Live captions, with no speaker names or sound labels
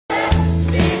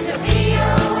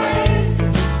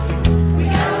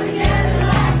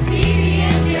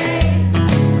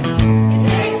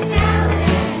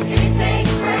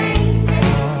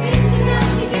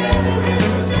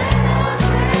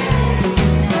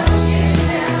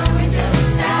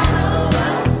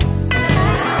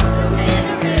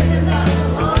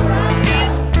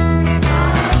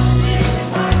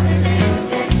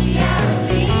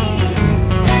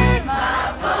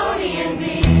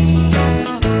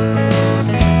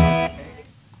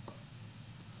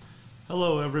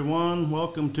everyone.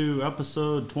 Welcome to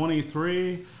episode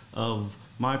 23 of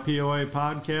my POA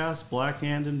podcast,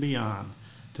 Blackhand and Beyond.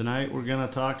 Tonight we're going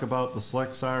to talk about the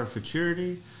Sire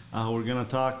Futurity. We're going to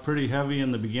talk pretty heavy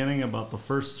in the beginning about the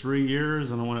first 3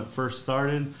 years and when it first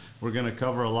started. We're going to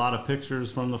cover a lot of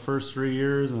pictures from the first 3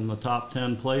 years and the top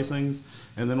 10 placings.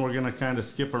 And then we're going to kind of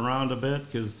skip around a bit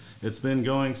because it's been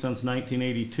going since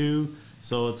 1982.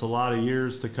 So it's a lot of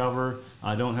years to cover.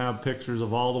 I don't have pictures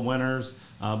of all the winners,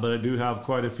 but I do have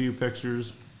quite a few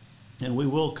pictures. And we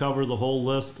will cover the whole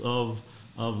list of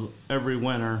every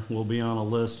winner will be on a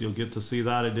list. You'll get to see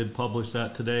that. I did publish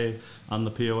that today on the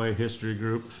POA History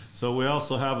Group. So we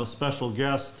also have a special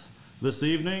guest this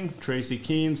evening. Tracy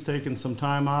Keen's taking some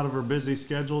time out of her busy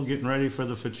schedule, getting ready for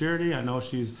the Futurity. I know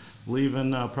she's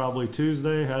leaving probably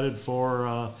Tuesday, headed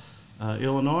for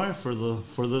Illinois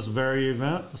for this very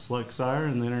event, the Sire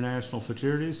and the International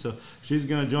Futurity. So she's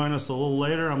going to join us a little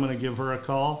later. I'm going to give her a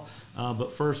call.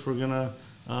 But first we're going to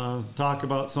talk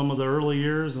about some of the early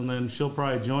years, and then she'll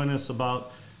probably join us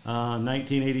about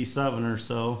 1987 or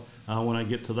so when I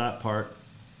get to that part.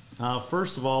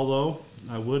 First of all, though,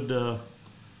 I would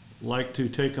like to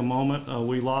take a moment.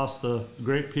 We lost a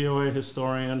great POA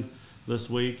historian this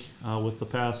week with the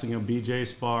passing of B.J.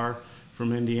 Spar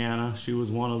from Indiana. She was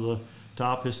one of the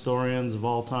top historians of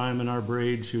all time in our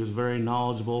breed. She was very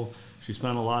knowledgeable. She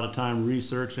spent a lot of time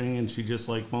researching, and she, just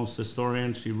like most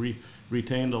historians, she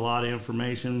retained a lot of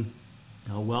information,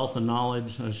 wealth of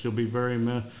knowledge. She'll be very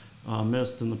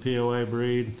missed in the POA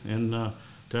breed and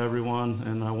to everyone.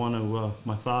 And I want to,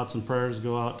 my thoughts and prayers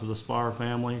go out to the Spar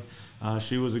family.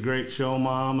 She was a great show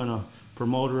mom and a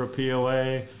promoter of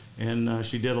POA, and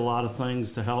she did a lot of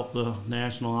things to help the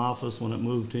national office when it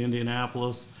moved to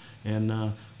Indianapolis. And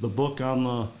the book on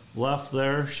the left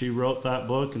there, she wrote that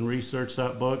book and researched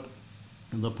that book.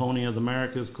 The Pony of the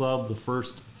Americas Club, the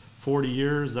first 40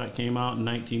 years, that came out in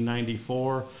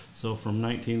 1994. So from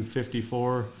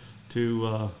 1954 to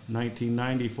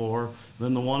 1994.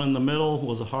 Then the one in the middle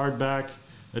was a hardback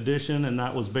edition, and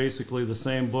that was basically the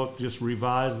same book, just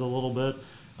revised a little bit.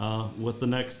 With the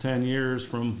next 10 years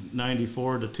from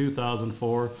 94 to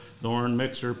 2004, the Orrin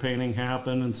Mixer painting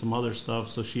happened and some other stuff.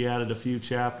 So she added a few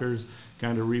chapters,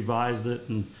 kind of revised it,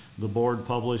 and the board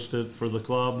published it for the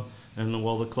club. And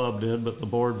well, the club did, but the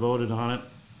board voted on it.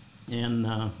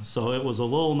 And so it was a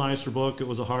little nicer book. It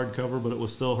was a hardcover, but it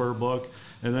was still her book.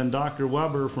 And then Dr.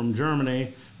 Weber from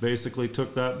Germany basically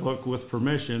took that book with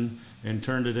permission and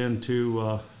turned it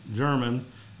into German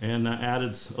and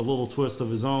added a little twist of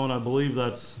his own. I believe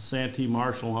that's Santee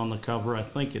Marshall on the cover. I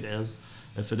think it is.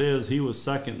 If it is, he was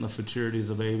second in the Futurities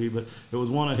of Avey, but it was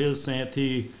one of his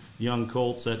Santee young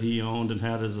colts that he owned and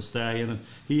had as a stallion. And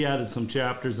he added some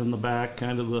chapters in the back,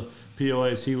 kind of the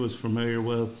POAs he was familiar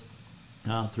with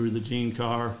through the Gene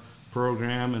Carr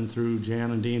program and through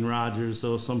Jan and Dean Rogers.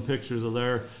 So some pictures of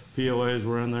their POAs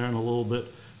were in there and a little bit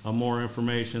more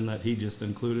information that he just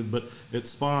included. But it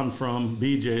spawned from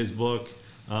BJ's book,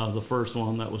 the first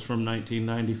one that was from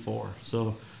 1994.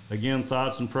 So again,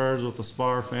 thoughts and prayers with the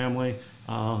Spar family.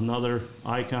 Another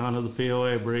icon of the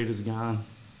POA breed is gone.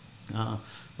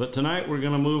 But tonight we're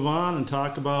going to move on and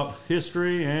talk about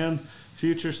history and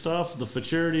future stuff. The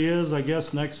Futurity is, I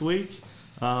guess, next week.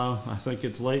 I think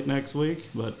it's late next week,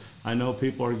 but I know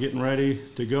people are getting ready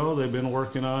to go. They've been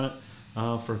working on it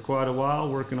for quite a while,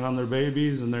 working on their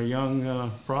babies and their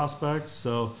young prospects.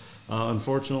 So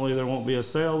unfortunately, there won't be a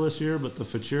sale this year, but the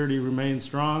Futurity remains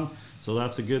strong, so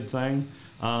that's a good thing.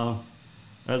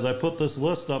 As I put this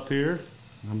list up here,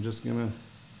 I'm just going to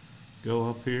go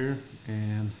up here,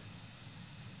 and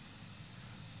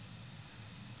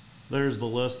there's the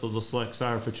list of the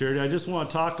Sire Futurity. I just want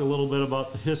to talk a little bit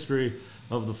about the history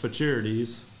of the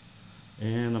Futurities,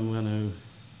 and I'm going to,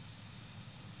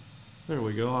 there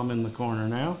we go, I'm in the corner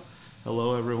now.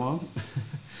 Hello, everyone.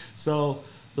 So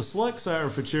the Sire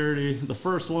Futurity, the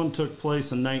first one took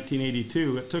place in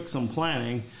 1982. It took some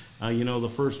planning. You know, the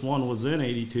first one was in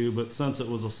 82, but since it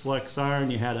was a Sire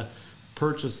and you had to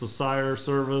purchase the Sire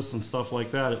service and stuff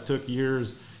like that, it took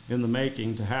years in the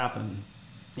making to happen.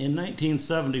 In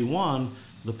 1971,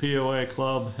 the POA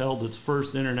club held its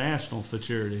first international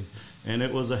Futurity, and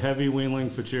it was a heavy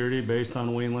weanling Futurity based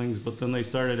on weanlings, but then they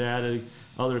started adding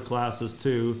other classes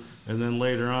too, and then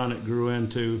later on it grew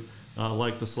into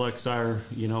like the Sire,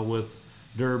 you know, with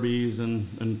derbies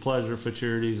and pleasure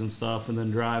Futurities and stuff, and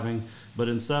then driving. But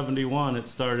in 71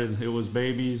 it was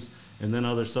babies and then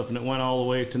other stuff, and it went all the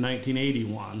way to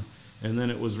 1981. And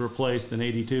then it was replaced in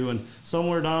 82. And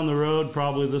somewhere down the road,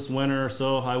 probably this winter or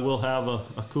so, I will have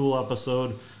a cool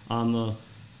episode on the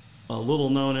a little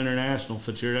known international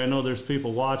Futurity. I know there's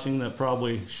people watching that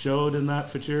probably showed in that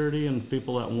Futurity and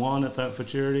people that won at that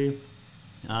Futurity.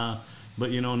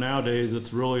 But you know, nowadays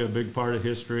it's really a big part of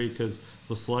history because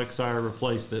the Select Sire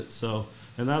replaced it. So,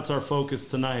 and that's our focus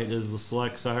tonight, is the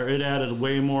Select Sire. It added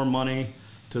way more money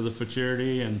to the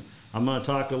Futurity, and I'm going to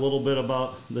talk a little bit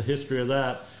about the history of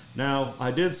that. Now,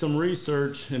 I did some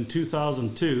research in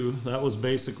 2002. That was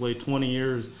basically 20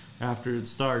 years after it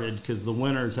started, because the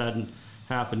winners hadn't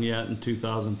happened yet in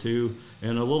 2002.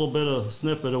 And a little bit of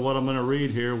snippet of what I'm going to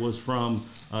read here was from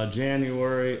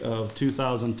January of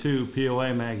 2002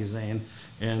 POA magazine.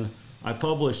 And I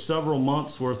published several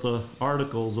months worth of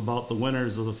articles about the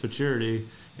winners of the Futurity,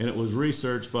 and it was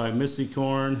researched by Missy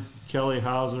Korn, Kelly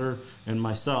Hauser, and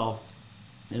myself.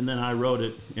 And then I wrote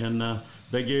it, and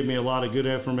they gave me a lot of good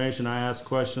information. I asked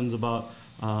questions about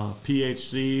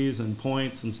PHCs and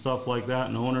points and stuff like that,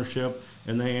 and ownership,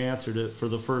 and they answered it for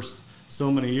the first so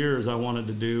many years I wanted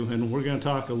to do. And we're going to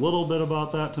talk a little bit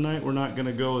about that tonight. We're not going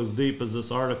to go as deep as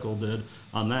this article did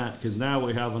on that, because now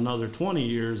we have another 20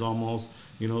 years almost.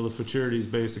 You know, the Futurity is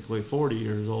basically 40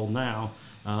 years old now.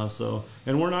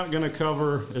 And we're not going to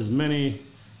cover as many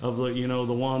of the, you know,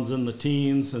 the ones in the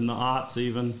teens and the aughts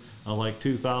even, like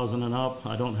 2000 and up.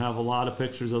 I don't have a lot of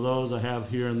pictures of those. I have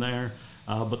here and there.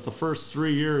 But the first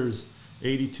 3 years,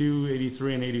 82,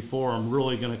 83, and 84, I'm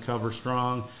really going to cover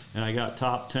strong. And I got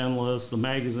top 10 lists. The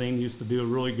magazine used to do a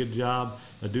really good job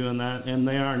of doing that. And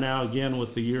they are now again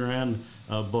with the year-end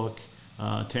book.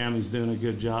 Tammy's doing a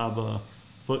good job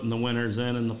putting the winners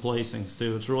in and the placings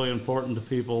too. It's really important to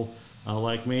people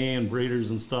like me and breeders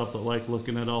and stuff that like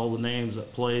looking at all the names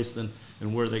that placed and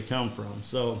where they come from.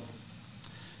 So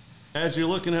as you're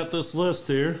looking at this list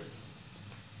here,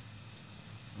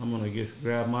 I'm going to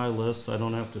grab my list so I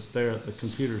don't have to stare at the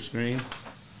computer screen.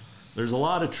 There's a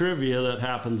lot of trivia that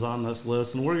happens on this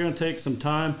list, and we're going to take some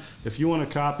time. If you want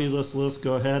to copy this list,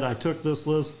 go ahead. I took this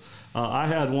list. I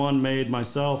had one made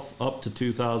myself up to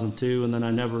 2002, and then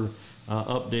I never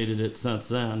updated it since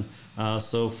then.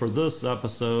 So for this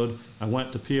episode, I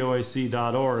went to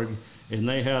poac.org, and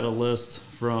they had a list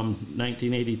from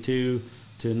 1982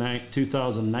 to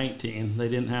 2019. They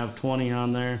didn't have 20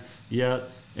 on there yet,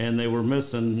 and they were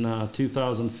missing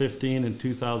 2015 and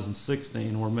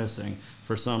 2016 were missing.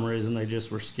 For some reason, they just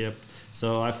were skipped.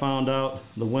 So I found out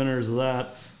the winners of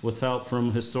that with help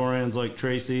from historians like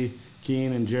Tracy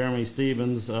Keene and Jeremy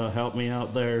Stevens helped me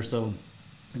out there. So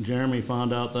Jeremy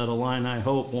found out that Illini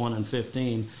Hope won in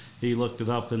 15. He looked it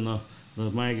up in the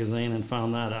magazine and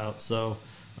found that out. So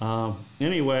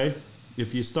anyway,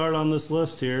 if you start on this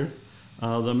list here, the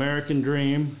American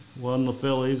Dream won the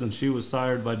fillies, and she was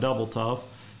sired by Double Tough.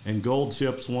 And Gold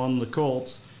Chips won the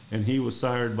colts, and he was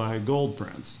sired by Gold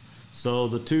Prince. So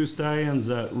the two stallions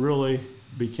that really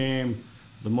became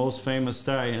the most famous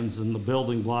stallions in the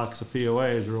building blocks of POA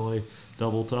is really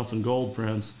Double Tough and Gold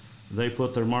Prince. They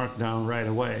put their mark down right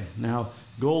away. Now,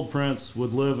 Gold Prince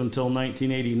would live until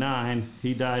 1989.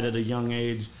 He died at a young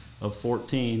age of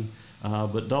 14.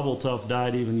 But Double Tough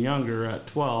died even younger at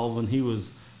 12, and he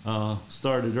was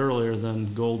started earlier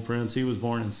than Gold Prince. He was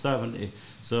born in 70.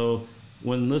 So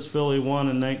when this filly won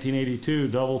in 1982,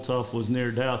 Double Tough was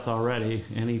near death already,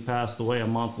 and he passed away a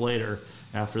month later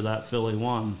after that filly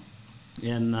won.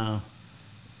 And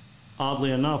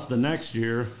oddly enough, the next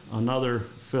year, another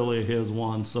filly of his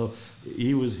won. So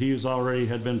he was already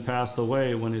had been passed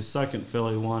away when his second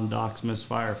filly won, Doc's Miss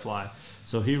Firefly.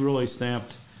 So he really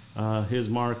stamped his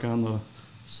mark on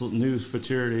the new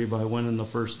Futurity by winning the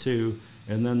first two.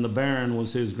 And then the Baron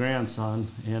was his grandson,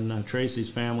 and Tracy's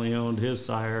family owned his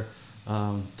sire,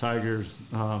 Tiger's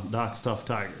Doc's Tough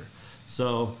Tiger.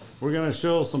 So we're going to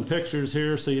show some pictures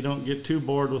here so you don't get too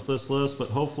bored with this list, but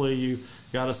hopefully you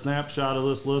got a snapshot of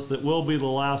this list. It will be the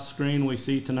last screen we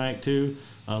see tonight too.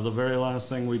 The very last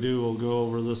thing we do, we'll go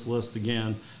over this list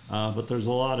again, but there's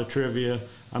a lot of trivia.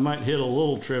 I might hit a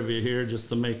little trivia here just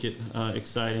to make it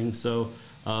exciting. So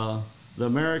the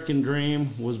American Dream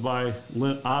was by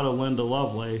Linda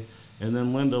Lovely, and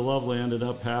then Linda Lovely ended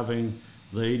up having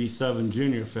the 87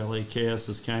 junior filly, KS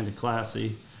is Kind of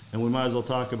Classy. And we might as well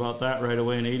talk about that right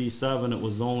away. In 87, it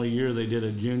was the only year they did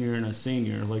a junior and a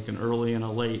senior, like an early and a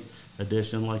late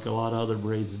edition, like a lot of other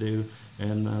breeds do.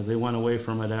 And they went away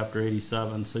from it after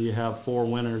 87. So you have 4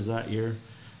 winners that year,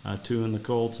 2 in the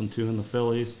colts and 2 in the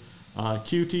fillies.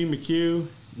 QT McHugh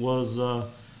was out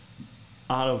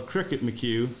of Cricket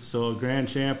McHugh. So a grand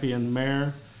champion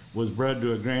mare was bred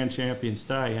to a grand champion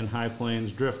stallion, High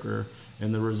Plains Drifter.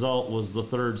 And the result was the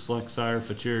 3rd Select Sire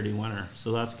Futurity winner.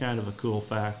 So that's kind of a cool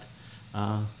fact.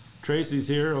 Tracy's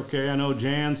here. Okay, I know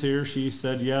Jan's here. She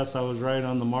said yes, I was right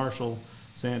on the Marshall,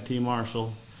 Santee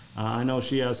Marshall. I know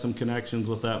she has some connections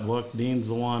with that book. Dean's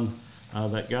the one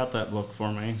that got that book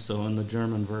for me, so in the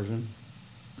German version.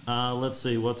 Let's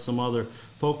see, what's some other?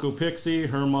 Poco Pixie,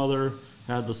 her mother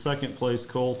had the second place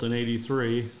colt in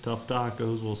 83. Tough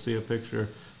Tacos, we'll see a picture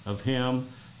of him.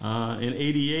 In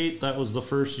 88, that was the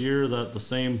first year that the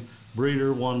same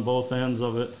breeder won both ends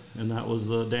of it, and that was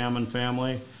the Damon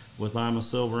family with I'm a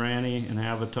Silver Annie and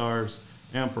Avatar's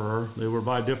Emperor. They were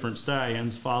by different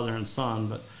stallions, father and son,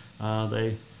 but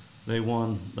they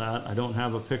won that. I don't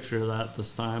have a picture of that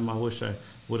this time. I wish I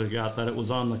would have got that. It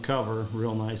was on the cover,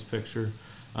 real nice picture.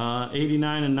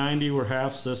 89 and 90 were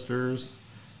half sisters.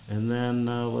 And then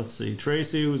let's see,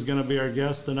 Tracy, who's going to be our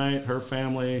guest tonight, her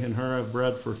family and her have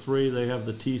bred for 3. They have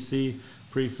the TC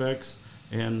prefix,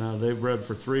 and they've bred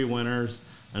for 3 winners.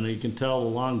 And you can tell the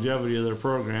longevity of their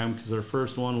program because their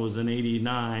first one was in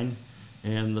 89,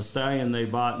 and the stallion they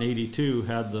bought in 82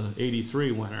 had the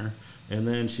 83 winner. And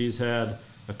then she's had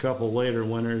a couple later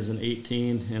winners in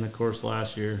 18 and, of course,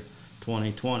 last year,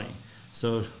 2020.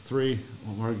 So 3,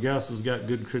 our guest has got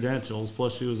good credentials,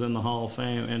 plus she was in the Hall of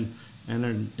Fame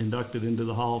and inducted into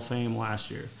the Hall of Fame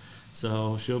last year.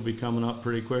 So she'll be coming up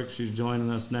pretty quick. She's joining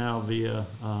us now via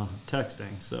texting,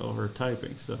 or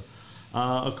typing. So,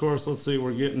 of course, let's see,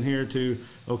 we're getting here to,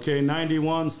 okay,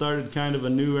 91 started kind of a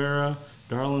new era.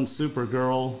 Darlin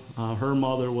Supergirl, her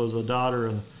mother was a daughter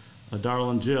of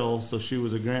Darlin Jill, so she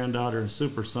was a granddaughter of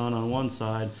Super Son on one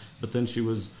side, but then she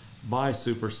was by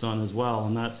Super Son as well,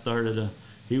 and that started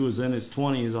he was in his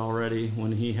 20s already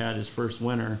when he had his first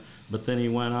winner, but then he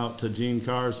went out to Gene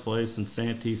Carr's place, and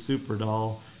Santee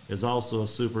Superdoll is also a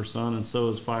Super Son, and so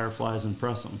is Fireflies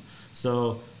Impress 'em.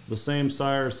 So the same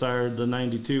sire sired the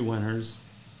 92 winners.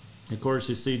 Of course,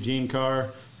 you see Gene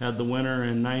Carr had the winner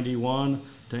in 91.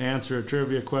 To answer a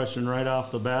trivia question right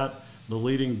off the bat, the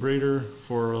leading breeder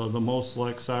for the most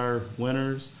select sire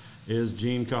winners is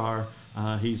Gene Carr.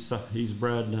 He's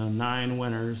bred 9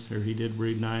 winners, or he did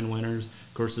breed 9 winners.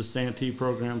 Of course, the Santee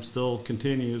program still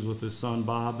continues with his son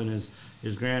Bob and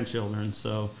his grandchildren,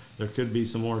 so there could be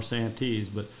some more Santees.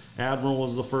 But Admiral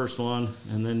was the first one,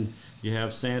 and then you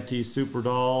have Santee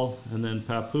Superdoll, and then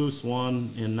Papoose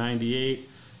won in 98,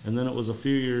 and then it was a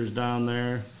few years down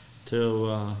there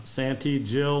till Santee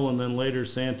Jill, and then later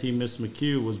Santee Miss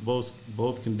McHugh was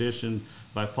both conditioned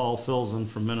by Paul Filzen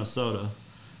from Minnesota.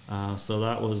 So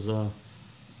that was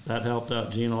that helped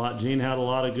out Gene a lot. Gene had a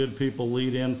lot of good people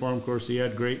lead in for him. Of course, he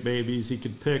had great babies. He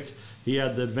could pick. He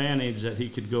had the advantage that he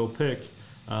could go pick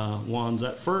ones.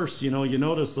 At first, you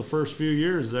notice the first few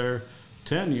years there,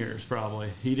 10 years probably,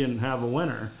 he didn't have a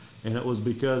winner. And it was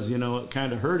because, it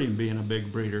kind of hurt him being a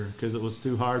big breeder because it was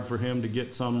too hard for him to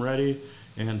get some ready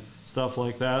and stuff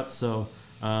like that. So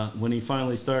when he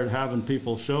finally started having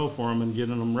people show for him and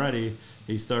getting them ready,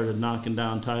 he started knocking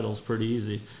down titles pretty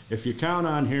easy. If you count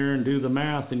on here and do the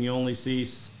math and you only see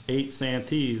 8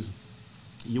 Santees,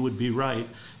 you would be right.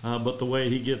 But the way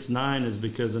he gets 9 is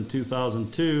because in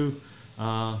 2002,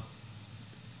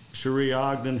 Cherie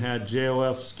Ogden had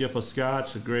JOF Skip a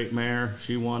Scotch, a great mare.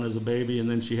 She won as a baby, and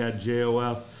then she had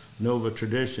JOF Nova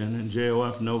Tradition, and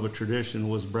JOF Nova Tradition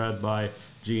was bred by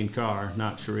Gene Carr,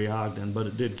 not Cherie Ogden, but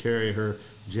it did carry her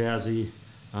Jazzy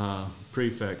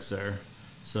prefix there.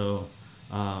 So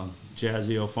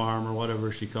Jazzio Farm, or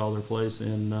whatever she called her place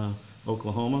in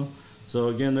Oklahoma. So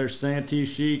again, there's Santee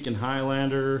Chic and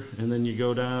Highlander, and then you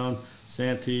go down.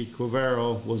 Santee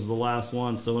Quivero was the last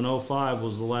one. So in 05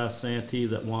 was the last Santee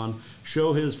that won.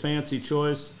 Show His Fancy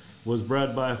Choice was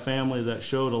bred by a family that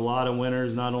showed a lot of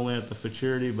winners, not only at the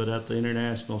Futurity, but at the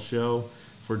international show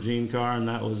for Gene Carr, and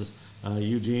that was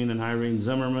Eugene and Irene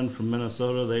Zimmerman from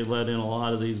Minnesota. They let in a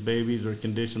lot of these babies, or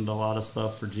conditioned a lot of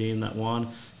stuff for Gene that won,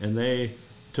 and they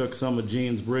took some of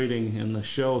Gene's breeding in the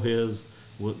Show His.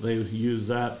 They used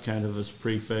that kind of as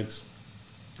prefix,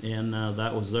 and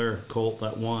that was their colt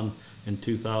that won in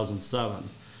 2007.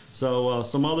 So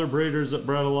some other breeders that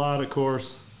bred a lot, of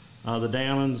course, the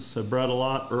Dammons have bred a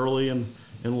lot early and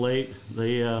late.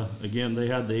 They again, they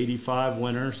had the 85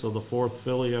 winner, so the 4th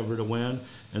filly ever to win,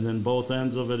 and then both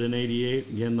ends of it in 88,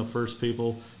 again the first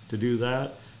people to do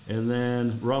that. And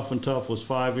then Rough and Tough was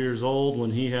 5 years old when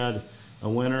he had a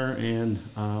winner in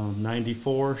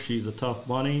 94. She's a Tough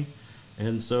Bunny.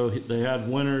 And so they had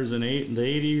winners in the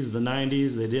 80s, the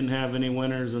 90s. They didn't have any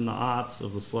winners in the aughts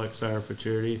of the Select Sire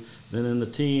Futurity. Then in the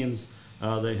teens,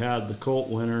 they had the Colt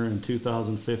winner in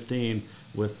 2015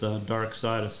 with Dark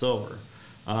Side of Silver.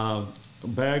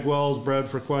 Bagwell's bred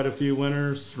for quite a few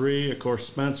winners, 3. Of course,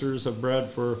 Spencer's have bred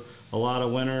for a lot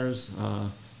of winners.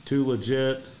 2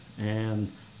 Legit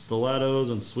and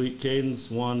Stilettos and Sweet Cadence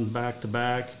won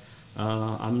back-to-back.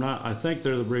 I think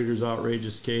they're the breeder's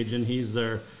Outrageous Cajun. He's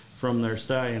their from their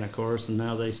stallion, of course, and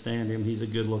now they stand him. He's a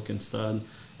good-looking stud.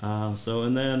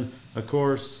 And then, of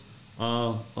course,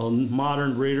 a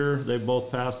modern breeder. They've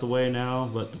both passed away now,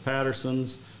 but the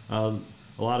Pattersons, a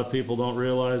lot of people don't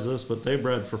realize this, but they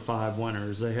bred for 5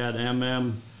 winners. They had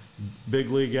Big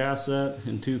League Asset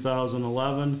in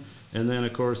 2011, and then,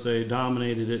 of course, they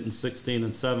dominated it in 16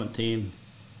 and 17.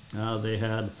 They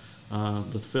had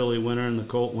the filly winner and the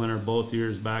colt winner both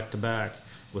years back-to-back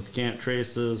with Can't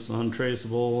Traces,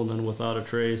 Untraceable, and then Without a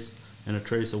Trace, and a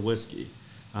Trace of Whiskey.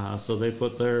 So they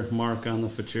put their mark on the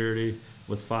Futurity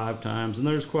with 5 times. And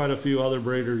there's quite a few other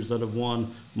breeders that have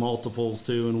won multiples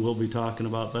too, and we'll be talking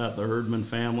about that. The Erdman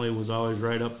family was always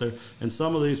right up there. And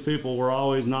some of these people were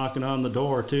always knocking on the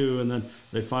door too, and then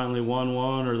they finally won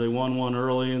one, or they won one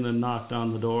early and then knocked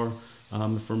on the door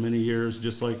for many years,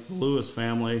 just like the Lewis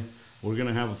family. We're going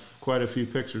to have quite a few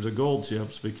pictures of Gold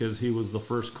Chips because he was the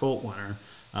first colt winner.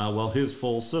 Well, his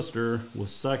full sister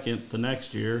was second the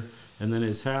next year, and then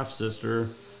his half-sister,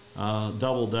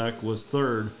 Double Deck, was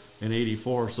third in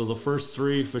 '84. So the first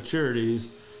 3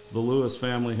 Futurities, the Lewis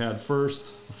family had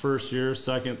first the first year,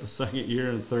 second the second year,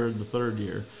 and third the third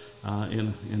year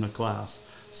in a class.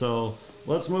 So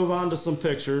let's move on to some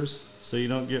pictures so you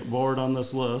don't get bored on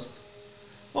this list.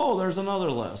 Oh, there's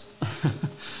another list.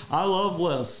 I love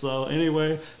lists. So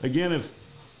anyway, again, if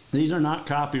these are not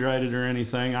copyrighted or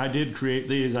anything, I did create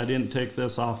these. I didn't take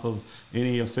this off of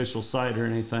any official site or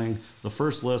anything. The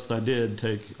first list I did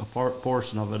take a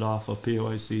portion of it off of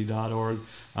poac.org.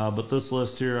 But this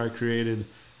list here I created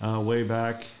way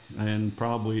back in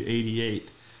probably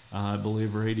 '88, I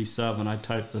believe, or '87. I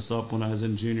typed this up when I was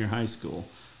in junior high school.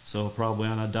 So probably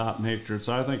on a dot matrix.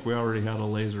 I think we already had a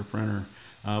laser printer.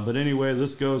 But anyway,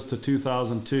 this goes to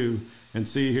 2002. And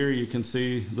see here, you can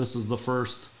see this is the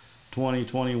first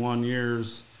 21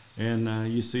 years,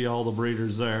 and you see all the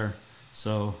breeders there.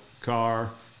 So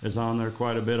Carr is on there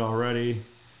quite a bit already,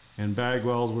 and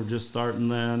Bagwell's were just starting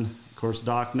then. Of course,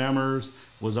 Doc Nemmers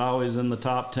was always in the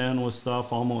top 10 with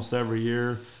stuff almost every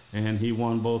year, and he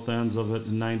won both ends of it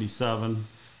in '97.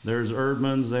 There's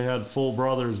Erdman's. They had full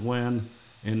brothers win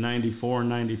in '94 and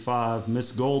 '95.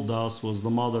 Miss Gold Dust was the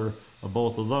mother of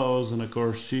both of those, and of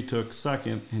course she took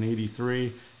second in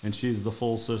 '83, and she's the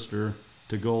full sister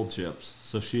to Gold Chips.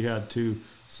 So she had 2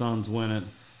 sons win it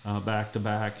back to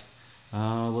back.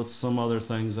 Let's some other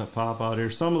things that pop out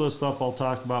here. Some of the stuff I'll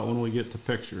talk about when we get to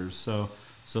pictures. So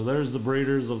there's the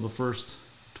breeders of the first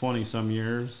 20 some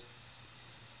years,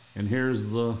 and here's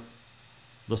the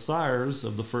sires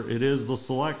of the first. It is the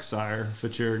select sire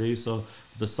Futurity, so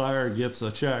the sire gets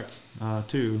a check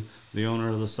too, the owner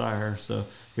of the sire. So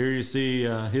here you see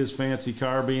his fancy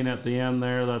carbine at the end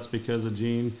there. That's because of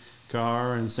Gene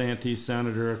Carr, and Santee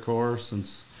Senator, of course, and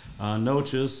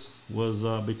Noches was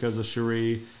because of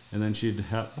Cherie, and then she'd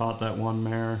bought that one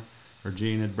mare, or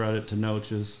Gene had bred it to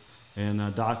Noches.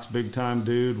 And Doc's Big Time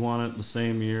Dude won it the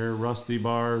same year. Rusty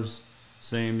Bars,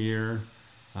 same year.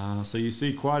 So you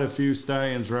see quite a few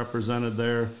stallions represented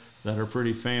there that are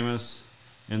pretty famous,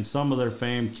 and some of their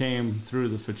fame came through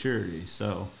the Futurity.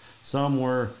 So some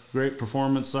were great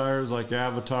performance sires like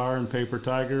Avatar and Paper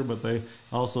Tiger, but they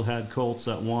also had colts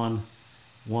that won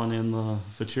in the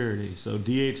Futurity. So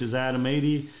DH is Adam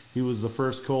 80. He was the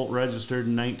first colt registered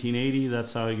in 1980.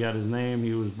 That's how he got his name.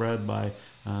 He was bred by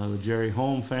the Jerry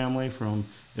Home family from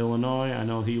Illinois. I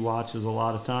know he watches a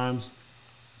lot of times.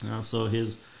 So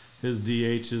his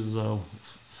DH is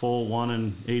full one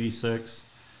in '86,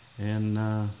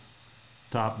 and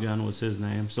Top Gun was his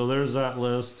name. So there's that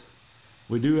list.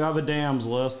 We do have a dams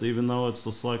list, even though it's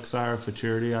the select sire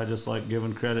Futurity. I just like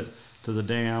giving credit to the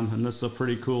dam, and this is a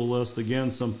pretty cool list.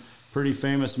 Again, some pretty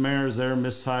famous mares there.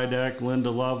 Miss Hydeck, Linda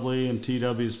Lovely, and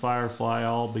TW's Firefly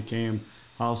all became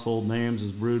household names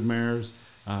as brood mares.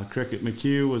 Cricket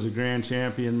McHugh was a grand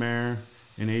champion mare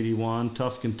in '81.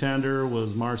 Tough Contender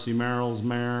was Marcy Merrill's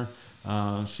mare.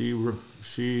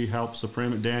 She helped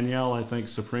supreme it. Danielle, I think,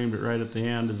 supremed it right at the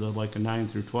end as like a 9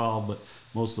 through 12, but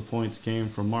most of the points came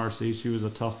from Marcy. She was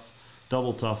a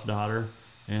double tough daughter,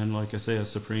 and like I say, a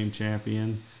supreme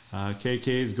champion.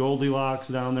 KK's Goldilocks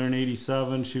down there in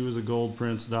 '87. She was a Gold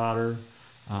Prince daughter.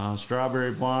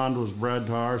 Strawberry Blonde was bred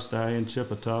to our stallion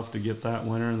Chippetuff to get that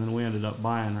winner, and then we ended up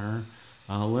buying her.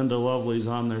 Linda Lovely's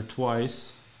on there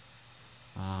twice.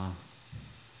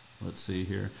 Let's see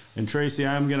here. And Tracy,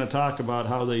 I'm going to talk about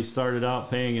how they started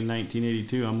out paying in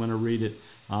 1982. I'm going to read it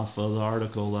off of the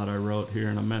article that I wrote here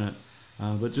in a minute.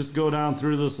 But just go down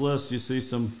through this list. You see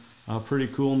some pretty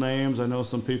cool names. I know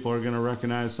some people are going to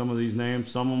recognize some of these names.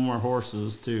 Some of them are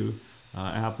horses too,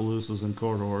 Appaloosas and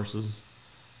quarter horses.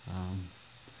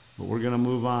 But we're going to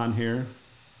move on here.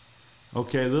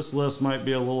 Okay, this list might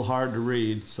be a little hard to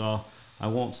read, so I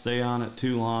won't stay on it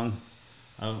too long.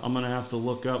 I'm going to have to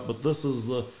look up, but this is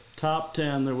the top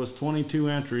 10. There was 22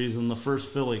 entries in the first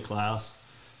filly class,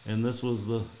 and this was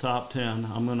the top 10.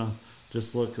 I'm going to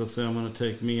just look. Let's see, I'm going to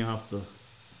take me off the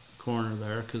corner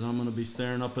there because I'm going to be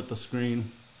staring up at the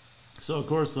screen. So, of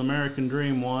course, the American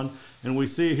Dream won, and we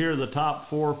see here the top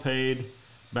 4 paid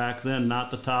back then,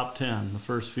 not the top 10. The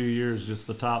first few years, just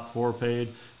the top 4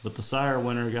 paid, but the Sire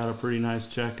winner got a pretty nice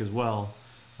check as well.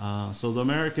 So the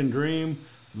American Dream,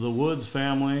 the Woods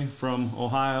family from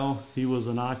Ohio, he was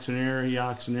an auctioneer. He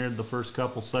auctioneered the first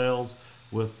couple sales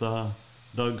with Doug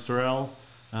Sorrell,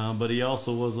 but he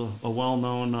also was a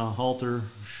well-known halter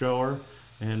shower,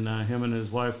 and him and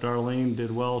his wife Darlene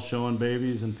did well showing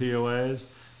babies and POAs,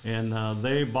 and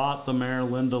they bought the mare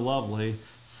Linda Lovely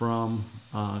from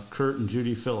Kurt and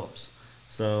Judy Phillips.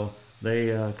 So they,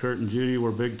 Kurt and Judy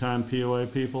were big-time POA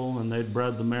people, and they'd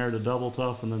bred the mare to Double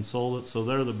Tough and then sold it. So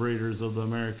they're the breeders of the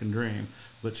American Dream.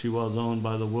 But she was owned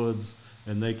by the Woods,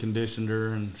 and they conditioned her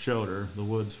and showed her. The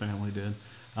Woods family did.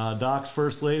 Doc's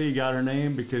first lady got her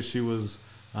name because she was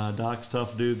Doc's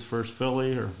Tough Dude's first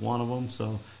filly, or one of them.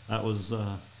 So that was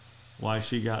why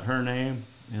she got her name.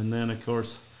 And then, of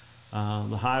course,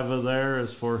 the Hiva there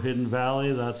is for Hidden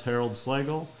Valley. That's Harold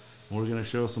Slagle. We're going to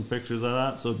show some pictures of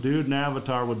that. So Dude and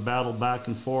Avatar would battle back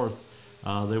and forth.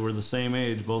 They were the same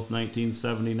age, both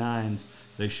 1979s.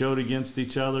 They showed against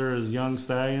each other as young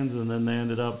stallions, and then they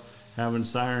ended up having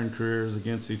siren careers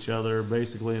against each other,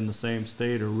 basically in the same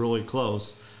state or really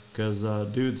close. Because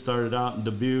Dude started out in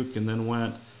Dubuque and then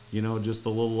went, you know, just a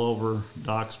little over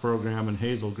Doc's program in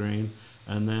Hazel Green.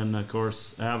 And then, of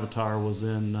course, Avatar was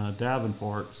in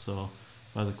Davenport, so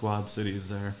by the Quad Cities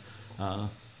there.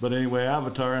 But anyway,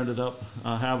 Avatar ended up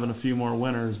having a few more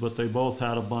winners, but they both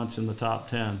had a bunch in the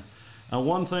top 10.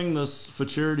 One thing this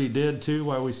Futurity did, too,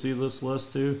 why we see this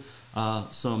list, too,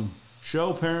 some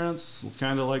show parents,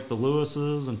 kind of like the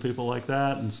Lewises and people like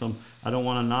that, and some, I don't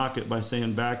want to knock it by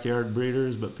saying backyard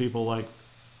breeders, but people like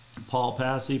Paul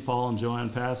and Joanne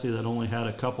Passy that only had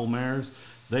a couple mares,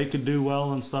 they could do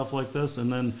well and stuff like this.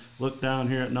 And then look down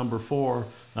here at number 4,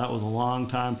 that was a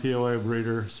long-time POA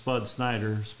breeder, Spud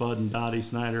and Dottie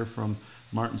Snyder from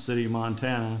Martin City,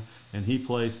 Montana, and he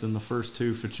placed in the first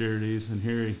 2 Futurities, and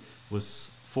here he was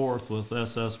 4th with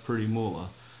SS Pretty Moolah.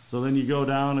 So then you go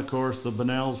down, of course, the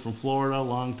Bunnells from Florida,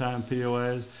 longtime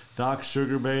POAs. Doc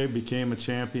Sugar Babe became a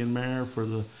champion mare for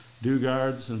the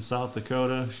Dugards in South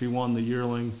Dakota. She won the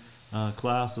yearling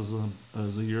class as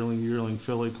a yearling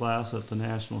filly class at the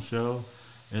national show.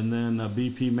 And then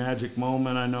BP Magic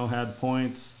Moment, I know, had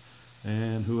points.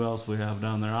 And who else we have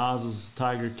down there? Oz's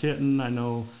Tiger Kitten, I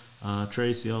know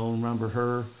Tracy will remember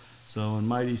her. So, and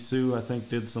Mighty Sue, I think,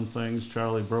 did some things.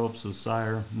 Charlie Bropes'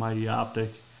 sire, Mighty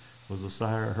Optic, was the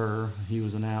sire of her. He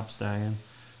was an App Stallion.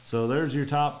 So there's your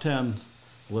top 10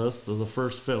 list of the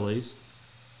first fillies.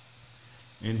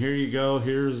 And here you go.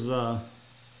 Here's, I'm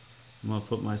going to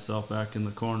put myself back in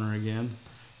the corner again.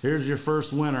 Here's your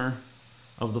first winner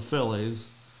of the fillies.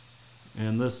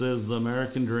 And this is the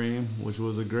American Dream, which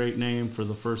was a great name for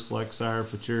the first Select Sire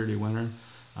Futurity winner.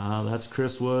 That's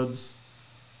Chris Woods.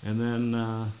 And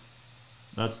then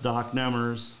that's Doc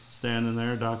Nemmers standing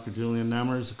there, Dr. Julian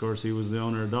Nemmers. Of course, he was the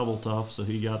owner of Double Tough, so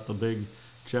he got the big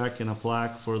check and a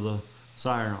plaque for the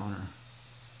sire owner.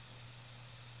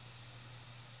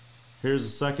 Here's the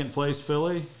second place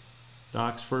filly,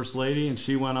 Doc's first lady, and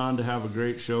she went on to have a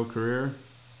great show career.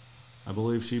 I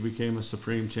believe she became a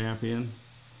Supreme Champion.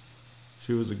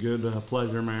 She was a good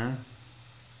pleasure mare.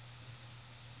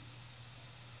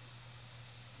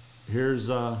 Here's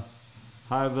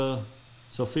Hiva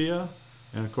Sophia,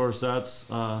 and of course that's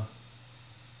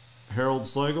Harold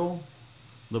Slagle,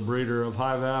 the breeder of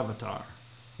Hive Avatar.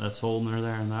 That's holding her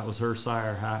there, and that was her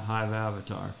sire, Hive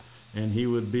Avatar. And he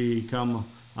would become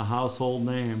a household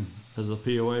name as a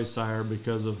POA sire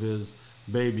because of his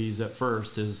babies at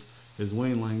first, his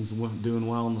weanlings doing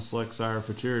well in the Select Sire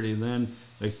Futurity. Then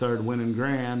they started winning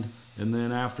grand, and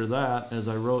then after that, as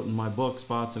I wrote in my book,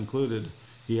 Spots Included,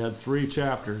 he had 3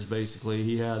 chapters basically.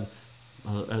 He had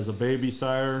as a baby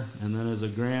sire, and then as a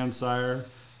grand sire,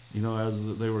 you know,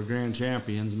 as they were grand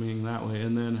champions, meaning that way,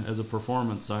 and then as a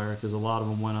performance sire, because a lot of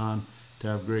them went on to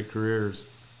have great careers.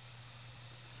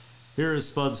 Here is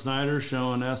Spud Snyder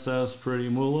showing SS Pretty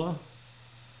Moolah.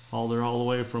 Hauled her all the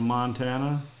way from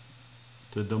Montana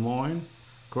to Des Moines.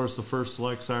 Of course, the first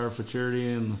Select Sire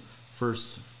Futurity and the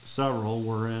first several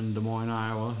were in Des Moines,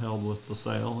 Iowa, held with the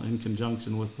sale in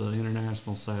conjunction with the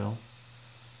international sale.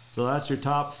 So that's your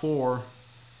top 4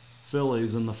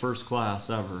 fillies in the first class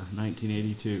ever,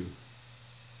 1982.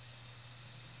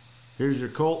 Here's your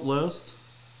colt list.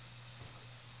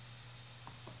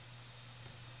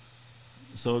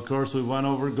 So of course we went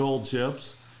over gold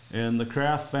chips, and the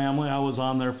Kraft family, I was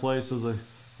on their place as a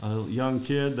young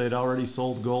kid. They'd already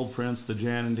sold gold prints to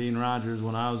Jan and Dean Rogers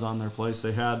when I was on their place.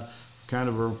 They had kind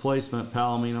of a replacement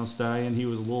Palomino stallion. He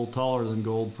was a little taller than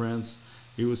Gold Prince.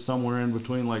 He was somewhere in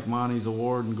between like Monty's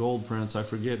Award and Gold Prince. I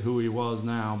forget who he was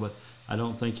now, but I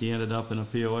don't think he ended up in a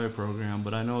POA program.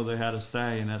 But I know they had a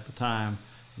stallion at the time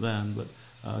then. But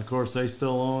of course they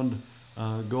still owned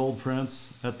Gold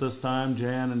Prince at this time.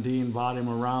 Jan and Dean bought him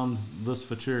around this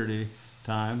Futurity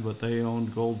time, but they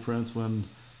owned Gold Prince when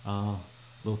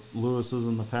the Lewises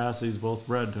and the Passeys both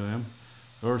bred to him.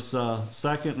 Of course,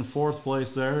 second and fourth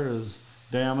place there is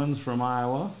Dammons from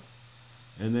Iowa.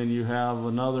 And then you have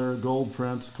another Gold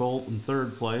Prince colt in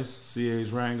third place,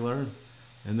 CA's Wrangler.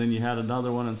 And then you had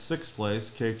another one in sixth place,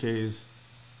 KK's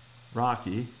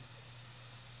Rocky.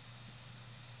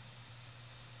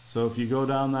 So if you go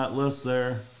down that list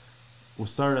there, we'll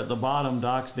start at the bottom.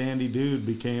 Doc's Dandy Dude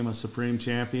became a Supreme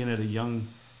Champion at a young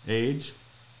age.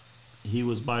 He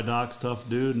was by Doc's Tough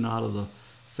Dude and out of the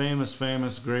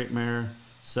famous great mare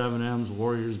 7M's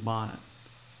Warrior's Bonnet.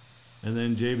 And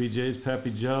then JBJ's Peppy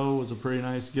Joe was a pretty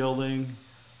nice gelding.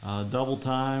 Double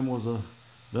Time was the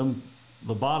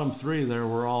bottom three there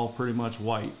were all pretty much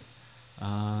white.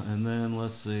 And then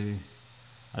let's see,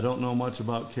 I don't know much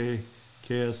about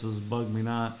KS's Bug Me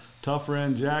Not. Tough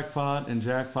Ren, Jackpot, and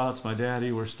Jackpot's My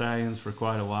Daddy were stallions for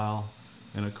quite a while.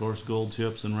 And of course Gold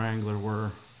Chips and Wrangler were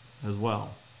as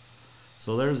well.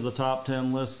 So there's the top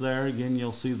 10 list there. Again,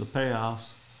 you'll see the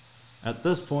payoffs. At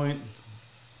this point,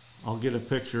 I'll get a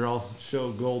picture. I'll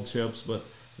show Gold Chips, but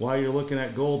while you're looking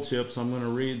at Gold Chips, I'm going to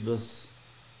read this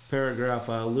paragraph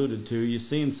I alluded to. You've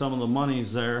seen some of the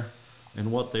monies there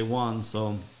and what they won.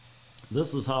 So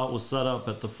this is how it was set up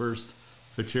at the first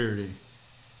Futurity.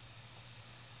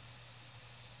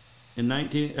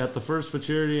 At the first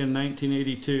Futurity in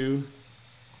 1982,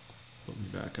 put me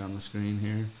back on the screen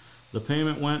here, the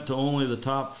payment went to only the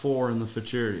top four in the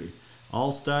Futurity.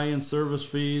 All stallion service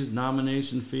fees,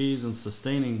 nomination fees, and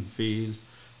sustaining fees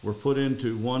were put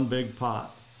into one big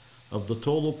pot. Of the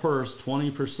total purse,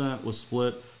 20% was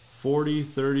split 40,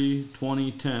 30,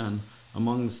 20, 10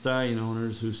 among the stallion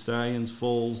owners whose stallions'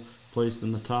 foals placed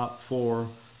in the top four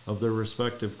of their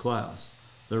respective class.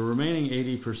 The remaining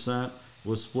 80%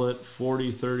 was split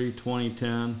 40, 30, 20,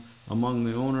 10 among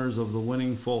the owners of the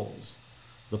winning foals.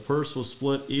 The purse was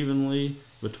split evenly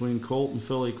between colt and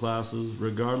filly classes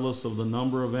regardless of the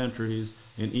number of entries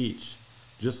in each.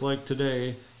 Just like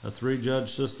today, a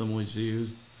three-judge system was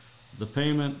used. The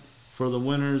payment for the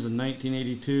winners in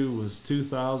 1982 was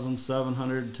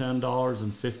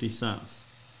 $2,710.50.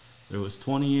 There was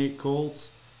 28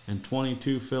 colts and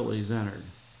 22 fillies entered.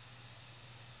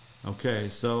 Okay,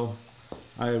 so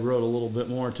I wrote a little bit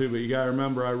more too, but you got to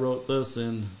remember I wrote this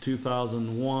in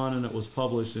 2001 and it was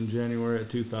published in January of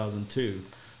 2002.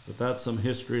 But that's some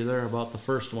history there about the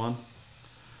first one.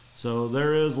 So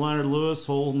there is Leonard Lewis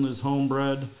holding his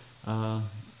homebred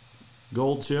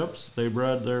Gold Chips. They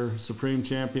bred their Supreme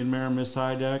Champion mare Miss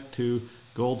Hideck to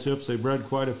Gold Chips. They bred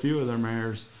quite a few of their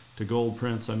mares to Gold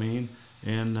Prince, I mean.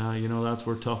 And you know, that's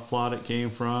where Tough Plotted came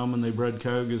from, and they bred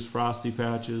Cayuga's Frosty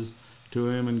Patches to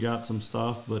him and got some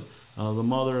stuff. But the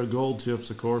mother of Gold Chips,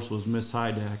 of course, was Miss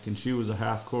Hideck, and she was a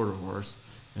half-quarter horse.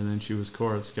 And then she was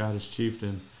Court Scottish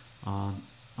Chieftain on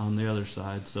the other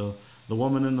side. So the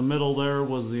woman in the middle there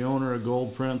was the owner of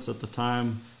Gold Prince at the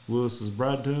time Lewis was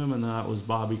bred to him, and that was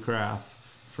Bobby Kraft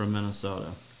from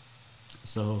Minnesota.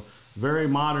 So very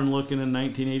modern looking in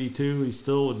 1982. He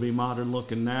still would be modern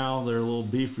looking now. They're a little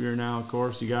beefier now, of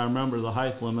course. You got to remember the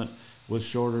height limit was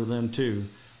shorter then too.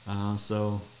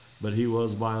 But he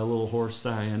was by a little horse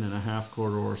stallion and a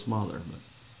half-quarter horse mother.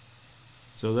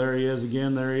 So there he is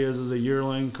again. There he is as a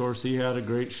yearling. Of course, he had a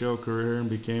great show career and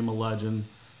became a legend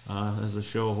as a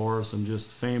show horse, and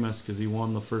just famous because he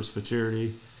won the first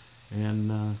Futurity. And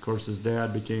of course, his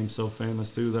dad became so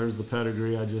famous too. There's the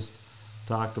pedigree I just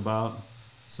talked about.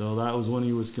 So that was when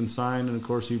he was consigned, and of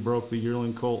course, he broke the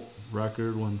yearling colt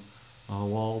record when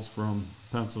Walls from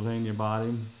Pennsylvania bought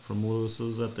him from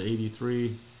Lewis's at the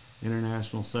 '83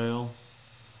 international sale.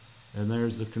 And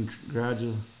there's the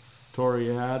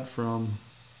congratulatory ad from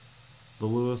the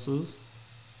Lewises.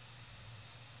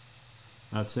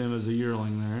 That's him as a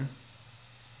yearling there.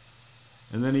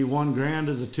 And then he won grand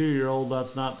as a 2-year-old.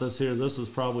 That's not this here. This is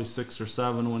probably 6 or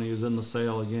 7 when he was in the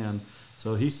sale again.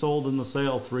 So he sold in the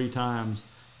sale 3 times,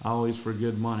 always for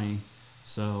good money.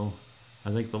 So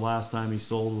I think the last time he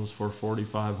sold was for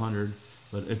 $4,500.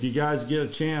 But if you guys get a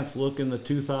chance, look in the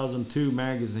 2002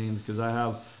 magazines, because I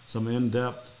have some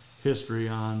in-depth history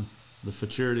on the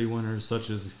Futurity winners, such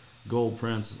as gold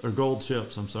prints or gold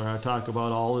chips. I'm sorry. I talk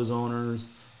about all his owners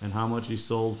and how much he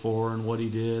sold for and what he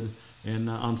did. And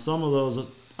on some of those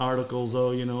articles,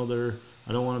 though, you know,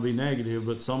 I don't want to be negative,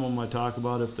 but some of them I talk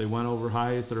about if they went over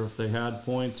height or if they had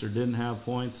points or didn't have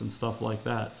points and stuff like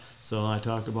that. So I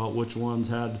talk about which ones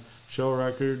had show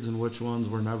records and which ones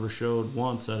were never showed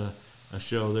once at a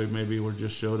show. They maybe were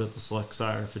just showed at the Select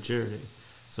Sire Futurity.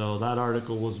 So that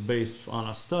article was based on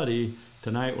a study.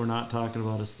 Tonight we're not talking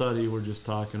about a study, we're just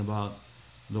talking about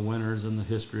the winners and the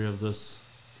history of this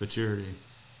Futurity.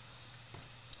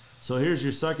 So here's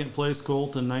your second place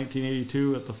colt in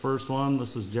 1982 at the first one.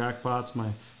 This is Jackpot's My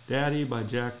Daddy by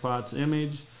Jackpot's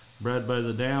Image, bred by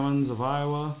the Dammons of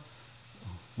Iowa.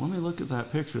 Let me look at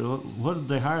that picture. What did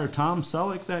they hire Tom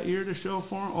Selleck that year to show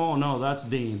for him? Oh no, that's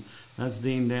Dean. That's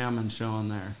Dean Dammon showing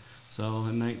there. So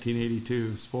in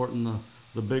 1982, sporting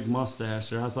the big mustache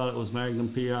there. I thought it was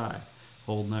Magnum PI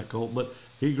holding that colt, but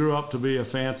he grew up to be a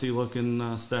fancy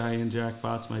looking stallion.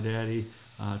 Jackpot's My Daddy.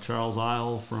 Charles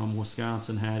Isle from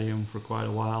Wisconsin had him for quite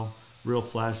a while. Real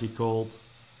flashy colt.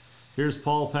 Here's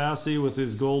Paul Passy with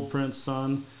his Gold Prince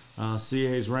son,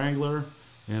 C.A.'s Wrangler.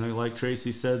 And like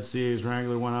Tracy said, C.A.'s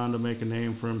Wrangler went on to make a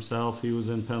name for himself. He was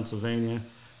in Pennsylvania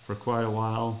for quite a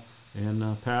while.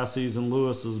 And Passy's and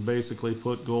Lewis's basically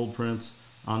put Gold Prince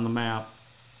on the map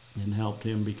and helped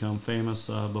him become famous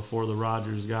before the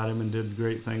Rogers got him and did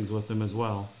great things with him as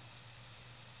well.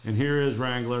 And here is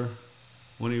Wrangler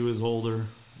when he was older.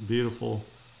 Beautiful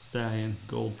stallion,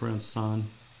 Gold Prince son,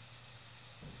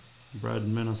 bred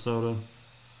in Minnesota.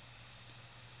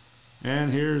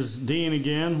 And here's Dean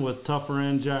again with Tougher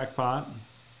End Jackpot,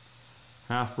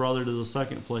 half brother to the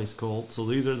second place colt. So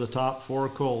these are the top four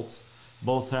colts,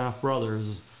 both half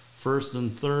brothers. First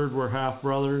and third were half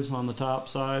brothers on the top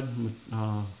side,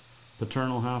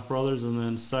 paternal half brothers, and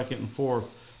then second and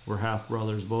fourth were half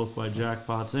brothers, both by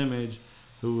Jackpot's Image,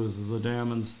 who was the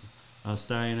Dammon's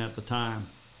stallion at the time.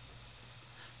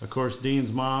 Of course,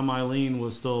 Dean's mom, Eileen,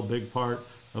 was still a big part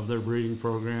of their breeding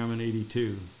program in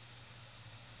 '82.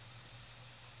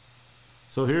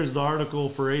 So here's the article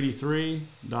for '83.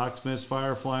 Doc Smith's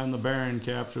Firefly and the Baron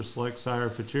capture Select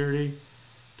Sire Futurity.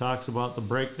 Talks about the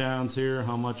breakdowns here,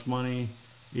 how much money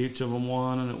each of them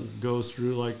won, and it goes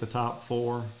through like the top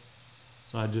four.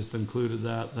 So I just included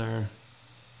that there.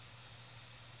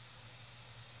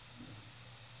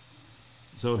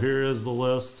 So here is the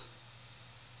list.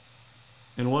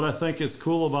 And what I think is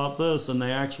cool about this, and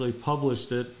they actually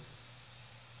published it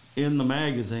in the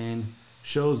magazine,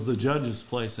 shows the judges'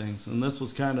 placings. And this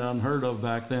was kind of unheard of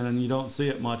back then, and you don't see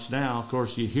it much now. Of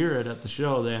course, you hear it at the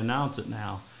show. They announce it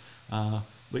now.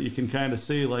 But you can kind of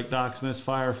see, like Doc Smith's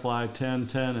Firefly, 10,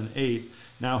 10, and 8.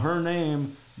 Now, her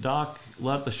name, Doc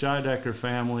let the Scheidecker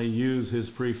family use his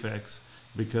prefix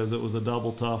because it was a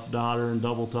Double Tough daughter, and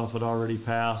Double Tough had already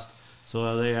passed.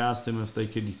 So they asked him if they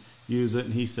could use it,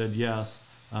 and he said yes.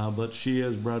 But she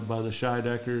is bred by the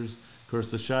Scheideckers. Of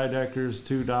course, the Scheideckers,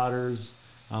 two daughters.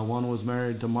 One was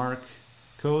married to Mark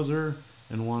Kozer,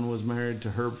 and one was married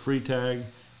to Herb Freitag.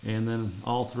 And then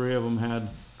all three of them had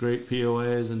great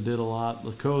POAs and did a lot.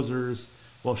 The Kozers,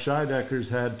 well, Scheideckers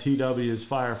had TW's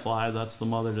Firefly. That's the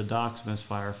mother to Doc Smith's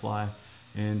Firefly.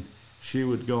 And she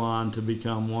would go on to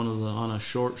become one of the, on a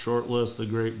short list of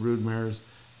great broodmares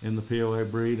in the POA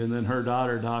breed. And then her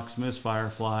daughter, Doc Smith's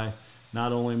Firefly,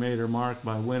 not only made her mark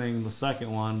by winning the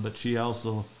second one, but she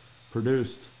also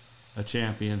produced a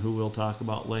champion who we'll talk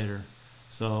about later.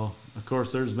 So, of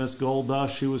course, there's Miss Gold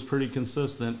Dust. She was pretty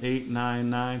consistent, 8, 9,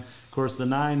 9. Of course, the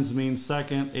 9s mean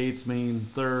second, 8s mean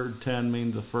third, 10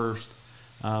 means a first.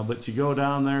 But you go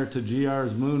down there to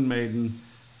GR's Moon Maiden,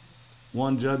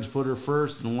 one judge put her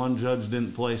first and one judge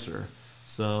didn't place her.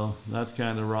 So that's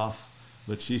kind of rough.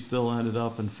 But she still ended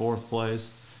up in fourth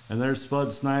place. And there's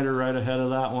Spud Snyder right ahead of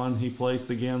that one. He placed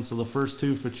again. So the first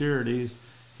two Futurities,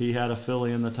 he had a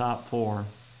filly in the top four.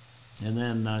 And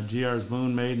then GR's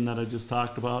Moon Maiden that I just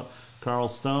talked about, Carl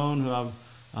Stone, who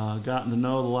I've gotten to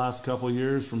know the last couple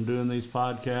years from doing these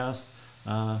podcasts.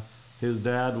 His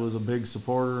dad was a big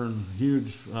supporter and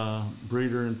huge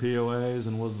breeder in POAs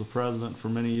and was the president for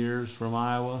many years from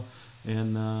Iowa.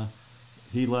 And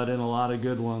he let in a lot of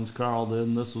good ones, Carl did,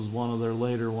 and this was one of their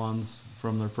later ones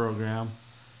from their program.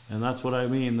 And that's what I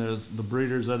mean. There's the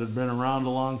breeders that had been around a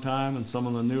long time and some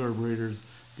of the newer breeders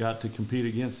got to compete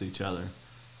against each other.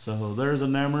 So there's a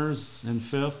Nemers in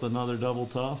fifth, another Double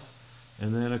Tough.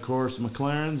 And then, of course,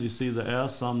 McLaren's, you see the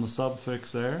S on the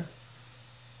subfix there.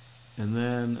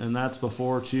 And that's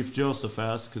before Chief Joseph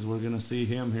S, because we're going to see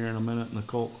him here in a minute in the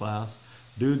colt class.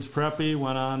 Dude's Preppy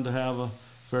went on to have a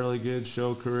fairly good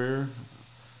show career.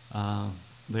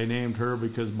 They named her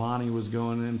because Bonnie was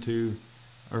going into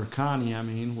or Connie, I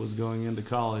mean, was going into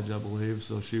college, I believe.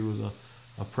 So she was a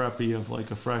preppy of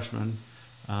like a freshman.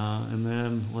 And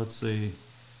then, let's see,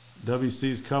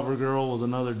 WC's cover girl was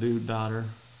another dude daughter.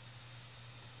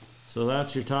 So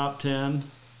that's your top 10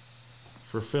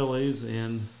 for fillies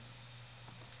in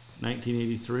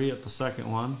 1983 at the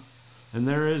second one. And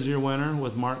there is your winner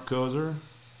with Mark Kozer.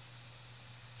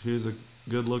 She was a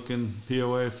good-looking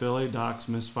POA filly, Doc's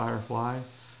Miss Firefly.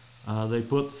 They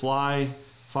put fire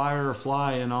or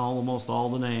fly in almost all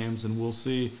the names, and we'll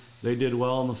see they did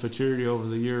well in the Futurity over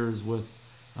the years with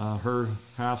her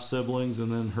half siblings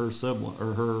and then her sibling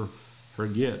or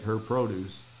her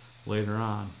produce later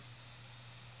on.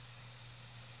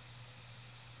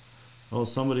 Oh,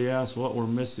 somebody asked what were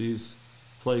Missy's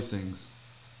placings.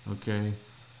 Okay,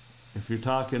 if you're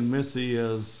talking Missy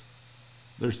as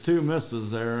there's two misses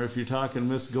there. If you're talking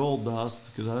Miss Gold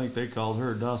Dust, because I think they called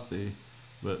her Dusty,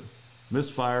 but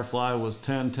Miss Firefly was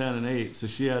 10, 10, and 8, so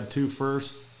she had 2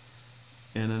 firsts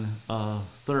and a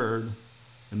third,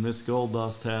 and Miss Gold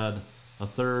Dust had a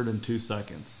third and 2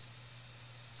 seconds.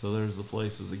 So there's the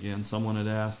places again. Someone had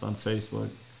asked on Facebook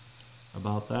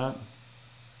about that.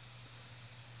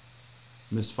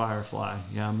 Miss Firefly.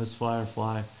 Yeah, Miss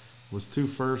Firefly was 2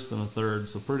 firsts and a third,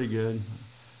 so pretty good.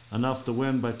 Enough to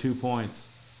win by 2 points.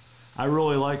 I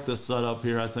really like this setup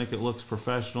here. I think it looks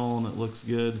professional and it looks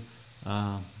good.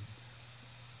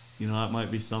 You know, that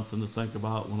might be something to think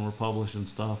about when we're publishing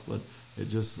stuff, but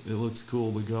it looks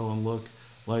cool to go and look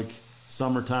like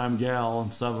Summertime Gal in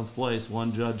 7th place.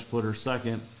 One judge put her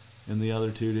second and the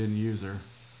other 2 didn't use her.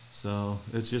 So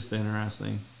it's just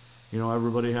interesting. You know,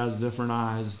 everybody has different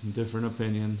eyes and different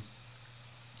opinions.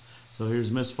 So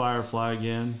here's Miss Firefly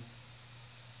again.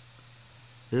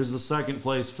 Here's the 2nd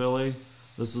place filly.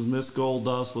 This is Miss Gold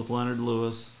Dust with Leonard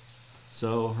Lewis.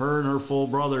 So her and her full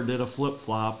brother did a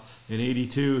flip-flop. In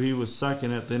 '82, he was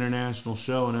 2nd at the International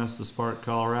Show in Estes Park,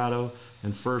 Colorado,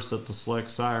 and 1st at the Select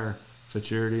Sire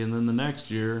Futurity. And then the next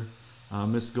year,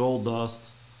 Miss Gold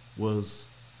Dust was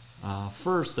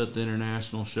 1st at the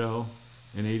International Show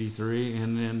in '83,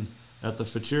 and then at the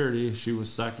Futurity, she was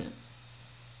 2nd.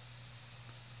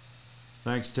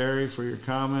 Thanks, Terry, for your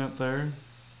comment there.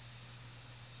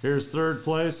 Here's 3rd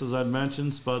place, as I'd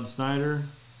mentioned, Spud Snyder.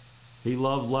 He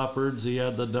loved leopards. He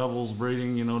had the Devil's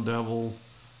breeding, you know, Devil,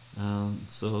 in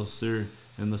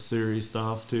the series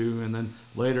stuff too. And then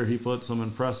later he put some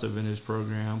impressive in his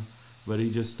program, but he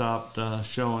just stopped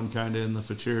showing kind of in the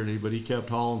Futurity. But he kept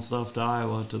hauling stuff to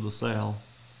Iowa to the sale.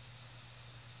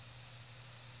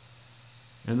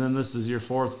 And then this is your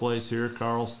 4th place here,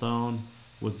 Carl Stone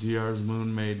with GR's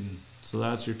Moon Maiden. So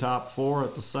that's your top 4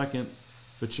 at the 2nd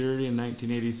Futurity in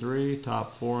 1983,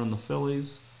 top 4 in the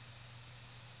fillies.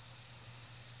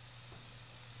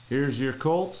 Here's your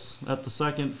colts at the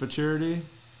 2nd Futurity.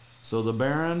 So the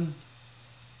Baron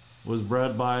was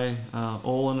bred by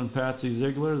Olin and Patsy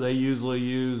Ziegler. They usually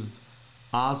used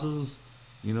Oz's,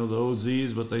 you know, the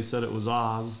OZs, but they said it was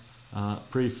Oz.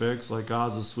 Prefix like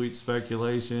Oz's Sweet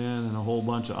Speculation and a whole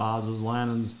bunch of Oz's.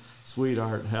 Lannon's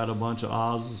Sweetheart had a bunch of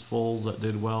Oz's foals that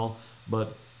did well,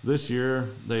 but this year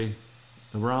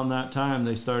around that time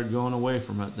they started going away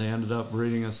from it. They ended up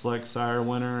breeding a Select Sire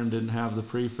winner and didn't have the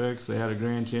prefix. They had a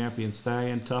Grand Champion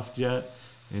stallion, Tough Jet,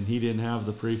 and he didn't have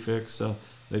the prefix, so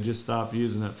they just stopped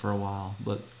using it for a while.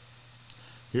 But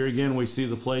here again we see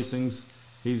the placings.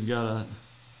 He's got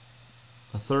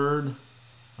a 3rd,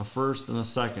 a 1st, and a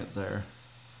 2nd there,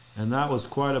 and that was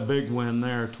quite a big win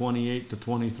there, 28 to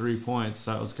 23 points.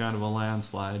 That was kind of a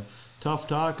landslide. Tough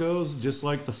Tacos, just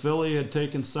like the filly had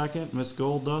taken 2nd, Miss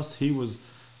Gold Dust, he was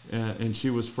and she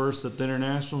was 1st at the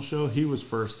International Show. He was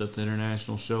 1st at the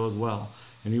International Show as well,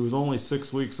 and he was only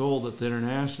 6 weeks old at the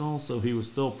International, so he was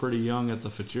still pretty young at the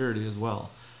Futurity as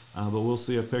well. But we'll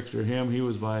see a picture of him. He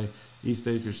was by East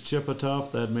Acres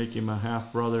Chippa-Tough. That'd make him a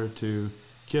half brother to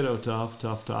Kiddo Tough,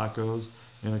 Tough Tacos.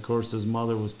 And of course his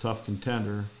mother was Tough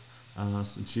Contender, and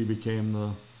she became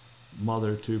the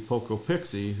mother to Poco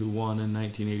Pixie, who won in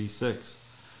 1986.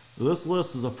 This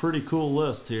list is a pretty cool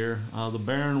list here. The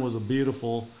Baron was a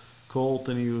beautiful colt,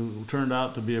 and he turned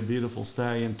out to be a beautiful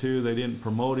stallion too. They didn't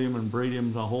promote him and breed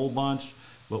him a whole bunch,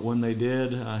 but when they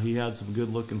did, he had some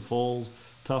good looking foals.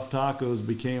 Tough Tacos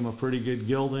became a pretty good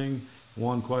gelding,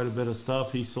 won quite a bit of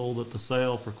stuff. He sold at the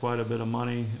sale for quite a bit of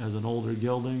money as an older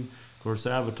gelding. Of course,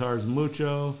 Avatar's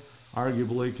Mucho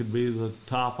arguably could be the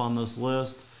top on this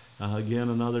list. Again,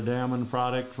 another Damon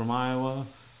product from Iowa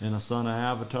and a son of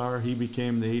Avatar. He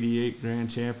became the '88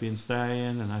 Grand Champion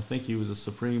stallion, and I think he was a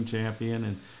Supreme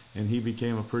Champion, and he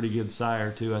became a pretty good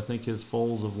sire too. I think his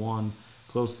foals have won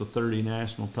close to 30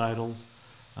 national titles.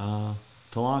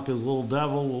 Talanka's Little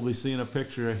Devil, we'll be seeing a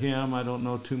picture of him. I don't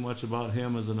know too much about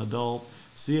him as an adult.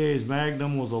 CA's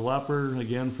Magnum was a leopard,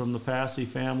 again from the Passy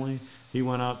family. He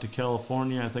went out to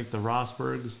California. I think the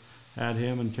Rosbergs had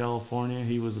him in California.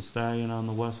 He was a stallion on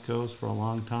the West Coast for a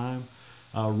long time.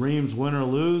 Reams Win or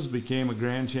Lose became a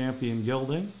grand champion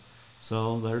gelding.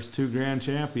 So there's 2 grand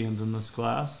champions in this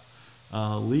class.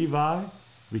 Levi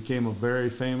became a very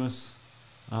famous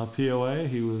POA.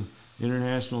 He was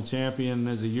international champion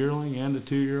as a yearling and a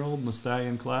 2-year-old in the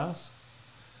stallion class.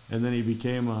 And then he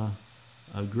became a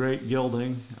great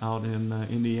gelding out in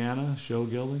Indiana, show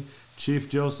gelding. Chief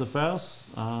Joseph S.,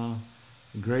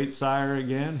 great sire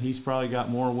again. He's probably got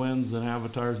more wins than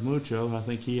Avatar's Mucho. I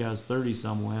think he has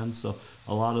 30-some wins. So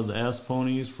a lot of the S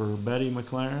ponies for Betty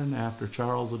McLaren after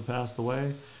Charles had passed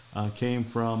away came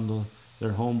from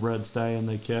their homebred stallion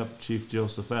they kept, Chief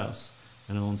Joseph S.,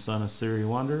 an own son of Siri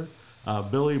Wonder.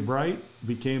 Billy Bright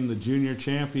became the junior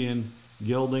champion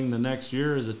gelding the next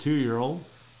year as a 2-year-old.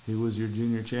 He was your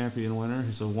junior champion winner.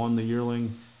 He won the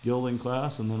yearling gelding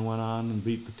class and then went on and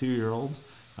beat the 2-year-olds.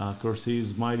 Of course,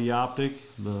 he's Mighty Optic,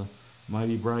 the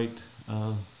Mighty Bright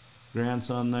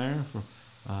grandson there for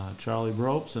Charlie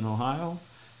Bropes in Ohio.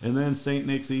 And then St.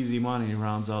 Nick's Easy Money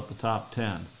rounds out the top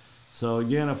 10. So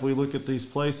again, if we look at these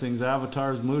placings,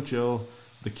 Avatar's Mucho,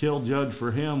 the kill judge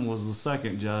for him was the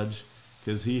second judge,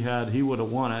 because he would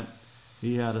have won it.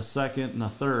 He had a second and a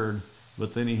third,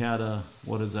 but then he had a,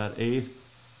 what is that, 8th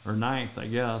or 9th, I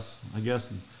guess. I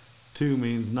guess 2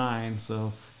 means 9.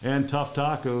 So, and Tough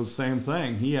Tacos, same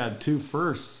thing. He had 2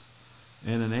 firsts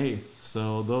and an 8th.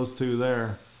 So those 2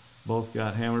 there both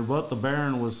got hammered. But the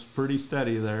Baron was pretty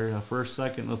steady there. A first,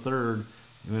 second, and a third.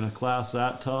 In a class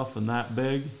that tough and that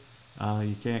big,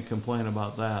 you can't complain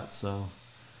about that. So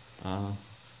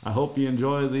I hope you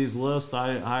enjoy these lists.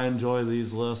 I enjoy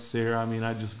these lists here. I mean,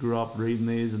 I just grew up reading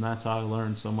these, and that's how I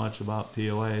learned so much about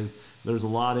POAs. There's a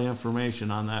lot of information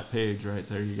on that page right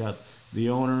there. You got the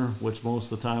owner, which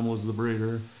most of the time was the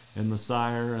breeder, and the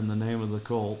sire, and the name of the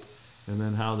colt, and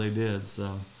then how they did.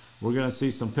 So we're going to see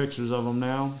some pictures of them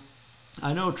now.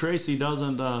 I know Tracy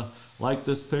doesn't like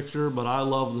this picture, but I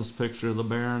love this picture of the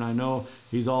Baron. I know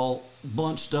he's all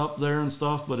bunched up there and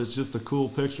stuff, but it's just a cool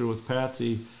picture with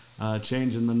Patsy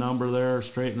changing the number there,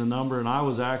 straightening the number. And I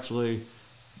was actually,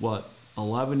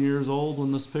 11 years old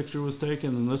when this picture was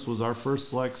taken, and this was our first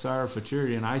select sire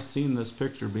Futurity, and I seen this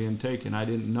picture being taken. I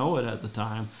didn't know it at the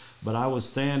time, but I was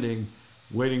standing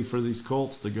waiting for these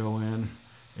colts to go in,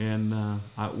 and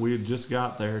we had just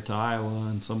got there to Iowa,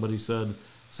 and somebody said,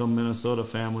 some Minnesota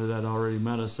family that already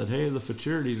met us said, hey, the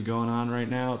Futurity's going on right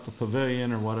now at the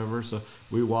pavilion or whatever. So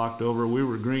we walked over. We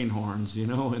were greenhorns, you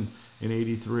know, in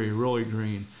 83, really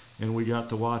green. And we got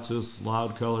to watch this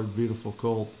loud-colored, beautiful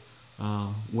colt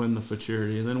win the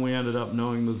Futurity. And then we ended up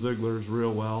knowing the Zieglers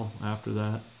real well after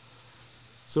that.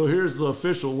 So here's the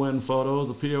official win photo.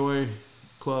 The POA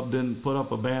club didn't put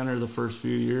up a banner the first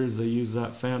few years. They used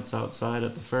that fence outside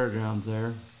at the fairgrounds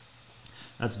there.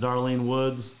 That's Darlene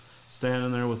Woods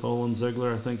standing there with Olin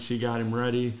Ziegler. I think she got him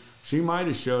ready. She might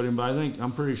have showed him, but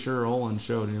I'm pretty sure Olin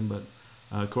showed him. But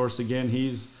of course, again,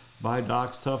 he's by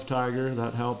Doc's Tough Tiger.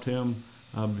 That helped him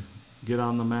get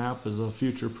on the map as a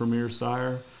future premier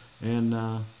sire.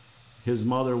 And his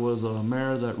mother was a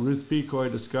mare that Ruth Pecoy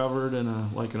discovered in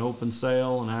an open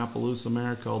sale, an Appaloosa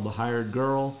mare called the Hired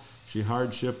Girl. She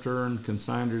hard shipped her and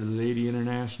consigned her to the 80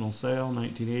 International Sale,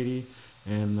 1980.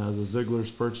 And the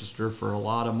Zieglers purchased her for a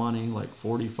lot of money, like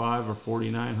 $4,500 or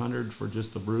 $4,900 for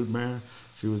just a brood mare.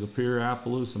 She was a pure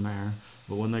Appaloosa mare.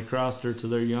 But when they crossed her to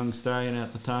their young stallion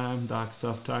at the time, Doc's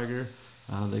Tough Tiger,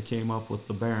 they came up with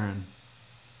the Baron,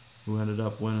 who ended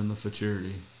up winning the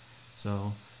Futurity.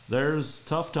 So there's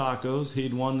Tough Tacos.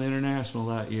 He'd won the International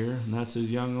that year, and that's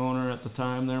his young owner at the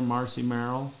time there, Marcy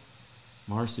Merrill.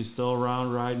 Marcy's still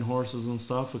around riding horses and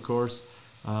stuff. Of course,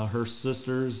 her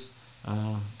sisters,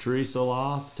 Teresa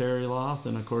Loth, Terry Loth,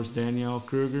 and of course Danielle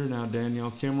Kruger, now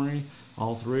Danielle Kimmery.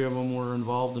 All 3 of them were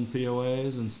involved in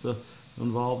POAs and still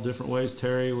involved different ways.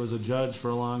 Terry was a judge for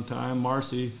a long time.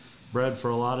 Marcy bred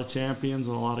for a lot of champions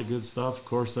and a lot of good stuff. Of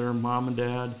course, their mom and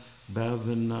dad, Bev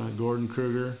and Gordon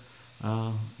Kruger,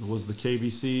 was the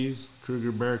KBCs,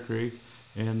 Kruger Bear Creek,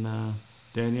 and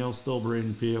Danielle's still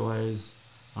breeding POAs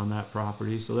on that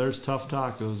property. So there's Tough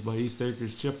Tacos by East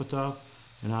Acres Chippewa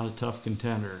and out of Tough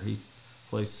Contender. He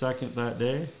placed second that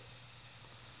day.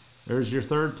 There's your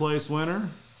third place winner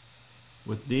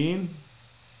with Dean.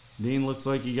 Dean looks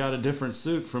like he got a different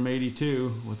suit from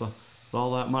 82 with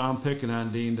all that money. I'm picking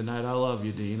on Dean tonight. I love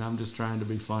you, Dean. I'm just trying to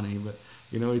be funny. But,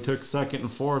 you know, he took second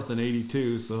and fourth in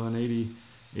 82. So in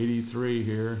 83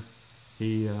 here,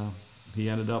 he he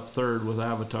ended up third with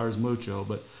Avatar's Mucho,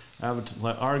 but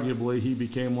arguably he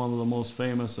became one of the most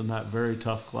famous in that very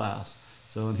tough class.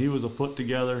 So, and he was a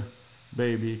put-together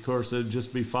baby. Of course, it'd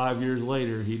just be 5 years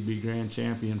later he'd be grand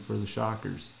champion for the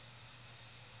Shockers.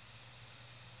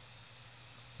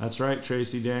 That's right,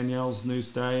 Tracy Danielle's new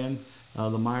stallion. The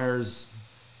Myers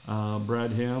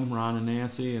bred him, Ron and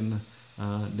Nancy, and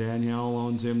Danielle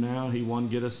owns him now. He won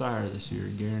Get a Sire this year,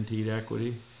 guaranteed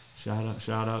equity. Shout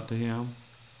out to him.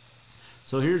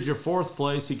 So here's your fourth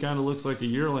place. He kind of looks like a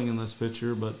yearling in this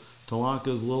picture, but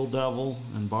Talanka's Little Devil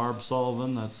and Barb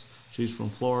Sullivan, she's from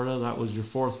Florida. That was your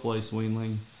fourth place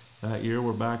weanling that year.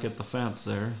 We're back at the fence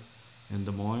there in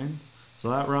Des Moines.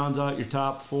 So that rounds out your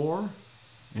top four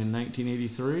in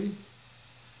 1983.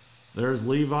 There's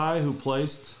Levi, who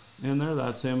placed in there.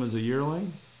 That's him as a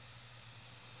yearling.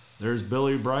 There's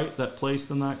Billy Bright that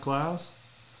placed in that class.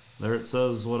 There it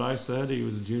says what I said. He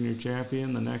was a junior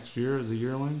champion the next year as a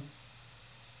yearling.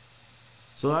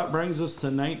 So that brings us to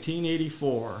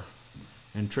 1984.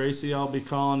 And Tracy, I'll be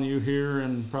calling you here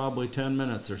in probably 10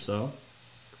 minutes or so.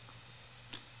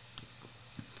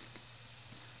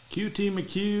 QT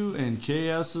McHugh and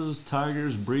KS's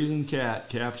Tigers Breezing Cat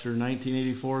capture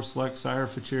 1984 Select Sire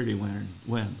Futurity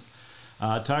wins.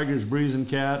 Tigers Breezing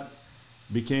Cat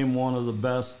became one of the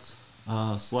best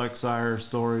Select Sire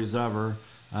stories ever.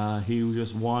 He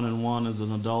just won and won as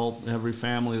an adult. Every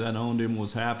family that owned him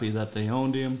was happy that they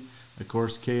owned him. Of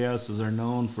course, KSs are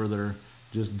known for their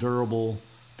just durable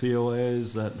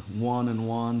POAs that won and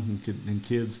won, and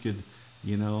kids could,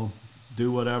 you know,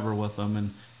 do whatever with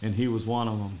them, and he was one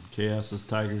of them. KS's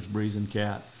Tigers Breezing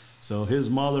Cat. So his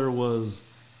mother was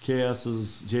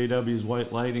KS's JW's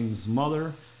White Lighting's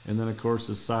mother, and then of course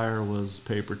his sire was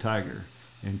Paper Tiger.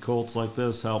 And colts like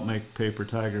this helped make Paper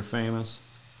Tiger famous.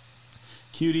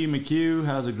 QT McHugh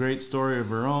has a great story of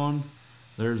her own.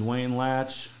 There's Wayne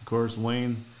Latch. Of course,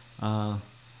 Wayne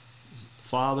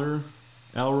father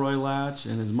Elroy Latch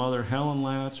and his mother Helen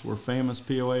Latch were famous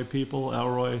POA people.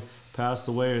 Elroy passed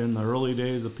away in the early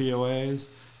days of POAs,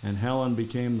 and Helen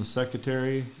became the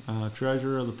secretary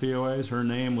treasurer of the POAs. Her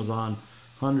name was on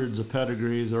hundreds of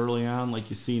pedigrees early on, like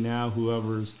you see now.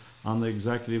 Whoever's on the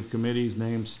executive committee's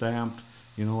name stamped,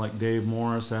 you know, like Dave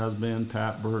Morris has been,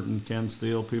 Pat Burton, Ken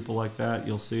Steele, people like that.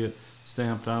 You'll see it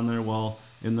stamped on there. Well,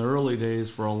 in the early days,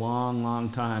 for a long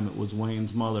time, it was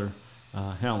Wayne's mother,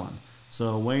 Helen.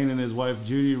 So Wayne and his wife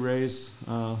Judy raised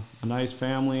a nice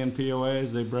family in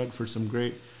POAs. They bred for some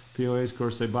great POAs. Of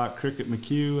course, they bought Cricket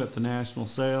McHugh at the national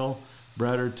sale,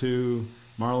 bred her to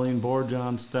Marlene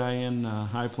Borjon stallion,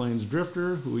 High Plains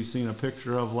Drifter, who we seen a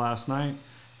picture of last night,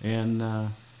 and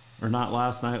or not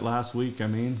last night, last week, I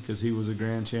mean, because he was a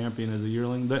grand champion as a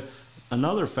yearling.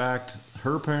 Another fact,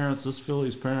 her parents, this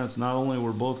filly's parents, not only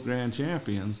were both grand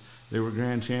champions, they were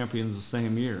grand champions the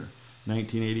same year,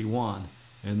 1981.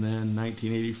 And then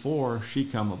 1984, she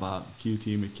come about,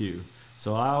 QT McHugh.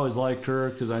 So I always liked her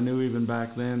because I knew even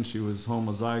back then she was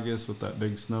homozygous with that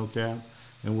big snow cap,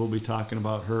 and we'll be talking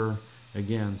about her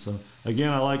again. So again,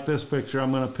 I like this picture.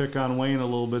 I'm going to pick on Wayne a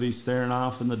little bit. He's staring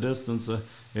off in the distance.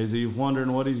 Is he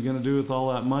wondering what he's going to do with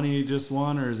all that money he just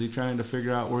won, or is he trying to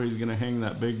figure out where he's going to hang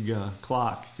that big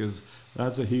clock? Because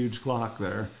that's a huge clock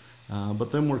there. But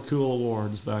them were cool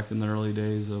awards back in the early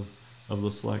days of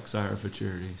the Select Sire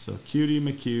Futurity. So QT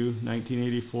McHugh,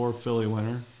 1984 filly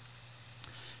winner.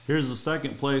 Here's the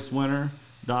second place winner,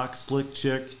 Doc Slick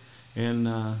Chick,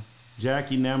 and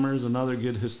Jackie Nemmers, another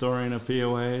good historian of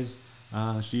POAs.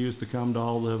 She used to come to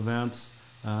all the events.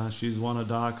 She's one of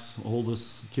Doc's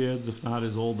oldest kids, if not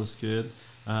his oldest kid.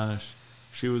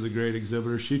 She was a great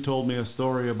exhibitor. She told me a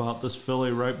story about this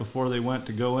filly right before they went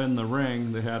to go in the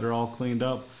ring. They had her all cleaned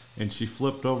up, and she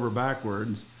flipped over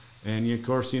backwards. And of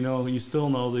course, you know, you still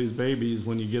know these babies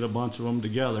when you get a bunch of them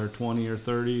together, 20 or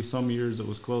 30. Some years it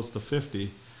was close to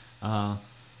 50.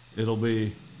 It'll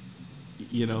be,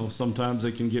 you know, sometimes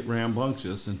they can get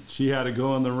rambunctious, and she had to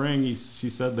go in the ring. She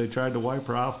said they tried to wipe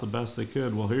her off the best they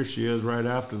could. Well, here she is right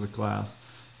after the class,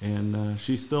 and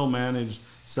she still managed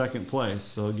second place.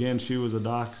 So again, she was a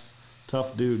Doc's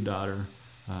tough dude daughter,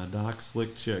 Doc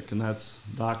Slick Chick, and that's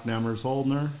Doc Nemmers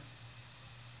holding her.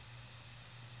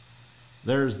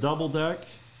 There's Double Deck.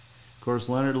 Of course,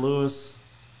 Leonard Lewis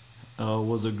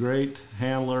was a great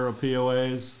handler of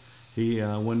POAs. He,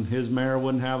 when his mare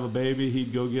wouldn't have a baby,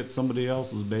 he'd go get somebody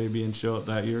else's baby and show it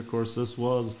that year. Of course, this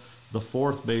was the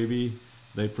fourth baby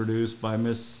they produced by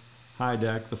Miss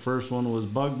Hydeck. The first one was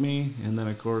Bug Me, and then,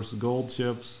 of course, Gold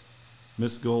Chips,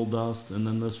 Miss Gold Dust, and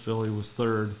then this filly was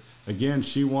third. Again,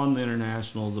 she won the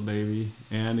International as a baby,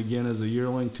 and again as a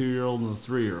yearling, 2-year-old, and a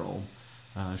 3-year-old,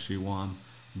 she won.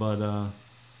 But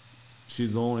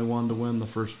she's the only one to win the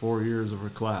first 4 years of her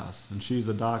class, and she's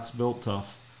a Doc's Built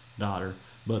Tough daughter.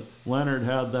 But Leonard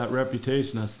had that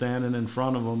reputation of standing in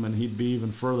front of him, and he'd be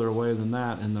even further away than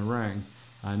that in the ring.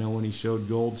 I know when he showed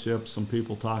gold chips, some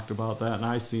people talked about that, and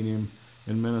I seen him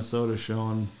in Minnesota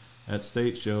showing at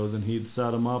state shows, and he'd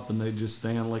set them up and they'd just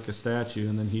stand like a statue,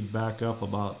 and then he'd back up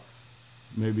about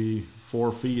maybe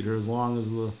 4 feet or as long as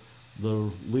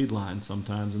the lead line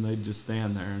sometimes, and they'd just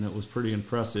stand there, and it was pretty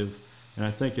impressive, and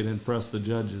I think it impressed the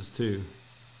judges too.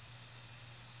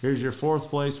 Here's your 4th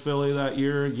place filly that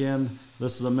year. Again,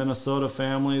 this is a Minnesota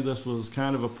family. This was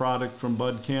kind of a product from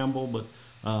Bud Campbell, but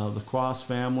the Quas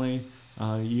family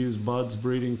used Bud's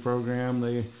breeding program.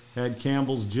 They had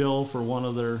Campbell's Jill for one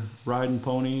of their riding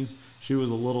ponies. She was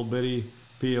a little bitty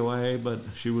POA, but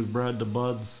she was bred to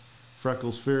Bud's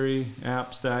Freckles Fury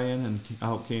App Stallion, and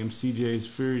out came CJ's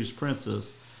Furious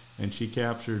Princess, and she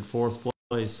captured 4th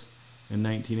place in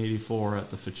 1984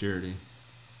 at the Futurity.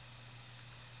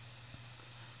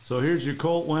 So here's your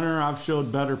colt winner. I've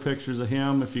showed better pictures of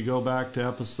him. If you go back to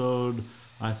episode,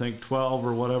 I think 12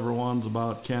 or whatever ones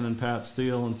about Ken and Pat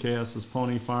Steele and KS's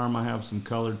Pony Farm, I have some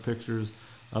colored pictures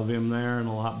of him there, and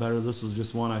a lot better. This was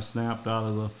just one I snapped out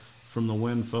of from the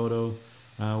Win photo.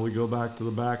 We go back to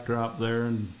the backdrop there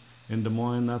in Des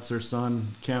Moines. That's their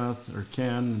son Kenneth, or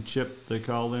Ken, and Chip they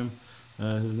called him,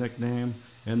 his nickname.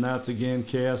 And that's again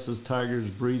KS's Tiger's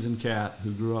Breezing Cat,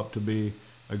 who grew up to be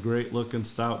a great looking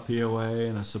stout POA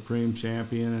and a supreme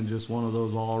champion, and just one of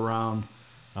those all around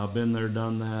been there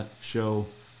done that show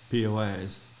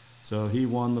POAs. So he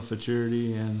won the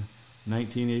Futurity in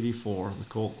 1984, the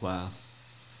colt class.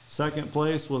 2nd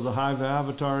place was a Hive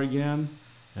Avatar again,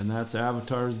 and that's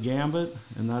Avatar's Gambit,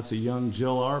 and that's a young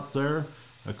Jill Arp there.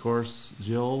 Of course,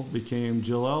 Jill became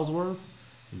Jill Ellsworth,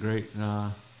 a great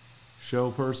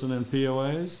show person in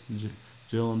POAs,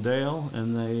 Jill and Dale,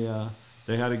 and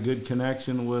they had a good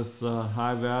connection with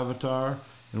Hive Avatar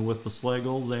and with the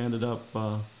Schlegels. They ended up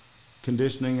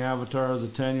conditioning Avatar as a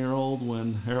 10-year-old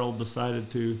when Harold decided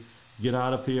to get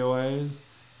out of POAs,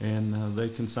 and they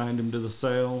consigned him to the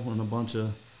sale and a bunch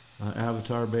of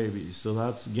Avatar babies. So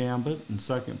that's Gambit in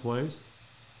 2nd place.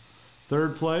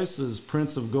 3rd place is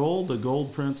Prince of Gold, the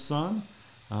Gold Prince son,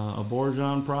 a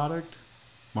Bourgeon product.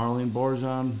 Marlene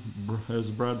Bourgeon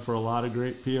is bred for a lot of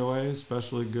great POAs,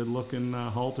 especially good-looking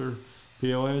halter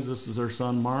POAs. This is her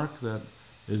son Mark that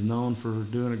is known for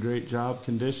doing a great job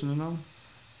conditioning them.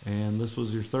 And this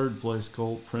was your 3rd place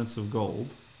colt, Prince of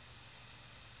Gold.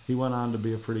 He went on to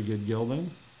be a pretty good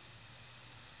gelding.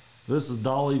 This is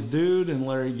Dolly's Dude and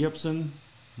Larry Gibson.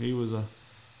 He was a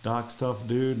Doc's Tough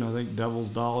Dude, and I think Devil's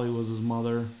Dolly was his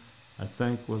mother. I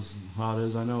think was how it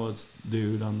is. I know it's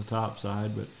Dude on the top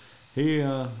side, but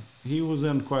he was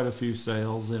in quite a few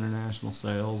sales, international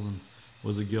sales, and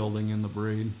was a gelding in the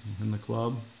breed in the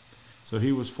club. So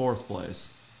he was 4th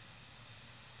place.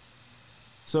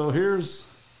 So here's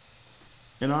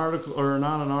an article, or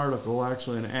not an article,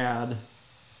 actually an ad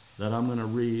that I'm going to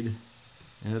read,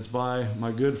 and it's by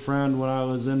my good friend when I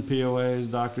was in POAs,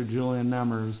 Dr. Julian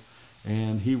Nemmers,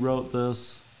 and he wrote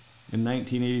this in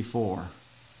 1984.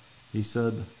 He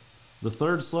said, "The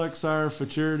 3rd Select Sire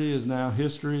Futurity is now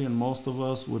history, and most of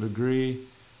us would agree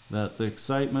that the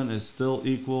excitement is still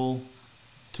equal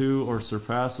to or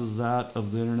surpasses that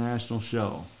of the international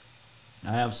show.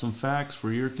 I have some facts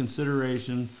for your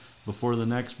consideration before the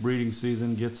next breeding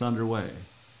season gets underway.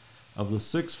 Of the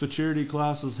 6 Futurity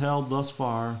classes held thus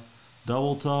far,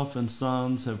 Double Tough and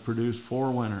Sons have produced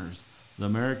 4 winners: the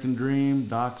American Dream,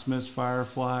 Doc Smith's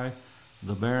Firefly,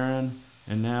 the Baron,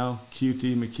 and now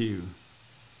QT McHugh.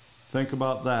 Think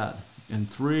about that. In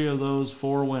 3 of those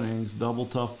 4 winnings, Double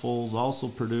Tough foals also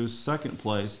produced 2nd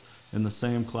place in the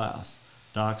same class: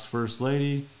 Doc's First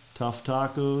Lady, Tough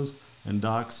Tacos, and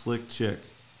Doc's Slick Chick.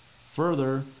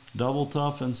 Further, Double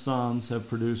Tough and Sons have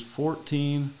produced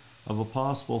 14 of a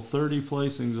possible 30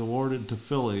 placings awarded to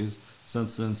fillies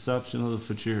since the inception of the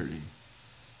Futurity.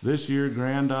 This year,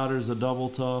 granddaughters of Double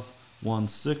Tough won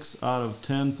 6 out of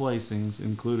 10 placings,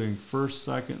 including 1st,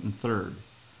 2nd, and 3rd.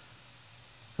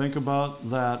 Think about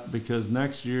that, because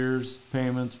next year's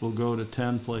payments will go to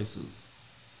 10 places.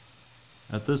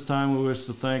 At this time, we wish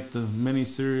to thank the many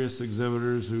serious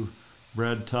exhibitors who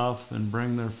bred tough and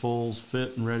bring their foals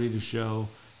fit and ready to show.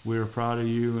 We are proud of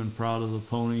you and proud of the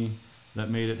pony that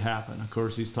made it happen." Of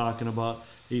course, he's talking about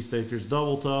East Acres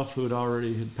Double Tough, who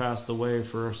had passed away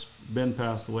for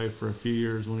a few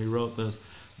years when he wrote this.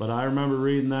 But I remember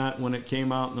reading that when it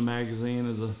came out in the magazine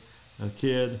as a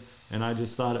kid, and I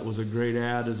just thought it was a great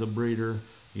ad as a breeder.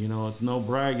 You know, it's no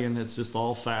bragging, it's just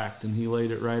all fact, and he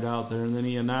laid it right out there. And then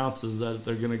he announces that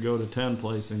they're going to go to 10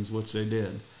 placings, which they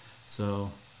did.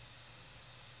 So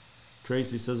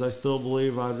Tracy says, I still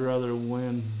believe I'd rather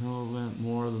win no event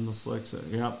more than the slick.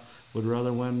 Yep, would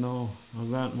rather win no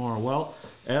event more. Well,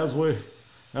 as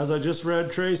I just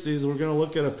read Tracy's, we're going to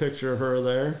look at a picture of her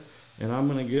there, and I'm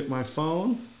going to get my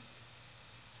phone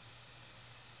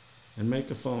and make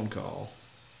a phone call.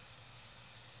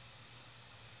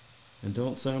 And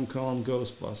don't say I'm calling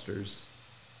Ghostbusters.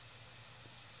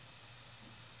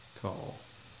 Call.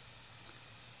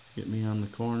 Let's get me on the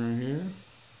corner here.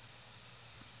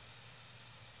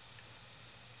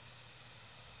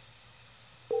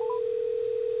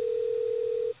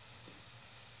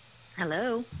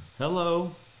 Hello.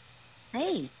 Hello.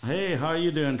 Hey. Hey, how are you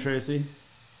doing, Tracy?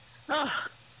 Oh,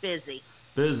 busy.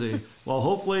 Busy. Well,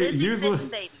 hopefully, Busy fitting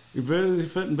babies. You're busy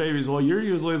fitting babies. Well, you're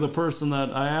usually the person that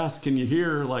I ask, can you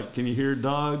hear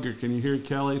Doug or can you hear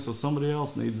Kelly? So somebody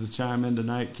else needs to chime in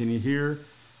tonight. Can you hear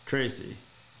Tracy?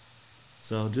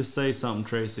 So just say something,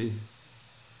 Tracy.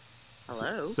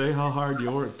 Hello. Say how hard you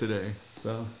worked today.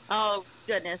 So. Oh,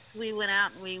 goodness. We went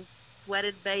out and we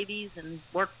sweated babies and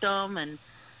worked them and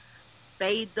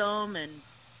bathed them and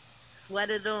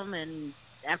sweated them, and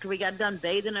after we got done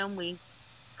bathing them, we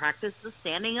practiced the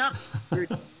standing up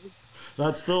routine.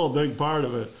 That's still a big part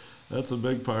of it. That's a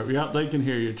big part. Yeah, they can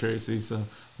hear you, Tracy, so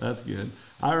that's good.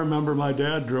 I remember my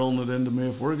dad drilling it into me,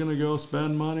 if we're going to go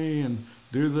spend money and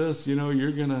do this,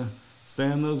 you're going to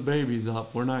stand those babies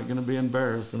up. We're not going to be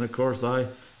embarrassed. And, of course, I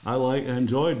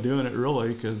enjoyed doing it,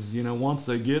 really, because, once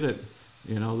they get it,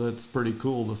 that's pretty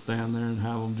cool to stand there and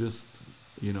have them just,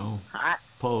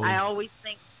 pose. I always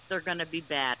think they're going to be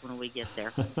bad when we get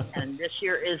there, and this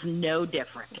year is no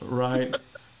different. Right.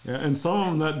 Yeah, and some of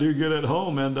them that do get at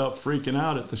home end up freaking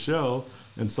out at the show,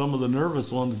 and some of the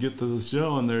nervous ones get to the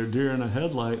show and they're deer in a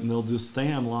headlight and they'll just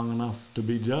stand long enough to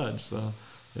be judged. So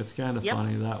it's kind of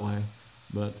funny that way.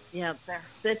 But yeah,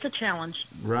 it's a challenge.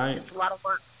 Right. It's a lot of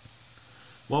work.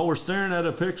 Well, we're staring at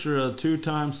a picture of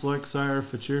two-time Slick Sire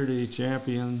Futurity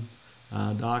champion,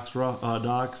 Doc's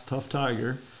Tough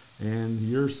Tiger, and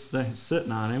you're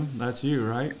sitting on him. That's you,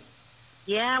 right?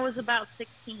 Yeah, I was about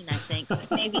 16, I think,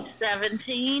 maybe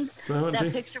 17. 17?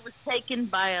 That picture was taken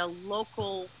by a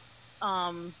local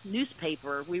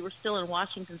newspaper. We were still in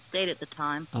Washington State at the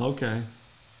time. Okay.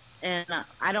 And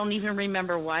I don't even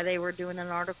remember why they were doing an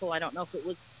article. I don't know if it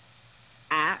was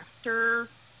after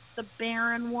the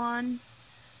Barron one,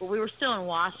 but we were still in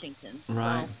Washington.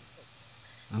 Right.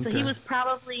 So he was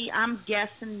probably, I'm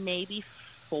guessing, maybe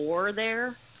 4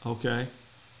 there. Okay.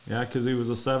 Yeah, because he was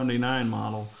a 79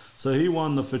 model. So he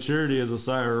won the Futurity as a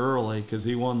sire early because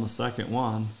he won the second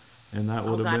one, and that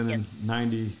would have been in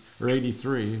 90 or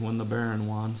 83 when the Barron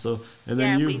won. So, and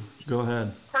then go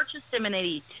ahead. Purchased him in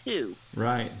 82.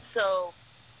 Right. So,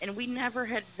 and we never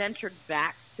had ventured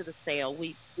back to the sale.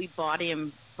 We bought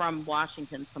him from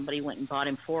Washington. Somebody went and bought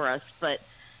him for us, but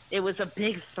it was a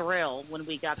big thrill when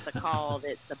we got the call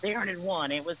that the Barron had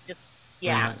won. It was just,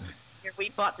 Right. We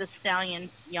bought this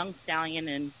young stallion,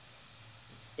 and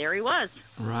there he was.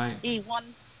 Right. He won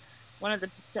one of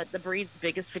the breed's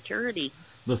biggest Futurity.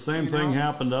 The same thing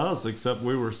happened to us, except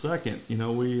we were second.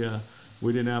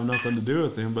 We didn't have nothing to do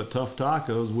with him, but Tough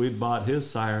Tacos, we'd bought his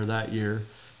sire that year,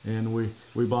 and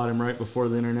we bought him right before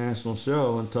the international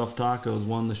show, and Tough Tacos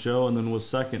won the show and then was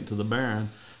second to the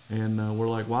Barron. And we're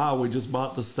like, wow, we just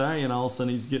bought the stallion, all of a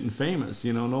sudden he's getting famous.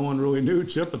 No one really knew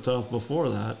Chippewa before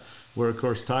that, where, of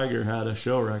course, Tiger had a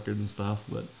show record and stuff.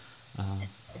 But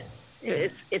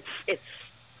it's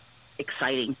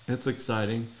exciting. It's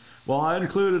exciting. Well, I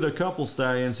included a couple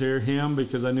stallions here, him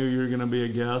because I knew you were going to be a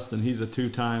guest, and he's a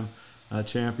 2-time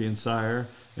champion sire.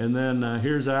 And then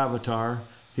here's Avatar.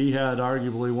 He had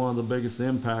arguably one of the biggest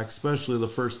impacts, especially the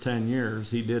first 10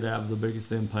 years. He did have the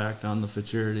biggest impact on the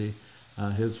Futurity.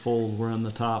 His foals were in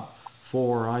the top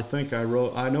 4.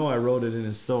 I know I wrote it in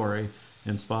his story,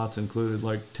 and Spots included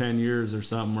like 10 years or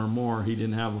something or more. He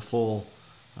didn't have a foal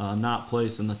not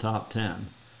place in the top 10.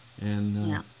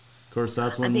 And of course,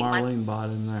 that's when Marlene bought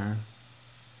him there.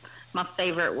 My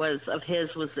favorite was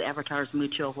the Avatar's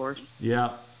Mucho horse.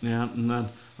 Yeah. And then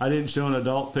I didn't show an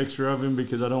adult picture of him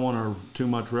because I don't want too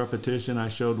much repetition. I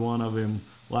showed one of him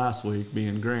last week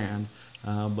being grand.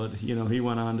 But, he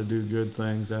went on to do good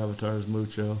things, Avatar's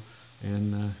Mucho,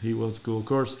 and he was cool. Of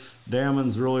course,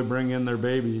 Dammons really bring in their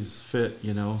babies fit,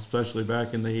 especially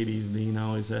back in the 80s. Dean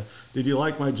always had. Did you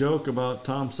like my joke about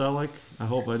Tom Selleck? I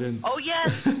hope I didn't. Oh,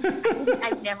 yes.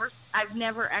 I've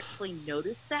never actually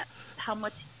noticed that, how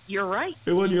much You're right.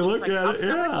 And when you look Like at it,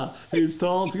 yeah, he's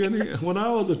tall and skinny. When I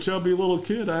was a chubby little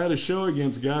kid, I had a show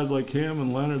against guys like him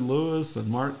and Leonard Lewis and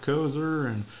Mark Kozer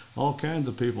and all kinds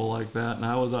of people like that. And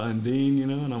I was and Dean, you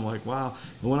know, and I'm like, wow.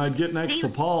 And when I'd get next to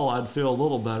Paul, I'd feel a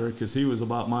little better because he was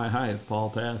about my height, Paul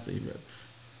Passy.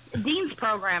 But Dean's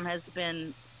program has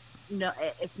been, no,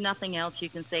 if nothing else, you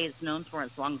can say it's known for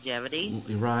its longevity.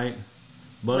 Right.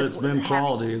 But it's been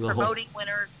quality. Promoting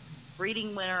winners,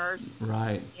 breeding winners.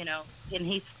 Right. You know, and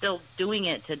he's still doing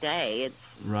it today. It's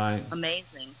right.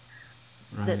 Amazing.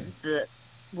 Right.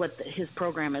 What his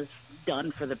program has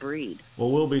done for the breed. Well,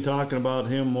 we'll be talking about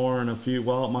him more in a few,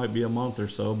 well, it might be a month or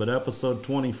so, but episode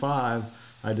 25,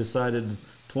 I decided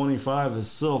 25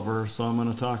 is silver, so I'm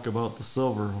going to talk about the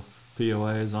silver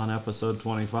POAs on episode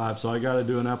 25. So I got to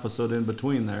do an episode in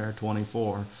between there,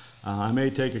 24. I may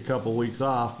take a couple weeks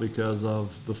off because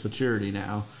of the Futurity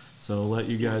now. So let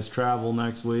you guys travel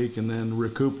next week and then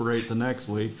recuperate the next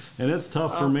week. And it's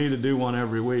tough for me to do one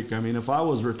every week. I mean, if I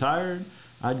was retired,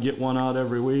 I'd get one out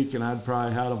every week and I'd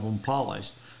probably have them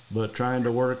polished. But trying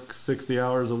to work 60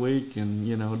 hours a week and,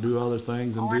 you know, do other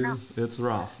things and do this, it's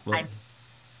rough.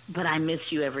 But I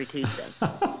miss you every Tuesday.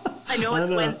 I know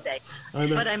it's Wednesday,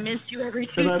 but I miss you every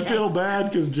Tuesday. And I feel bad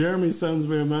because Jeremy sends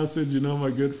me a message, you know,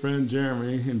 my good friend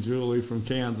Jeremy and Julie from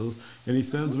Kansas, and he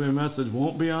sends me a message,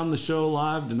 won't be on the show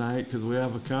live tonight because we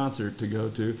have a concert to go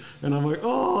to. And I'm like,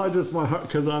 oh, my heart,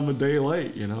 because I'm a day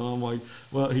late, you know. I'm like,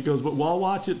 well, he goes, but I'll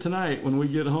watch it tonight. When we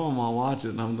get home, I'll watch it.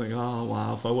 And I'm thinking, oh,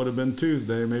 wow, if I would have been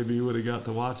Tuesday, maybe you would have got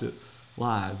to watch it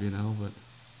live, you know. But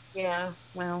yeah,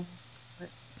 well,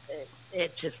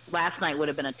 it just, last night would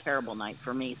have been a terrible night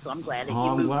for me, so I'm glad that you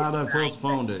moved it. I'm glad I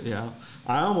postponed it, yeah.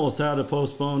 I almost had to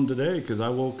postpone today because I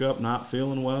woke up not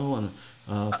feeling well,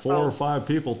 and 4 or 5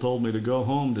 people told me to go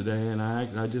home today, and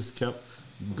I just kept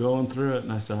going through it,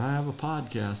 and I said, I have a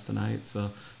podcast tonight, so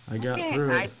I got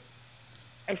through it.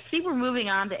 I see we're moving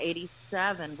on to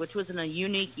 87, which was in a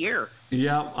unique year.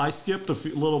 Yeah, I skipped a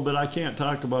little bit. I can't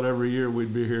talk about every year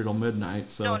we'd be here till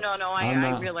midnight. So no,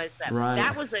 I realized that. Right.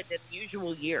 That was an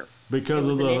unusual year. Because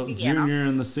of the junior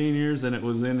and the seniors, and it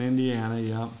was in Indiana,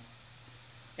 yeah.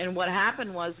 And what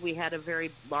happened was we had a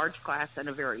very large class and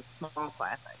a very small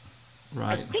class.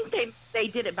 Right. I think they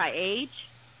did it by age.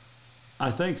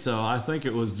 I think so. I think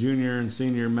it was junior and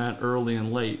senior met early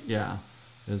and late, yeah,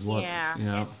 is what,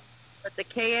 yeah. But the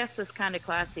KS is kind of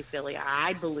classy filly.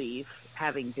 I believe,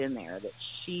 having been there, that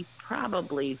she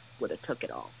probably would have took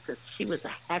it all because she was a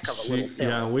heck of a little filly.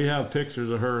 Yeah, we have pictures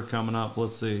of her coming up.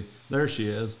 Let's see. There she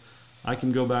is. I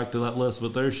can go back to that list,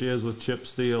 but there she is with Chip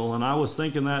Steele. And I was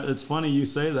thinking that, it's funny you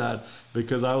say that,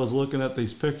 because I was looking at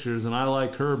these pictures, and I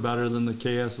like her better than the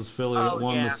KS's filly that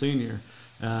won the senior.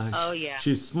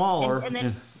 She's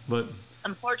smaller, but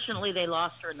unfortunately they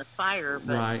lost her in the fire,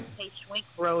 but Kay Schwink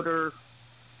rode her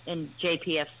in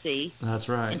JPFC. That's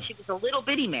right. And she was a little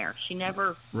bitty mare. She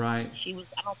never. Right. She was.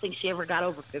 I don't think she ever got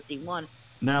over 51.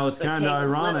 Now it's kind of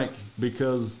ironic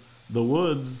because the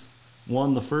Woods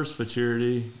won the first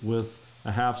Futurity with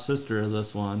a half sister of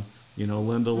this one. You know,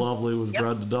 Linda Lovely was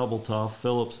bred to Double Tough.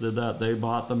 Phillips did that. They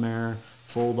bought the mare,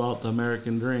 sold out the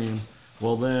American Dream.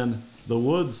 Well, then the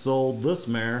Woods sold this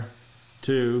mare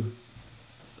to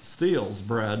Steele's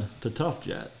bred to Tough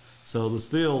Jet. So the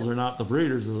Steeles are not the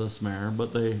breeders of this mare,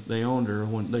 but they owned her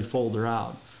when they fold her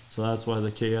out. So that's why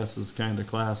the KS is kind of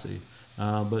classy.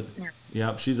 But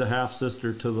yeah, she's a half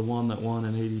sister to the one that won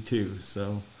in '82.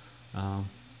 So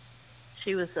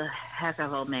she was a heck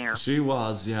of a mare. She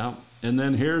was, yeah. And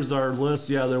then here's our list.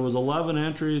 Yeah, there was 11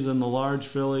 entries in the large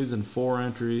fillies and 4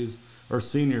 entries, or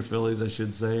senior fillies, I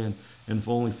should say, and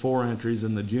only 4 entries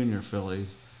in the junior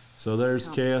fillies. So there's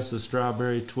KS's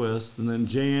Strawberry Twist, and then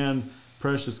Jan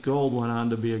Precious Gold went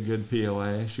on to be a good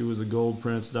POA. She was a Gold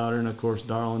Prince daughter, and of course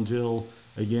Darlin' Jill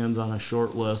again's on a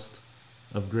short list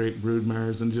of great brood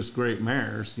mares and just great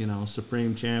mares. You know,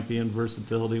 Supreme Champion,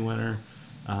 Versatility winner,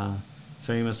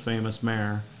 famous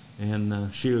mare,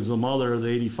 and she was the mother of the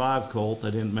 '85 colt.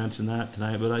 I didn't mention that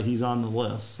tonight, but he's on the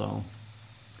list. So,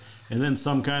 and then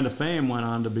Some Kind of Fame went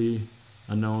on to be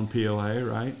a known POA,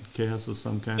 right? KS is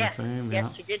Some Kind of Fame.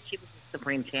 Yes, she did. She was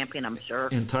Supreme Champion, I'm sure.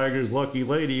 And Tiger's Lucky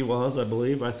Lady was, I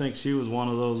believe. I think she was one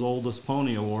of those Oldest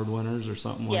Pony Award winners or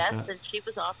something like that. Yes, and she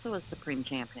was also a Supreme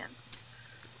Champion.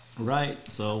 Right.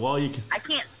 So, well, you can... I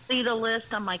can't see the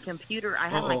list on my computer. I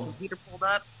have my computer pulled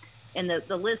up, and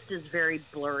the list is very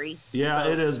blurry. Yeah,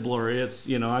 it is blurry. It's,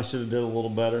 you know, I should have did a little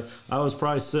better. I was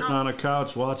probably sitting on a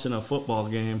couch watching a football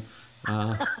game.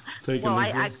 Taking well, I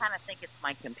kind of think it's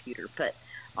my computer, but...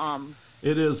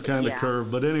 It is kind of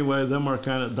curved, but anyway, them are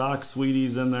kind of Doc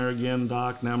Sweetie's in there again.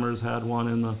 Doc Nemmers had one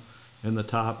in the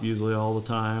top usually all the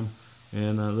time.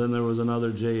 And then there was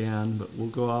another JN, but we'll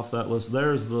go off that list.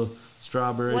 There's the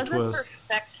Strawberry Wasn't Twist.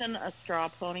 Perfection a straw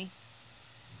pony?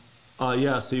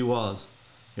 Yes, he was.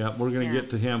 Yeah, we're going to get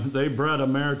to him. They bred a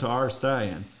mare to our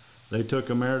stallion. They took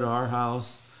a mare to our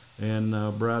house and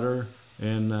bred her,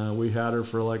 and we had her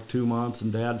for like 2 months,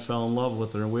 and Dad fell in love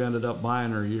with her, and we ended up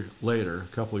buying her a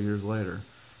couple of years later.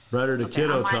 Bred her to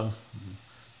Kiddo Tough.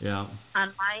 Yeah.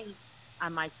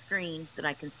 On my screen that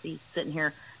I can see sitting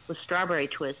here was Strawberry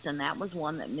Twist, and that was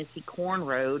one that Missy Korn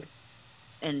rode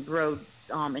at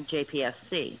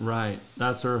JPFC. Right.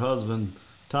 That's her husband,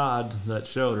 Todd, that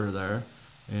showed her there.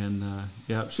 And,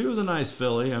 yeah, she was a nice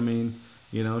filly. I mean,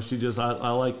 you know,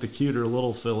 I like the cuter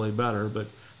little filly better, but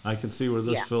I can see where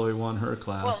this filly won her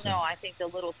class. Well, no, I think the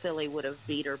little filly would have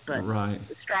beat her, but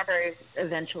the Strawberry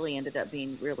eventually ended up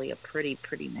being really a pretty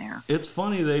mare. It's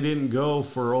funny they didn't go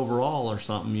for overall or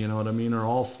something, you know what I mean, or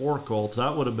all 4 colts.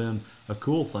 That would have been a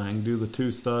cool thing, do the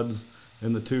 2 studs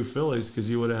and the 2 fillies, because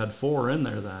you would have had 4 in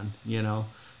there then, you know.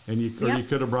 And you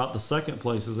could have brought the second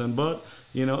places in. But,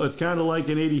 you know, it's kind of like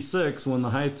in 86 when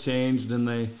the height changed and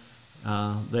they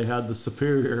had the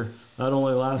Superior. That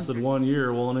only lasted 1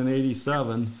 year. Well, in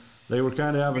 87, they were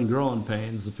kind of having growing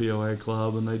pains, the POA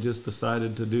club, and they just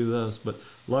decided to do this. But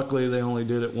luckily they only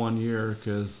did it 1 year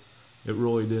because it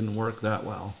really didn't work that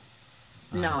well.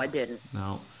 No, it didn't.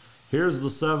 No. Here's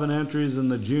the 7 entries in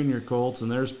the junior colts,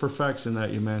 and there's Perfection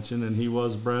that you mentioned, and he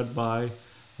was bred by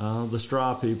the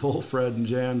Straw people, Fred and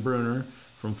Jan Bruner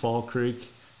from Fall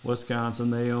Creek,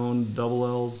 Wisconsin. They owned Double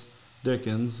L's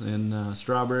Dickens, and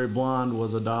Strawberry Blonde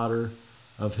was a daughter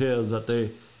of his that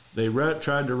they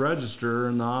tried to register her,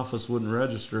 and the office wouldn't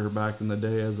register her back in the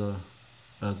day as a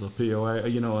POA,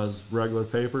 you know, as regular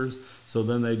papers. So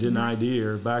then they didn't ID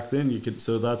her. Back then you could,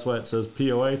 so that's why it says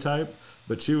POA type,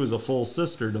 but she was a full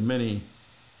sister to many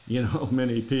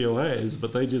POAs,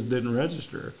 but they just didn't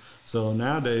register her. So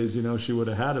nowadays, you know, she would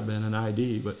have had to been an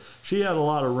ID, but she had a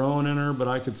lot of roan in her, but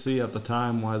I could see at the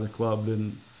time why the club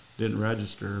didn't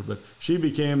register her. But she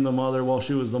became the mother, well,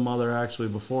 she was the mother actually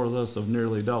before this of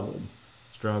Nearly Doubled.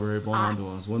 Strawberry Blonde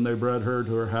was. When they bred her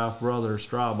to her half-brother,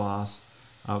 Straw Boss,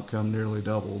 out come Nearly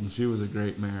Doubled, and she was a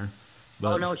great mare.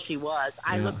 But, oh, no, she was.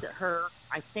 I looked at her,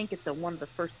 I think at one of the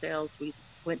first sales we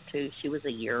went to, she was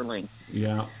a yearling.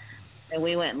 Yeah. And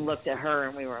we went and looked at her,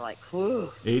 and we were like,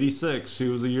 whew. 86, she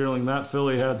was a yearling. That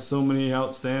filly had so many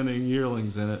outstanding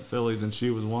yearlings in it, fillies, and she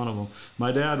was one of them.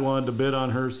 My dad wanted to bid on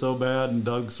her so bad, and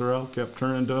Doug Sorrell kept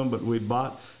turning to him, but we'd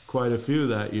bought quite a few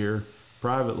that year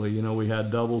privately. You know, we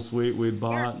had Double Sweet we'd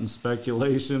bought and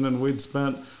Speculation, and we'd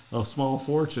spent a small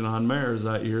fortune on mares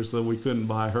that year, so we couldn't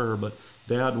buy her. But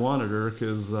Dad wanted her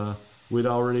because we'd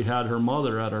already had her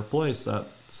mother at our place that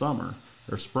summer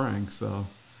or spring, so...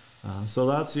 So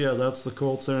that's the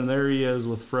colts there, and there he is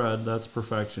with Fred. That's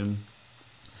Perfection.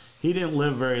 He didn't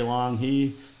live very long.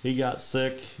 He got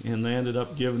sick, and they ended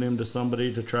up giving him to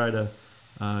somebody to try to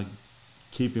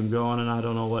keep him going, and I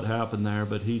don't know what happened there,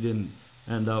 but he didn't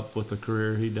end up with a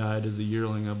career. He died as a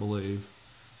yearling, I believe.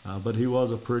 But he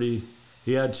was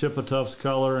he had Chippetuff's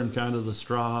color and kind of the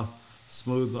straw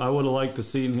smooth. I would have liked to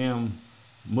seen him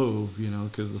move, you know,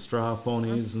 because the straw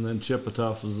ponies, and then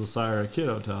Chippetuff was the sire of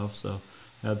Kiddo Tough, so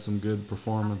had some good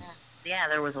performance. Yeah,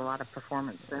 there was a lot of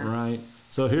performance there. Right.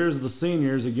 So here's the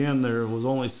seniors. Again, there was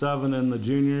only 7 in the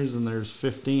juniors, and there's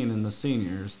 15 in the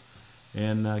seniors.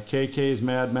 And KK's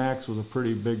Mad Max was a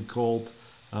pretty big colt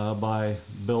by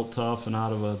Built Tough and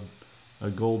out of a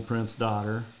Gold Prince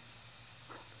daughter.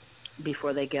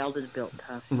 Before they gelded Built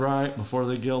Tough. Right, before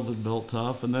they gelded Built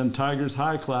Tough. And then Tiger's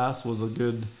High Class was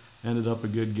ended up a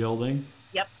good gelding.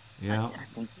 Yep. Yeah. I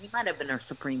think he might have been our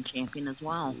supreme champion as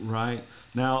well. Right.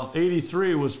 Now,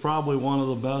 83 was probably one of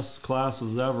the best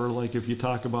classes ever. Like if you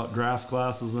talk about draft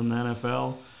classes in the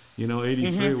NFL, you know,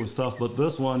 83 was tough. But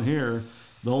this one here,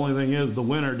 the only thing is the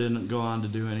winner didn't go on to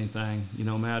do anything. You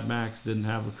know, Mad Max didn't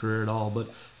have a career at all. But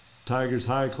Tiger's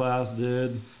High Class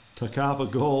did. Takapa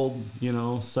Gold, you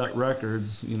know, set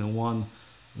records, you know, won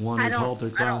his halter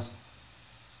class.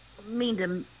 I don't mean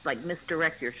to like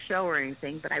misdirect your show or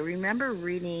anything, but I remember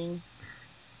reading,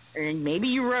 and maybe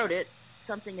you wrote it,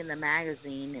 something in the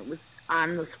magazine. It was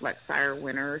on the Select Sire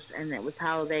winners, and it was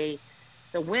how the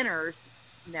winners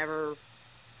never.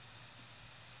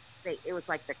 It was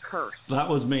like the curse. That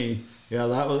was me. Yeah,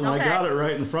 that was. Okay. I got it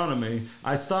right in front of me.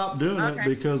 I stopped doing it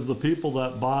because the people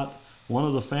that bought, one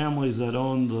of the families that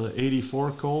owned the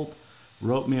 84 Colt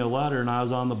wrote me a letter, and I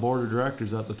was on the board of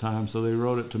directors at the time, so they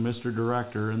wrote it to Mr.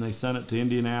 Director, and they sent it to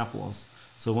Indianapolis,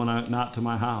 so not to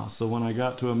my house. So when I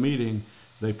got to a meeting,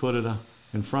 they put it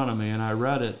in front of me, and I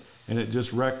read it, and it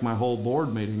just wrecked my whole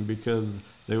board meeting because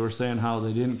they were saying how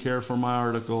they didn't care for my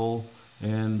article,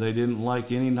 and they didn't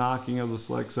like any knocking of the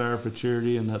Select Sire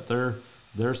Futurity, and that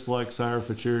their Select Sire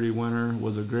Futurity winner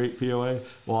was a great POA.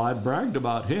 Well, I bragged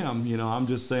about him. I'm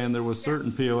just saying there was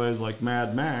certain POAs like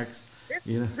Mad Max.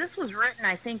 This was written,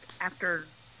 I think, after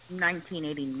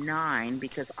 1989,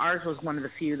 because ours was one of the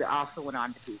few that also went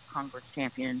on to be Congress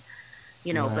champion.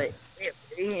 Right.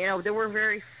 But there were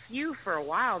very few for a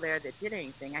while there that did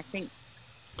anything. I think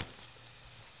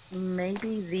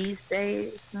maybe these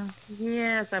days,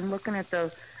 yes, I'm looking at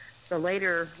the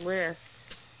later list.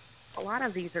 A lot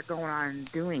of these are going on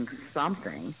and doing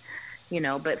something,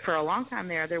 but for a long time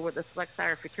there were the Select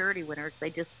Sire Futurity winners.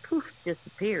 They just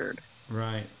disappeared.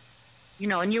 Right.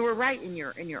 And you were right in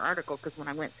your article, because when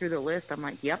I went through the list, I'm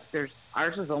like, yep,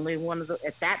 ours is only one of the,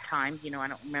 at that time, I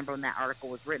don't remember when that article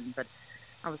was written, but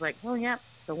I was like, well, yep,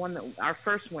 the one that our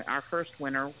first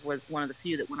winner was one of the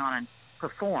few that went on and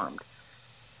performed.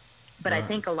 But Right. I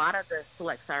think a lot of the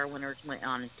Select Sire winners went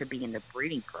on to be in the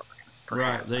breeding program.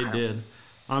 Right, they did.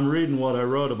 I'm reading what I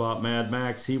wrote about Mad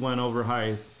Max. He went over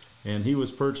Hythe, and he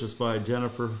was purchased by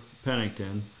Jennifer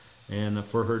Pennington and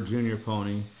for her junior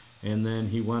pony. And then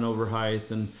he went over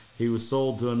Hythe, and he was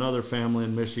sold to another family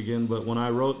in Michigan. But when I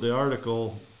wrote the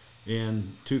article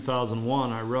in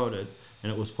 2001, I wrote it,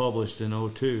 and it was published in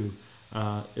 2002.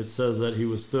 It says that he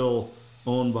was still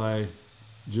owned by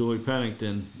Julie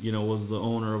Pennington, was the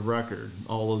owner of record.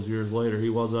 All those years later, he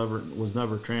was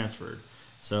never transferred.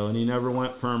 So, and he never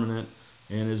went permanent.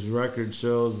 And his record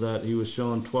shows that he was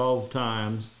shown 12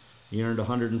 times. He earned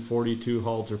 142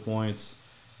 halter points,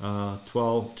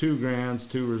 2 grands,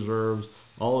 2 reserves.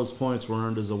 All his points were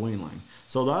earned as a weanling.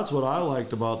 So that's what I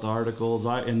liked about the articles.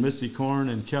 And Missy Korn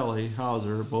and Kelly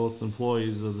Hauser, both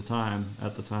employees at the time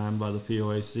by the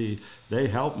POAC, they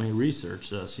helped me research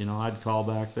this. I'd call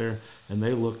back there, and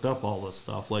they looked up all this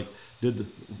stuff. Like,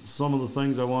 some of the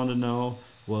things I wanted to know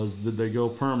was, did they go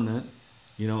permanent?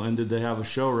 And did they have a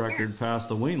show record past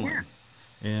the weanling?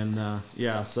 And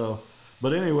so,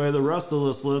 but anyway, the rest of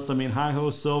this list, Hi-Ho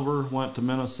Silver went to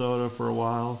Minnesota for a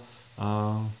while.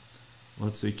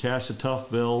 Let's see, Cash a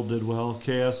Tough Bill did well.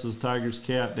 KS's Tiger's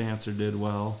Cat Dancer did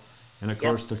well. And of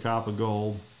course, Takapa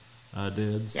Gold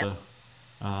did. So,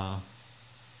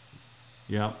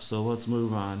 so let's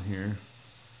move on here.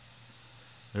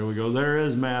 There we go. There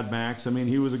is Mad Max.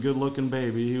 He was a good-looking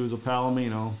baby. He was a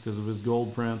Palomino because of his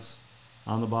gold prints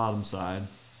on the bottom side.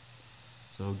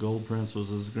 So Gold Prince was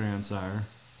his grandsire.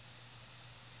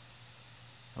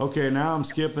 Okay, now I'm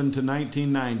skipping to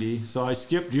 1990. So I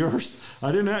skipped yours.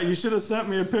 You should have sent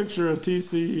me a picture of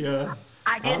TC.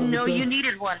 I didn't know you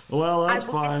needed one. Well, that's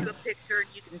fine. fine. I will get you a picture, and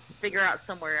you can figure out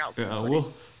somewhere else. Yeah,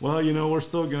 well, we're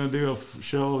still gonna do a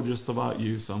show just about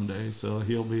you someday. So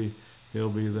he'll be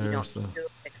there. You so. do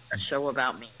a show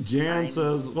about me. Jan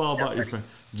says, about your friend.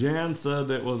 Jan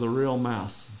said it was a real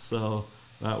mess. So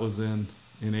that was in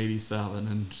 87,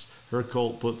 and her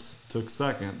colt took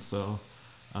second. So,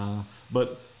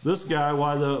 but this guy,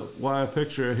 why a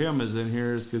picture of him is in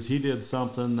here is because he did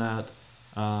something that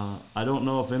I don't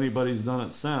know if anybody's done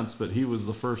it since, but he was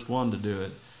the first one to do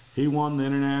it. He won the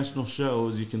international show,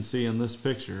 as you can see in this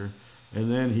picture, and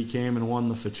then he came and won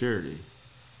the Futurity.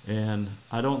 And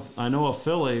I know a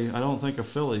filly. I don't think a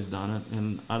filly's done it,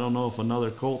 and I don't know if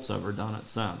another colt's ever done it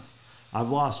since. I've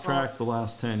lost track the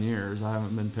last 10 years. I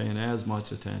haven't been paying as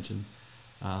much attention.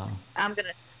 I'm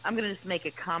gonna just make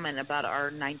a comment about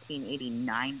our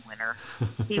 1989 winner.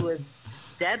 He was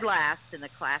dead last in the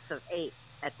class of 8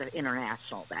 at the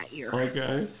international that year.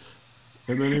 Okay,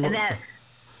 and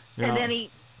then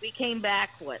we came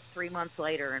back 3 months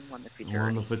later and won the Futurity.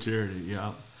 Won the Futurity,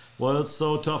 yeah. Well, it's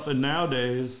so tough, and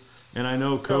nowadays, and I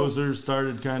know Kozer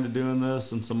started kind of doing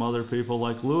this, and some other people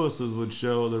like Lewis's would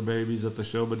show their babies at the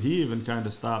show, but he even kind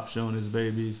of stopped showing his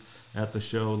babies at the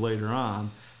show later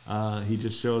on. He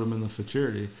just showed them in the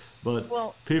Futurity, but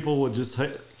people would just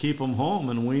keep them home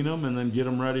and wean them, and then get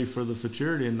them ready for the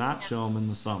Futurity and not show them in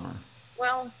the summer.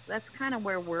 Well, that's kind of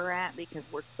where we're at because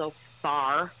we're so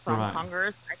far from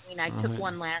Congress. I took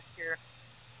one last year,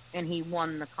 and he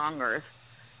won the Congress.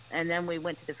 And then we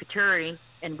went to the Futurity,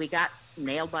 and we got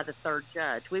nailed by the third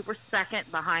judge. We were second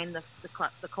behind the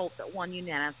colt that won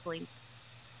unanimously,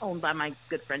 owned by my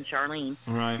good friend Charlene.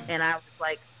 Right. And I was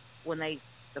like, when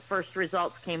the first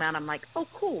results came out, I'm like, oh,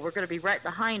 cool, we're going to be right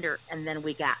behind her. And then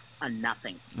we got a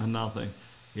nothing. A nothing,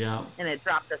 yeah. And it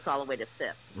dropped us all the way to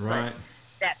 5th. Right. But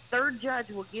that third judge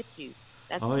will get you.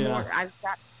 That's more. I've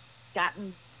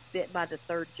gotten bit by the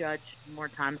third judge more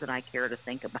times than I care to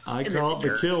think about. I call it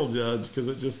the kill judge because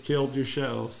it just killed your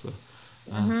show. So,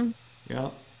 yeah.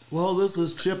 Well, this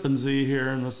is Chip and Z here,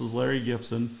 and this is Larry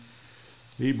Gibson.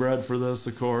 he bred for this,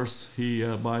 of course. He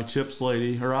by Chip's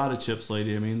Lady, or out of Chip's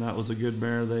Lady. I mean, that was a good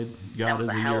mare they got as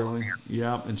a yearling.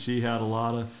 Yep, and she had a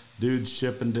lot of dudes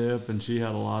chip and dip, and she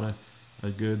had a lot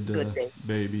of good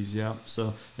babies. Yep.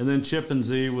 So, and then Chip and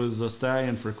Z was a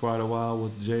stallion for quite a while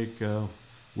with Jake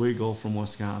Weagle from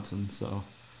Wisconsin. So,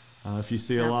 if you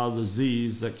see a lot of the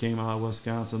Z's that came out of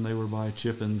Wisconsin, they were by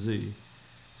Chip and Z.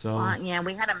 So yeah,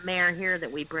 we had a mare here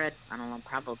that we bred. I don't know,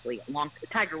 probably a long.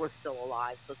 Tiger was still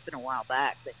alive, so it's been a while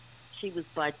back. But she was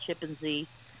by Chip and Z,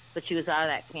 but she was out of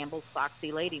that Campbell's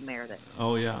Foxy Lady mare.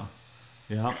 Oh yeah,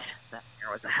 yeah. That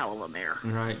mare was a hell of a mare.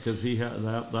 Right, because he had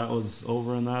that was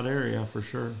over in that area for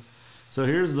sure. So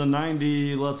here's the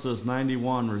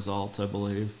 91 results, I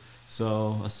believe.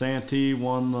 So a Santee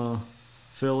won the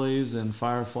fillies, and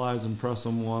Fireflies and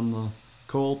Pressum won the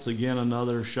colts. Again,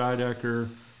 another Scheidecker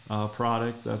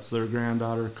product. That's their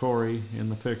granddaughter Corey in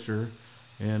the picture,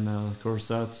 and of course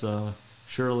that's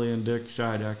Shirley and Dick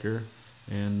Scheidecker,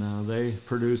 and they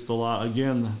produced a lot.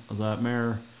 Again, that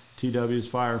mare TW's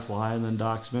Firefly, and then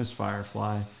Doc Smith's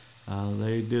Firefly,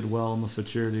 they did well in the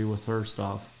Futurity with her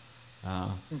stuff.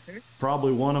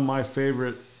 Probably one of my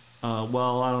favorite,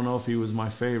 well, I don't know if he was my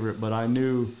favorite, but I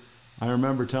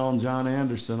remember telling John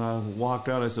Anderson, I walked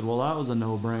out, I said, well, that was a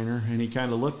no-brainer. And he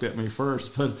kind of looked at me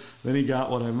first, but then he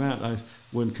got what I meant.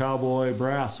 When Cowboy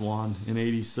Brass won in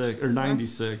 86 or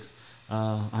 96,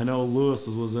 I know Lewis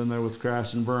was in there with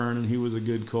Crash and Burn, and he was a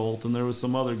good colt. And there was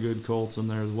some other good colts in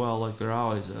there as well, like there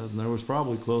always is. And there was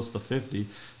probably close to 50,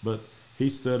 but he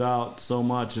stood out so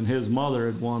much. And his mother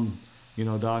had won,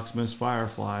 Doc Smith's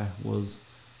Firefly was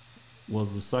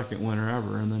the second winner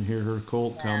ever, and then here her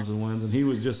colt comes and wins, and he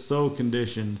was just so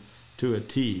conditioned to a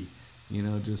T,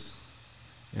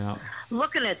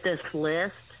 Looking at this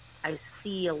list, I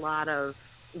see a lot of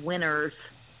winners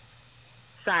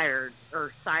sired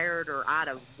or out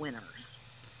of winners.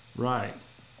 Right.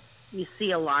 You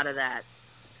see a lot of that,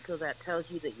 so that tells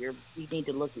you that you need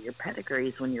to look at your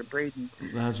pedigrees when you're breeding.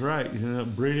 That's right.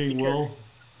 Breeding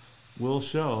will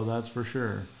show. That's for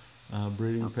sure.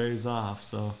 Breeding pays off.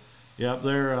 So. Yep,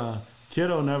 their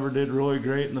Kiddo never did really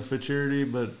great in the Futurity,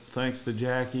 but thanks to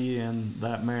Jackie and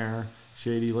that mare,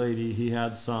 Shady Lady, he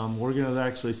had some. We're going to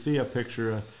actually see a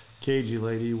picture of Cagey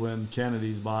Lady when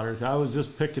Kennedy's bought her. I was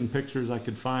just picking pictures I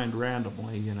could find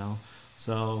randomly,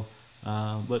 So,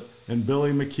 and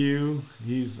Billy McHugh,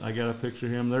 I got a picture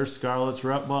of him. There's Scarlett's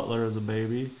Rhett Butler as a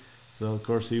baby. So, of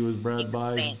course, he was bred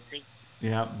by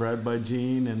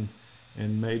Gene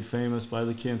and made famous by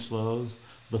the Kinchlows.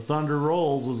 The Thunder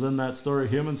Rolls was in that story.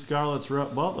 Him and Scarlett's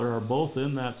Rhett Butler are both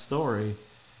in that story.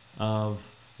 And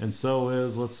so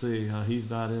is, let's see, he's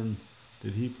not in,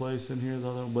 did he place in here?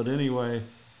 But anyway,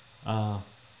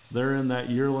 they're in that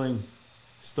yearling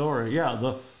story.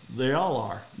 Yeah, they all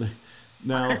are.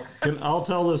 Now, I'll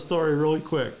tell this story really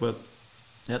quick, but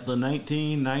at the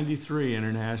 1993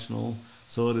 International,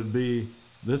 so it'd be,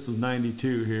 this is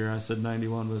 92 here. I said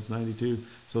 91, but it's 92.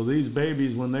 So these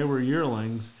babies, when they were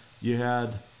yearlings, you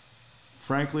had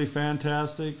Frankly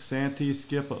Fantastic, Santee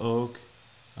Skip Oak,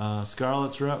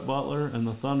 Scarlett's Rhett Butler, and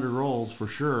the Thunder Rolls for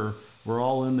sure were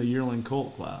all in the yearling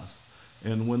colt class.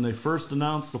 And when they first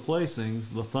announced the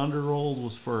placings, the Thunder Rolls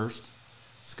was first,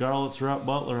 Scarlett's Rhett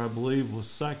Butler, I believe, was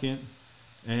second,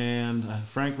 and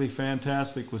Frankly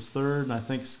Fantastic was third, and I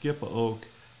think Skip Oak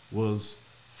was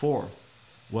fourth.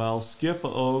 Well, Skip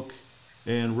Oak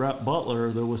and Rhett Butler,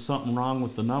 there was something wrong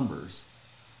with the numbers.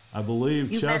 I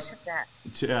believe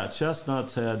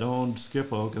Chestnuts had owned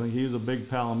Skip Oak. I think he was a big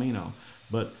Palomino.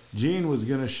 But Gene was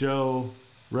going to show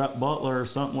Rhett Butler or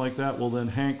something like that. Well, then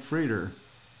Hank Frieder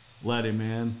let him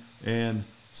in. And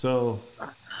so,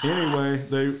 anyway,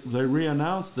 they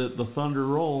re-announced that the Thunder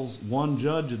Rolls, one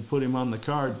judge had put him on the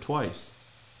card twice.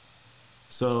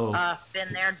 So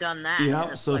been there, done that.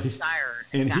 Yeah, so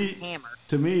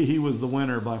to me, he was the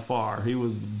winner by far. He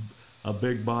was a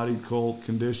big-bodied colt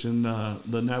condition.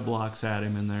 The Neblocks had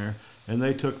him in there, and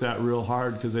they took that real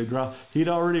hard because they dropped. He'd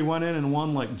already went in and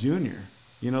won like junior.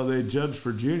 They judged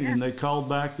for junior, and they called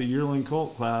back the yearling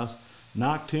colt class,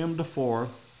 knocked him to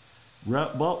fourth.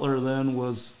 Rhett Butler then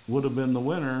would have been the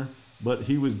winner, but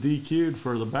he was DQ'd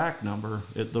for the back number.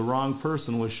 The wrong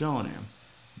person was showing him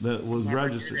that was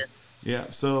registered. Yeah,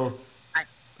 so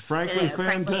Frankly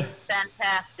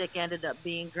Fantastic ended up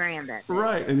being grand that day.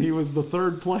 Right, and he was the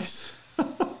third place.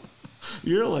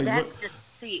 Yearling.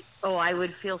 I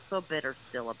would feel so bitter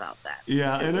still about that.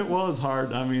 Yeah, and it was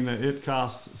hard. I mean, it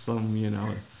cost some,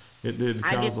 it did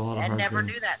cause a lot of hard. I never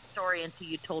knew that story until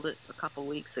you told it a couple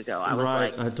weeks ago. I was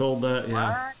right, I told that,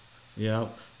 yeah. What? Yeah,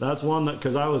 that's one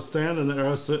because I was standing there, I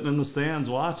was sitting in the stands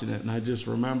watching it, and I just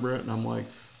remember it, and I'm like,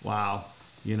 wow.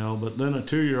 you know. But then a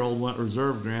 2-year-old went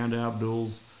reserve grand,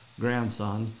 Abdul's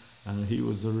grandson. He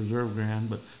was the reserve grand.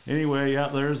 But anyway, yeah,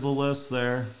 there's the list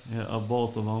there of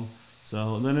both of them.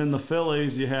 So then in the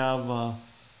fillies, you have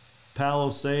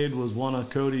Palisade was one of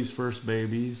Cody's first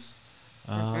babies.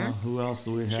 Who else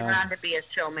do we have? She went on to be a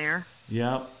show mare.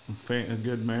 Yep, a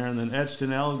good mare. And then Etched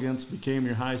in Elegance became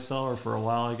your high seller for a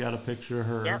while. I got a picture of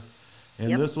her. Yep.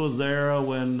 And this was the era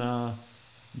when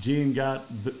Gene got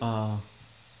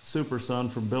Super Son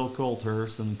from Bill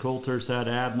Colthurst. And Colthurst had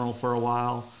Admiral for a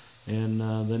while. And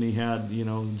then he had, you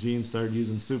know, Gene started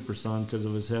using Super Son because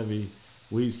of his heavy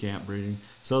Wieskamp breeding.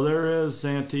 So there is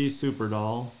Santee Super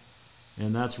Doll.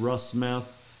 And that's Russ Smith.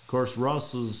 Of course,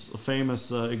 Russ was a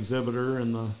famous exhibitor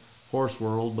in the horse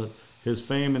world, but his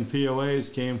fame in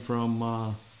POAs came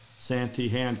from Santee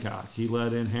Hancock. He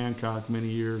led in Hancock many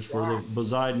years for the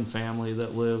Poseidon family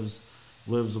that lives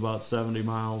about 70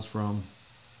 miles from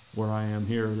where I am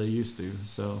here. They used to,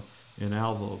 so in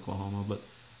Alva, Oklahoma. But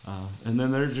and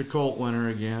then there's your colt winner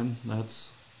again.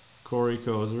 That's Corey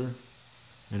Kozer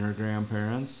and her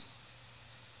grandparents.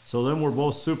 So then we're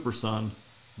both Super Son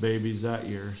babies that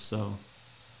year. So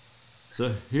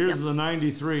here's the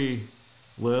 93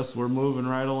 list. We're moving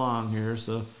right along here.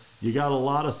 So you got a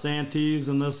lot of Santees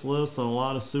in this list and a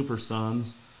lot of Super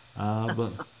Sons.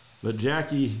 But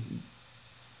Jackie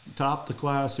topped the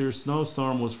class here.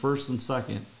 Snowstorm was first and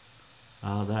second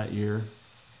that year.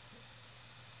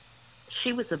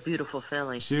 She was a beautiful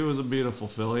filly. She was a beautiful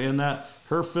filly. And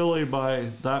her filly by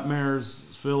that mare's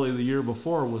filly the year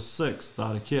before was sixth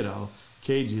out of Kiddo,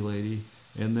 Cagey Lady.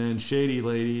 And then Shady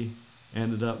Lady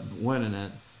ended up winning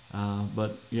it.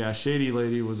 But yeah, Shady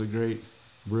Lady was a great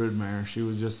brood mare. She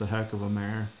was just a heck of a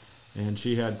mare. And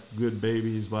she had good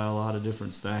babies by a lot of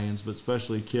different stallions, but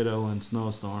especially Kiddo and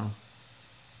Snowstorm.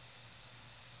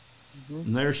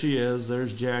 And there she is.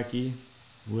 There's Jackie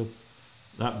with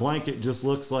that blanket. Just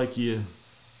looks like you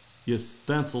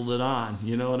stenciled it on.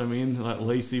 You know what I mean? That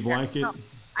lacy blanket.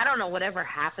 I don't know whatever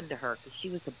happened to her because she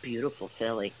was a beautiful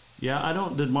filly. Yeah,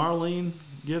 did Marlene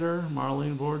get her?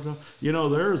 Marlene Borgia? You know,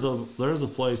 there's a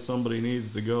place somebody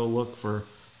needs to go look for,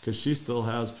 because she still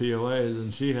has POAs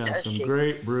and she has some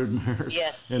great brood mares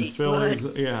and fillies.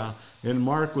 Yeah, and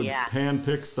Mark would hand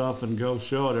pick stuff and go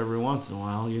show it every once in a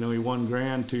while. You know, he won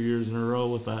grand 2 years in a row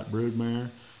with that brood mare.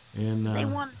 And they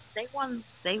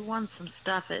won some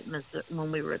stuff at Missouri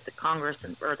when we were at the Congress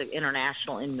or the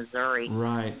International in Missouri.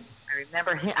 Right.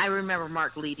 I remember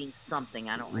Mark leading something.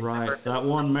 I don't remember. Right, that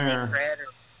one mare.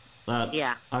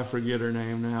 I forget her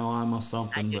name now. I'm a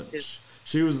something, but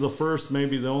she was the first,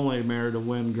 maybe the only mare to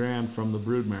win grand from the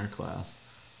broodmare class.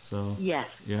 So yes.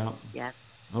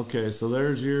 Okay, so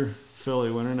there's your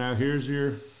filly winner. Now here's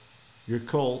your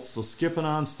colts. So Skipping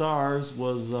on Stars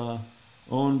was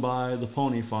owned by the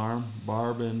Pony Farm,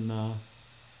 Barb and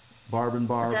Barb.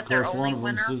 Of course, one of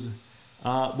them, Susan.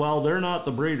 Well, they're not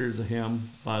the breeders of him,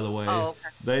 by the way. Oh,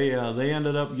 okay. They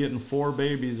ended up getting 4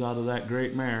 babies out of that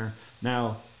great mare.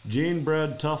 Now, Gene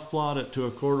bred Tough Plotted to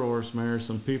a quarter horse mare.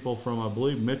 Some people from, I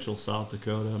believe, Mitchell, South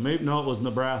Dakota. Maybe, no, it was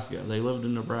Nebraska. They lived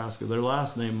in Nebraska. Their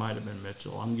last name might have been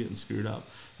Mitchell. I'm getting screwed up.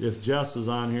 If Jess is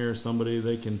on here, somebody,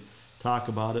 they can talk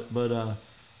about it. But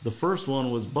the first one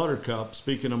was Buttercup.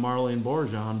 Speaking of Marlene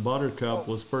Bourgeon, Buttercup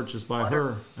was purchased by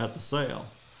her at the sale.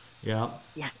 Yeah.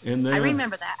 Yeah. And then, I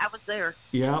remember that. I was there.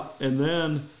 Yeah. And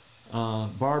then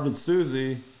Barb and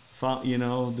Susie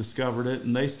discovered it,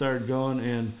 and they started going.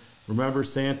 And remember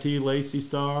Santee Lacey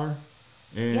Star?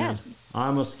 And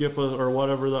I'm a Skipper, or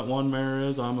whatever that one mare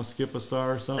is. I'm a Skipper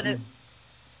Star or something.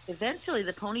 But eventually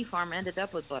the Pony Farm ended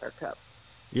up with Buttercup.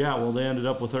 Yeah, well, they ended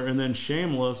up with her. And then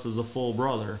Shameless is a full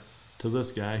brother to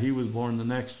this guy. He was born the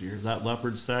next year, that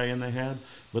leopard stallion they had.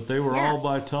 But they were all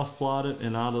by Tough Plotted,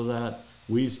 and out of that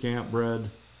Wieskamp bred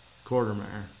quarter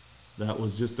mare. That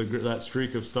was just that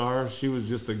streak of stars. She was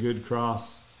just a good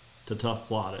cross to Tough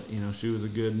Plotted. You know, she was a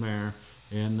good mare,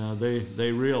 and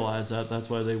they realized that. That's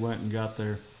why they went and got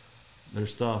their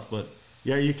stuff. But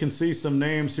yeah, you can see some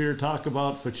names here. Talk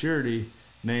about Futurity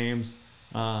names.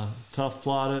 Tough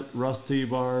Plotted, Rusty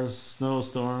Bars,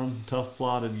 Snowstorm, Tough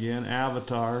Plotted again,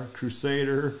 Avatar,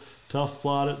 Crusader, Tough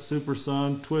Plotted, Super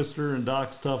Son, Twister, and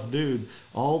Doc's Tough Dude.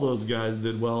 All those guys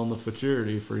did well in the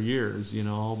Futurity for years, you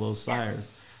know, all those sires.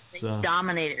 They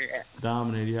dominated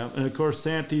it. Yeah. And of course,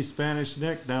 Santee Spanish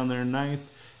Nick down there in ninth,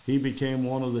 he became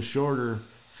one of the shorter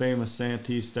famous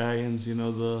Santee stallions. You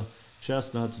know, the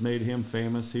Chestnuts made him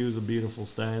famous. He was a beautiful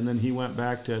stallion. Then he went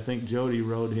back to, I think Jody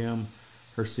rode him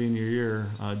her senior year,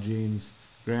 Jean's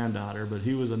granddaughter. But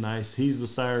he was he's the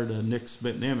sire to Nick's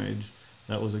Spitting Image.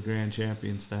 That was a grand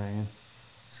champion stallion.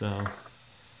 So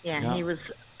he was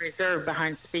reserved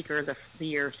behind speaker the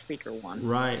year speaker won.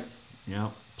 Right. Yeah.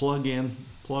 Plug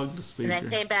the speaker. And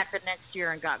then came back the next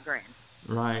year and got grand.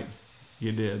 Right.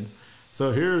 You did.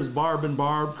 So here's Barb and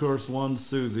Barb. Of course, one's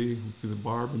Susie, because of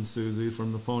Barb and Susie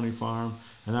from the Pony Farm,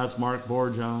 and that's Mark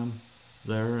Borjon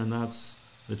there, and that's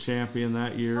the champion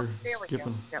that year. There we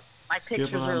go. Yep. My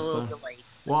pictures are a little delayed.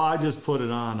 Well, I just put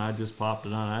it on. I just popped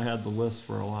it on. I had the list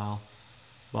for a while.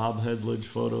 Bob Hedledge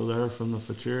photo there from the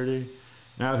Futurity.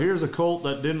 Now here's a colt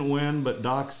that didn't win, but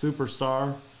Doc's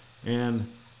Superstar,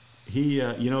 and he,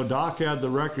 Doc had the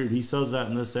record. He says that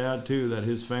in this ad too, that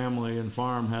his family and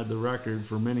farm had the record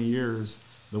for many years,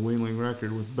 the weanling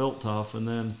record with Built Tough, and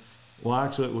then, well,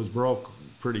 actually it was broke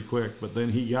pretty quick, but then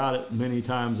he got it many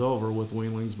times over with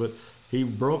weanlings, but he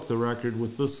broke the record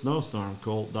with this Snowstorm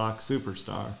colt, Doc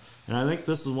Superstar. And I think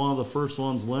this is one of the first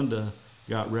ones Linda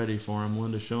got ready for him,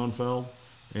 Linda Schoenfeld.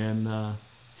 And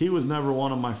he was never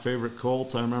one of my favorite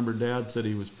colts. I remember Dad said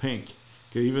he was pink.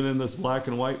 Even in this black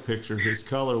and white picture, his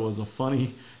color was a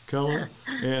funny color.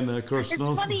 And of course, it's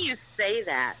funny you say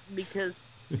that, because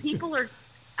people are.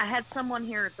 I had someone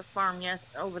here at the farm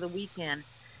over the weekend,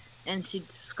 and she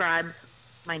describes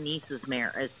my niece's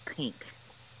mare as pink.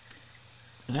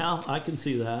 Now I can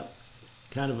see that,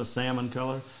 kind of a salmon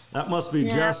color. That must be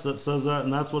Jess that says that,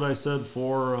 and that's what I said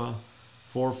for.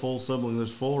 Four full siblings.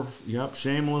 There's four. Yep.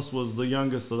 Shameless was the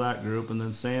youngest of that group, and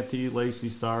then Santee Lacey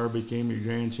Star became your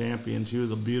grand champion. She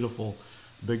was a beautiful,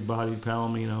 big-bodied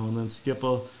Palomino, and then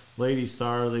Skippa Lady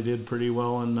Star. They did pretty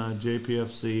well in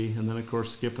JPFC, and then of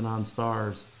course Skipping on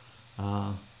Stars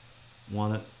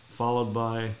won it, followed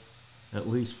by at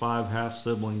least 5 half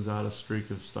siblings out of Streak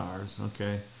of Stars.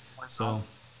 Okay, so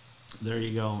there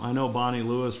you go. I know Bonnie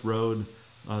Lewis rode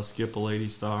Skippa Lady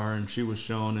Star, and she was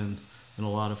shown in a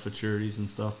lot of futurities and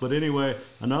stuff. But anyway,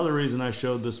 another reason I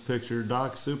showed this picture,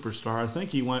 Doc Superstar, I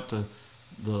think he went to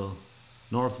the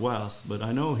Northwest, but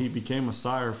I know he became a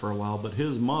sire for a while, but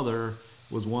his mother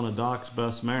was one of Doc's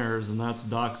best mares, and that's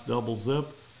Doc's Double Zip,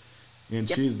 and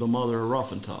she's the mother of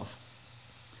Rough and Tough.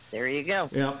 There you go.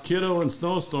 Yeah, Kiddo and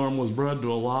Snowstorm was bred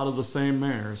to a lot of the same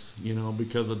mares,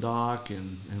 because of Doc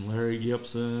and Larry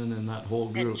Gibson and that whole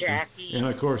group. And Jackie. And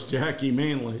of course, Jackie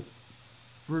mainly,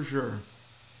 for sure.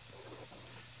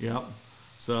 Yep.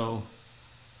 So,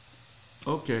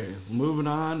 okay, moving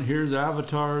on. Here's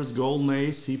Avatar's Golden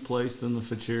Ace. He placed in the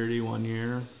Futurity one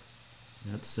year.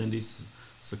 That's Cindy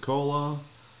Sokola.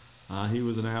 He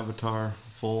was an Avatar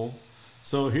full.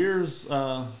 So here's,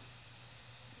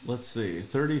 let's see,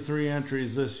 33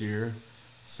 entries this year.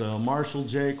 So Marshall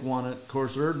Jake won it. Of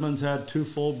course, Erdman's had 2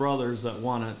 full brothers that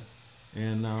won it.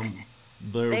 And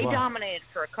they dominated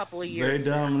for a couple of years. They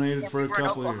dominated for a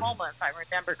couple of years. Oklahoma, if I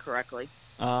remember correctly.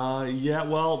 Yeah,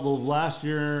 well, the last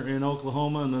year in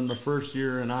Oklahoma and then the first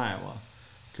year in Iowa,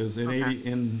 because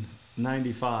in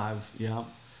 95, yeah.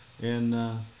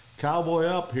 And Cowboy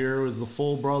Up here was the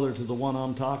full brother to the one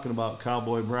I'm talking about,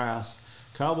 Cowboy Brass.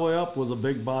 Cowboy Up was a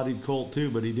big-bodied colt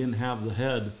too, but he didn't have the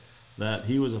head that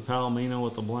he was a Palomino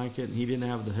with a blanket, and he didn't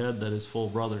have the head that his full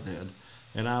brother did.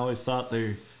 And I always thought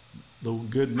the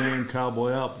good name Cowboy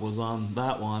Up was on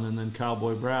that one, and then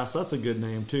Cowboy Brass, that's a good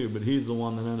name too, but he's the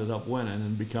one that ended up winning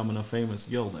and becoming a famous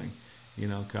gelding,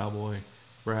 Cowboy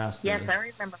Brass did. Yes, I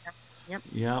remember him. Yep.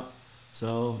 Yep.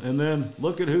 So, and then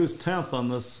look at who's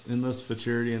 10th in this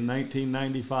Futurity in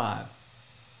 1995.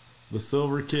 The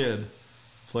Silver Kid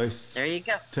placed there you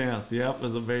go. 10th, yep,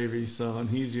 as a baby, so, and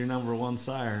he's your #1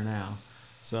 sire now.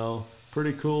 So,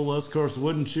 pretty cool list. Of course,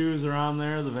 Wooden Shoes are on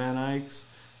there, the Van Eycks.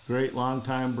 Great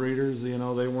long-time breeders. They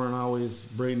weren't always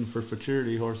breeding for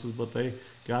Futurity horses, but they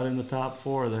got in the top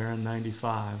 4 there in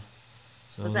 95.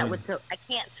 So was that I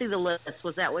can't see the list.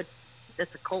 Was that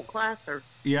that's a colt class? Or?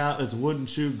 Yeah, it's Wooden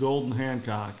Shoe Golden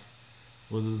Hancock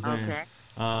was his name. Okay.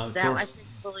 Of course,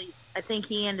 I think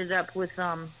he ended up with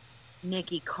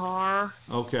Nikki Carr.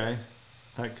 Okay.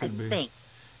 That could be. Think.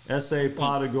 S.A.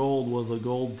 Pot of Gold was a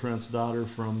Gold Prince daughter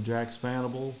from Jack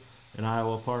Spanable in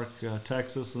Iowa Park,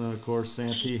 Texas, and then of course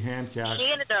Santee Hancock.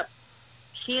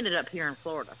 She ended up here in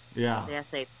Florida. Yeah. The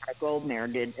S.A. Gold mare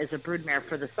did as a broodmare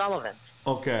for the Sullivans.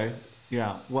 Okay.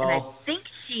 Yeah. Well, and I think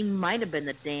she might have been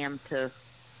the dam to.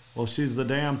 Well, she's the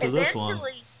dam to this one.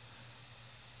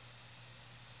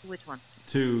 Which one?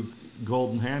 To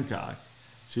Golden Hancock.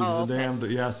 She's the dam to,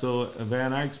 yeah. So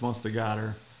Van Eycks must have got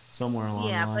her somewhere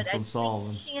along the line from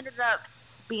Sullivan. She ended up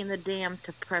being the dam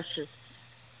to Precious.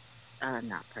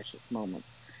 Not Precious Moments.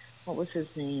 What was his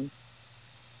name?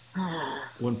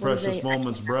 When Precious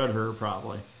Moments bred her,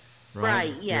 probably.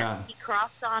 Right, yeah. He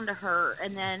crossed onto her,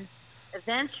 and then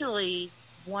eventually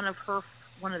one of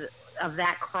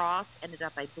that cross ended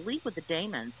up, I believe, with the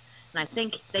Damons, and I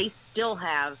think they still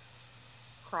have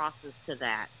crosses to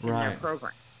that in their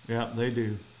program. Yeah, they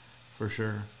do, for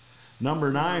sure.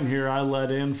 Number 9 here, I let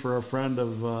in for a friend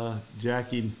of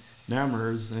Jackie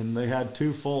Nemmer's, and they had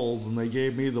 2 foals, and they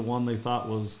gave me the one they thought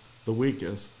was the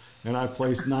weakest, and I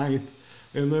placed 9th.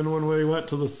 And then when we went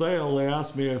to the sale, they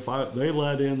asked me if they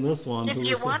let in this one to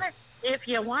the sale. If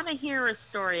you want to hear a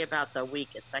story about the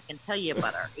weakest, I can tell you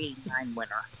about our 89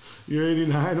 winner. Your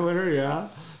 89 winner, yeah?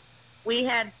 We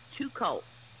had 2 colts.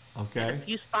 Okay. A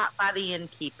few spot by the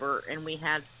innkeeper, and we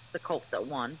had the colt that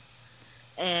won.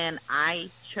 And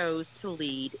I chose to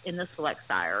lead in the select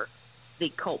sire the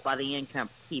colt by the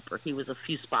innkeeper. He was a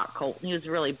few spot colt, and he was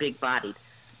really big bodied.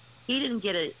 He didn't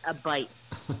get a bite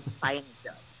by any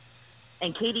judge.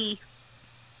 And Katie,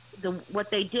 what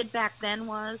they did back then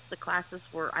was the classes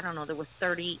were, I don't know, there was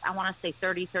 30, I want to say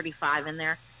 30, 35 in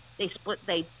there.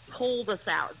 They pulled us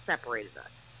out and separated us.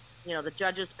 You know, the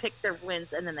judges picked their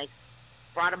wins, and then they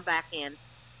brought them back in,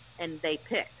 and they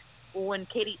picked. Well, when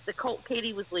the colt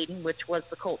Katie was leading, which was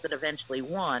the colt that eventually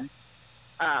won,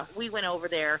 we went over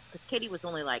there because Katie was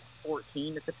only like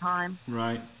 14 at the time.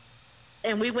 Right.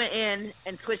 And we went in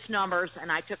and switched numbers,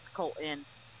 and I took the colt in,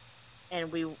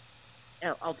 and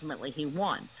ultimately he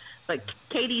won. But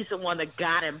Katie's the one that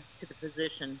got him to the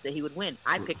position that he would win.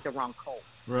 I picked the wrong colt.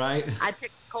 Right. I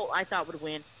picked the colt I thought would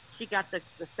win. She got the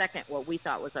second, what we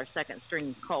thought was our second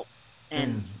string colt,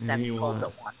 and that's the colt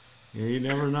that won. Yeah, you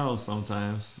never know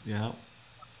sometimes. Yeah.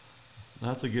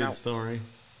 That's a good story.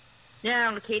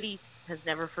 Yeah, Katie has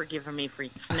never forgiven me for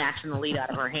snatching the lead out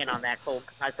of her hand on that colt.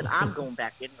 I said, I'm going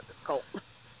back in with this colt.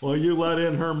 Well, you let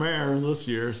in her mare this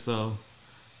year, so,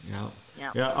 yeah.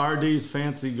 Yeah, RD's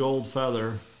Fancy Gold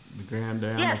Feather, the Grand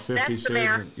Dam of 50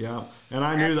 Shades. Yeah, and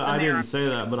I knew that. I didn't say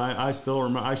that, but I still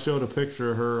remember. I showed a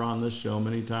picture of her on this show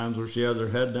many times where she has her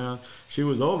head down. She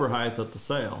was overheight at the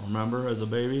sale, remember, as a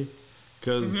baby?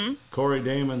 Because Corey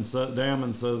Damon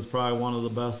says probably one of the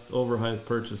best overheight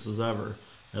purchases ever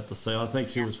at the sale. I think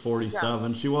she was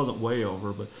 47. She wasn't way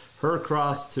over, but her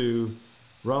cross to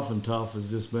Rough and Tough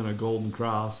has just been a golden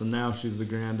cross, and now she's the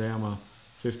Grand Dam of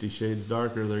 50 Shades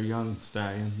Darker. Their young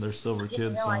stallion, their silver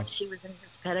kid son. She was in his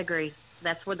pedigree.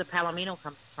 That's where the Palomino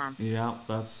comes from. Yeah,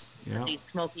 She's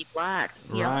smoky black.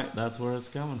 Right, that's where it's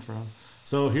coming from.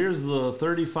 So here's the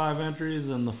 35 entries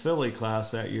in the filly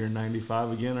class that year,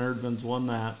 95. Again, Erdman's won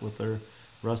that with their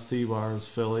Russ T-Bar's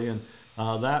filly. And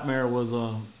that mare was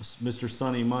a Mr.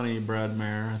 Sonny Money bred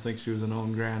mare. I think she was an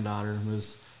own granddaughter,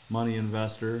 Miss Money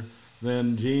Investor.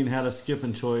 Then Gene had a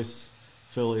Skipping Choice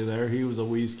filly there. He was a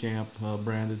Wieskamp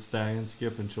branded stallion,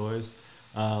 Skipping Choice.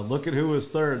 Look at who was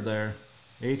third there.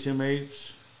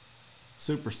 HMH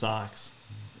Super Sox.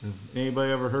 Have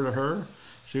anybody ever heard of her?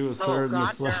 She was third in the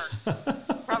sled.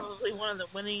 Probably one of the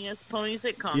winningest ponies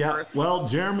at Congress. Yeah, well,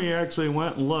 Jeremy actually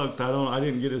went and looked. I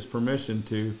didn't get his permission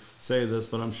to say this,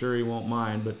 but I'm sure he won't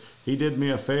mind. But he did me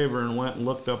a favor and went and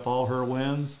looked up all her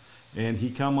wins, and he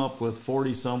come up with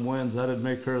 40-some wins. That'd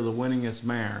make her the winningest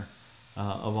mare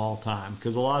of all time.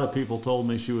 Because a lot of people told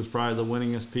me she was probably the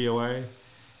winningest POA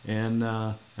and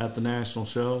at the national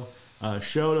show.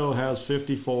 Shoto has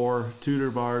 54,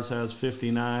 Tudor Bars has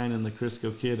 59, and the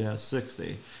Crisco Kid has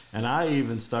 60. And I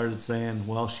even started saying,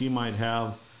 well, she might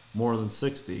have more than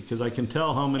 60, because I can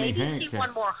tell how many Hank has. Maybe she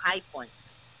won more high points.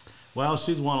 Well,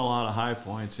 she's won a lot of high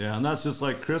points, yeah. And that's just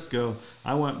like Crisco.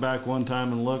 I went back one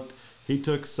time and looked. He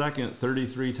took second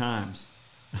 33 times.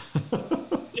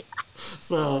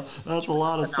 So that's a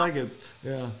lot of seconds,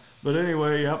 yeah. But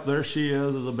anyway, yep, there she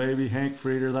is as a baby. Hank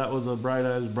Frieder, that was a Bright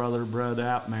Eyes brother bred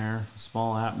app mare,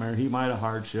 small app mare. He might have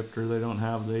hard shipped her. They don't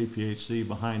have the APHC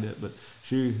behind it, but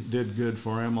she did good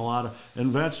for him. And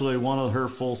eventually one of her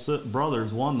full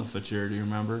brothers won the Futurity,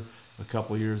 remember, a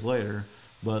couple years later.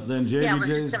 But then JBJ's... Yeah, I was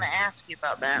just going to ask you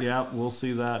about that. Yeah, we'll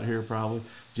see that here probably.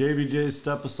 JBJ's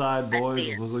Step Aside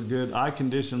Boys was a good... I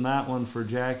conditioned that one for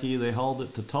Jackie. They hauled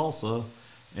it to Tulsa,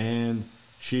 and...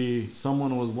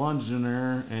 someone was lunging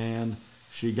her and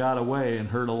she got away and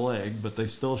hurt a leg, but they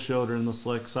still showed her in the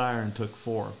Slick Sire and took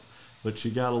 4th. But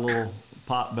she got a little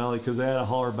pot belly because they had to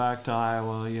haul her back to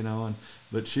Iowa,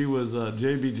 but she was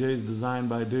JBJ's Designed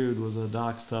by Dude was a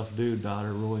Doc's Tough Dude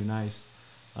daughter, really nice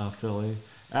filly.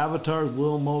 Avatar's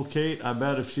Lil Mo Kate, I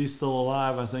bet if she's still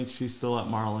alive, I think she's still at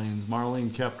Marlene's.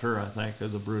 Marlene kept her, I think,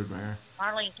 as a broodmare.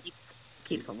 Marlene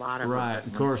keeps a lot of right.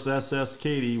 Of course, SS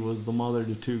Katie was the mother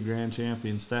to 2 grand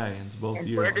champion stallions, both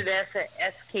years. Where did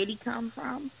SS Katie come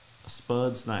from?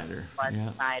 Spud Snyder.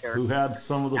 Snyder. Who had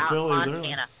some of the fillies early.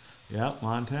 Montana. Yep,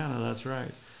 Montana, that's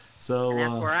right. So and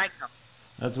that's where I come from.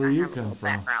 That's where you come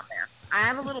from. Background there. I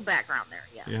have a little background there,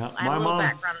 yeah. Yeah. I have a little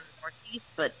background in the Northeast,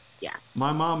 but yeah.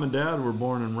 My mom and dad were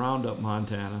born in Roundup,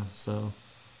 Montana, so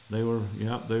They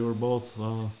were both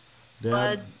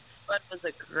dad. Spud was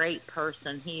a great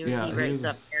person. He Yeah, raced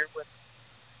up there with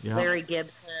yeah, Larry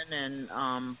Gibson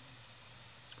and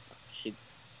she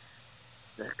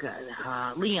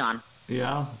Leon.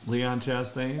 yeah, Leon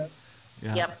Chastain.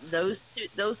 Yeah. Yep,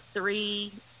 those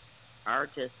three are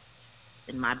just,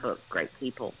 in my book, great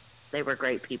people. They were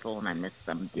great people, and I miss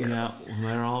them dearly. Yeah,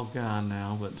 they're all gone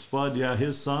now. But Spud, yeah,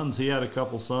 his sons, he had a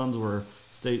couple sons were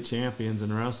state champions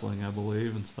in wrestling, I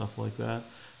believe, and stuff like that.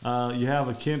 You have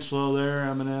a Kinchlow there,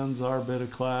 Eminem's our bit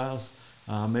of class.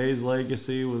 May's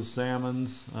Legacy was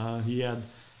Salmon's. He had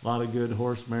a lot of good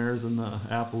horse mares in the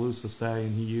Appaloosa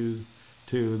stallion he used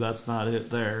too. That's not it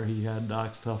there. He had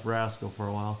Doc's Tough Rascal for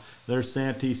a while. There's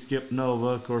Santee Skip Nova.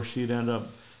 Of course, she'd end up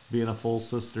being a full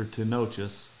sister to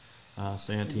Noches,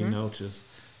 Santee Noches.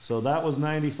 So that was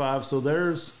 95. So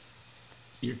there's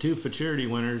your two Futurity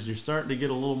winners. You're starting to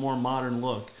get a little more modern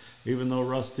look. Even though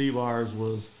Russ T-Bars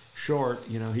was short,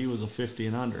 he was a 50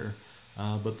 and under.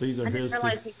 But these are his two.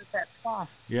 I didn't realize he was that small.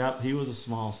 Yep, he was a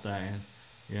small stallion.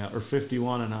 Yeah, or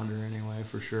 51 and under anyway,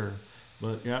 for sure.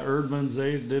 But yeah, Erdmans,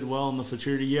 they did well in the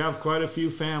Futurity. You have quite a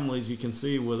few families you can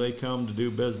see where they come to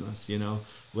do business,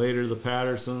 Later the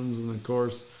Pattersons, and of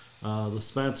course the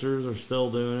Spencers are still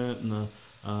doing it, and the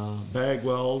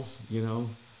Bagwells,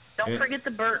 Don't forget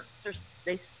the Burtons.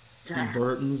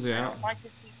 Burtons, yeah. I don't like to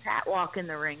see Pat walk in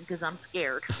the ring because I'm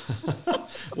scared.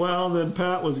 Well, then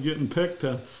Pat was getting picked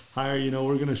to hire,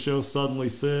 we're going to show Suddenly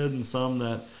Sid and some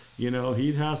that,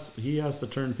 he has to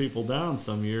turn people down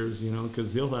some years,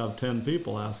 because he'll have 10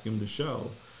 people ask him to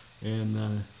show.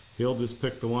 And he'll just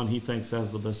pick the one he thinks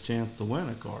has the best chance to win,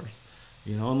 of course.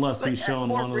 Unless he's showing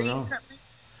one of their own.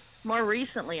 More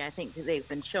recently, I think they've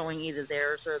been showing either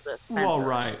theirs or the Spencer. Well,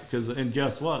 right, and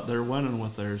guess what? They're winning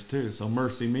with theirs too. So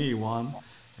Mercy Me won,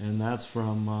 and that's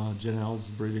from Janelle's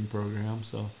breeding program.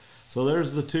 So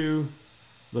there's the two.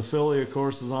 The filly, of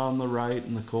course, is on the right,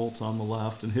 and the colt's on the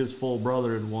left. And his full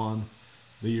brother had won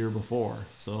the year before,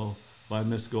 so by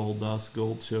Miss Gold Dust,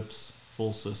 Gold Chip's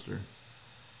full sister.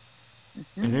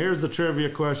 And here's the trivia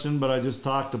question, but I just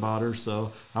talked about her.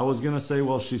 So I was going to say,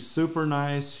 well, she's super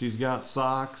nice. She's got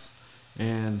socks,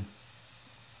 and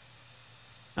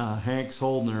Hank's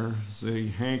holding her. See,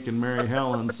 Hank and Mary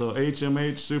Helen. So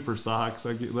HMH super socks.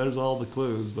 There's all the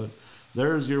clues. But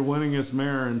there's your winningest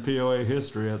mare in POA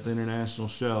history at the International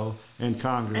Show and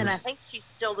Congress. And I think she's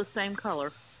still the same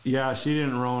color. Yeah, she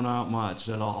didn't roan out much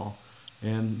at all.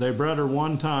 And they bred her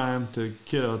one time to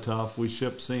Kiddo Tough. We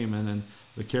shipped semen, and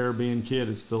the Caribbean Kid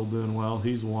is still doing well.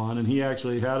 He's won, and he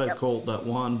actually had a colt that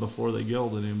won before they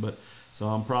gilded him. But so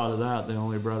I'm proud of that. They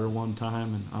only bred her one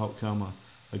time, and out come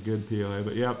a good POA.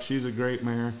 But yep, she's a great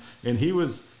mare. And he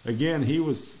was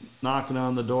knocking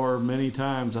on the door many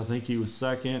times. I think he was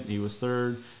second, he was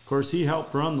third. Of course, he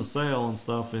helped run the sale and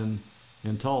stuff in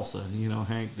Tulsa.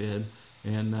 Hank did,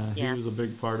 and he was a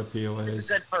big part of POAs. He's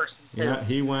a good person too. Yeah,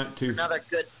 he went to another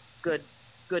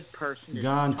good person.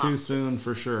 Gone too soon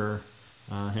for sure.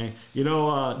 Hank,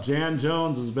 Jan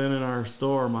Jones has been in our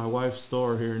store, my wife's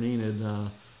store here in Enid,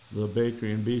 the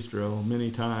bakery and bistro,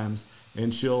 many times,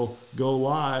 and she'll go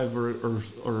live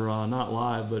or not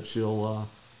live, but she'll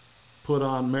put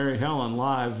on Mary Helen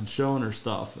live and showing her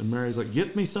stuff, and Mary's like,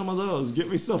 get me some of those, get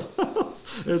me some of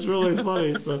those. It's really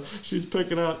funny. So she's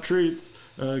picking out treats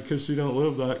because she don't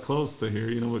live that close to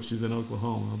here, but she's in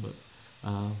Oklahoma. But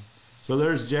so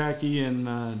there's Jackie and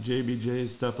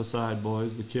JBJ's Step Aside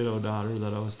Boys, the kiddo daughter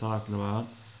that I was talking about.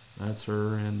 That's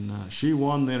her, and she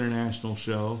won the International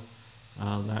Show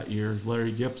that year.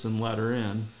 Larry Gibson let her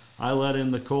in. I let in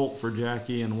the colt for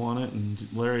Jackie and won it, and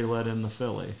Larry let in the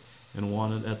filly and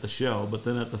won it at the show. But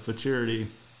then at the Futurity,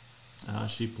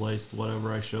 she placed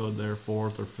whatever I showed there,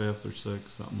 4th or 5th or 6th,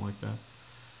 something like that.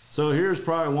 So here's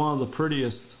probably one of the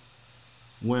prettiest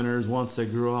winners once they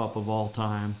grew up of all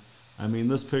time. I mean,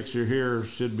 this picture here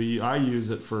should be, I use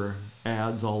it for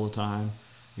ads all the time.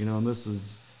 And this is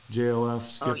JOF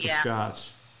Skipper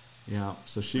Scotch. Yeah,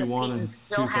 so she won in 2000.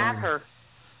 Still have her.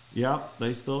 Yep,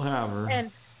 they still have her.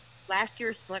 And last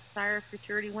year's Select Sire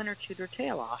Futurity winner chewed her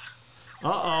tail off.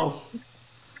 Uh-oh.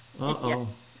 Yeah.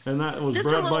 And that was Just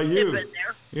bred by you.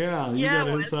 Yeah, you got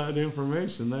inside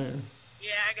information there.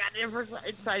 Yeah, I got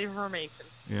inside information.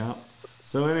 Yeah.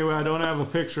 So anyway, I don't have a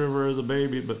picture of her as a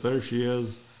baby, but there she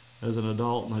is as an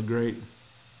adult and a great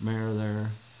mare there.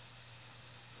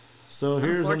 So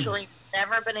here's unfortunately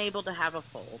never been able to have a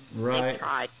foal. Right. They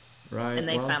tried. Right. And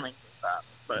they finally gave up.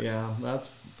 But. Yeah, that's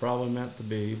probably meant to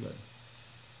be. But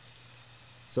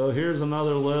so here's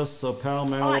another list. So Pal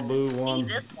Malibu won.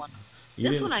 This one.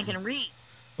 This one I can read.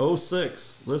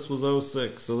 06. This was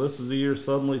 06. So this is the year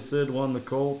Suddenly Sid won the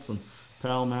Colts and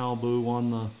Pal Malibu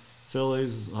won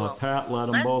fillies. Well, Pat let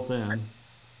them both in.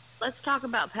 Let's talk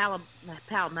about Pal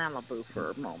Malibu for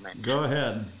a moment. Go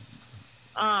ahead.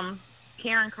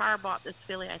 Karen Carr bought this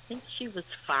filly. I think she was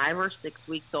 5 or 6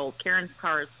 weeks old. Karen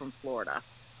Carr is from Florida,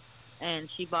 and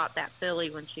she bought that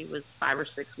filly when she was 5 or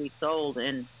 6 weeks old,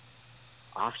 and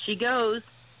off she goes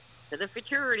to the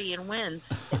Futurity and wins.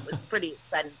 It was pretty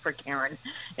exciting for Karen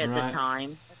at the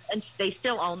time, and they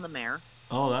still own the mare.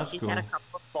 Oh, that's cool. She's had a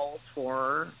couple of foals for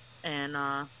her, and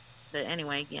but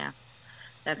anyway, yeah,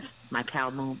 that's my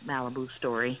Pal Malibu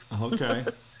story. Okay.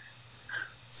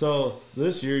 So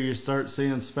this year you start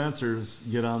seeing Spencer's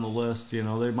get on the list. You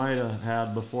know, they might have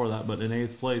had before that, but in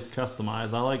 8th place,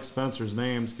 Customized. I like Spencer's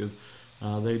names because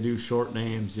they do short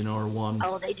names, you know, or one.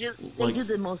 Oh, they do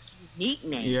the most unique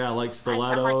names. Yeah, like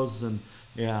stilettos and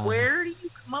yeah. Where do you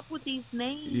come up with these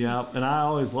names? Yeah, and I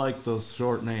always like those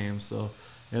short names. So,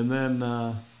 and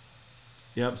then,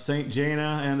 yep, St.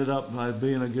 Jana ended up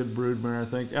being a good broodmare, I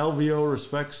think. LVO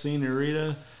Respect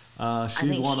Senorita.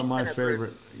 She's one of my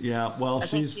favorite. Yeah, well,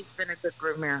 she's been a good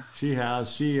broodmare. She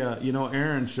has. She, you know,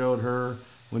 Aaron showed her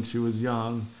when she was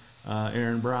young.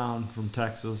 Aaron Brown from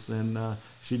Texas, and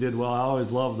she did well. I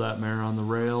always loved that mare on the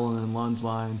rail and then lunge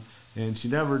line, and she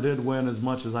never did win as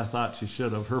much as I thought she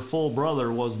should have. Her full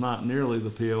brother was not nearly the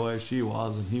POA she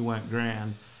was, and he went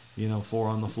grand, you know, 4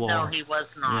 on the floor. No, he was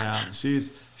not. Yeah,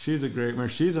 she's a great mare.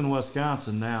 She's in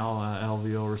Wisconsin now,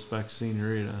 LVO Respect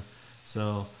Senorita.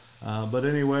 So, but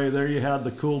anyway, there you had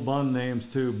the cool bun names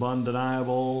too. Bun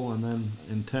Deniable, and then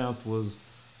in 10th was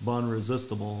Bun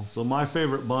Resistible. So my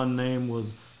favorite bun name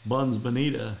was Buns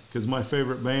Bonita, because my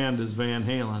favorite band is Van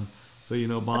Halen. So, you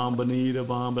know, Bomb Bonita,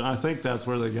 Bomb. I think that's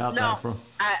where they got that from.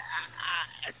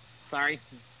 Sorry,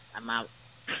 I'm out.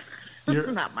 It's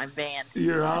not my band.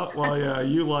 You're out? Well, yeah,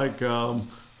 you like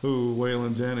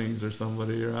Waylon Jennings or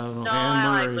somebody, or I don't know. No, Anne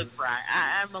Murray. I like Luke Bryan.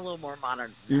 I'm a little more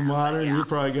modern. You modern? Yeah. You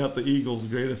probably got the Eagles'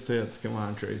 greatest hits. Come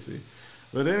on, Tracy.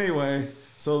 But anyway,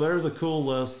 so there's a cool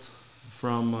list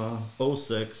from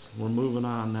 06. We're moving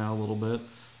on now a little bit.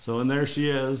 So, and there she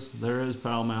is. There is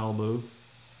Pal Malibu. Of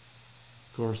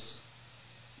course,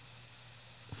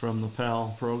 from the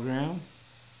Pal program.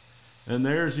 And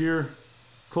there's your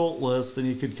colt list, and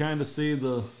you could kind of see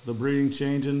the breeding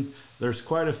changing. There's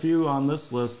quite a few on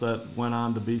this list that went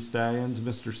on to be stallions.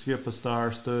 Mr. Skip a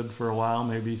Star stood for a while.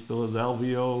 Maybe he still is.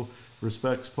 LVO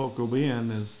Respects Poco Bean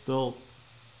is still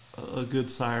a good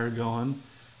sire going.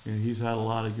 You know, he's had a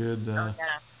lot of good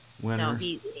winners. No,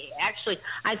 he actually,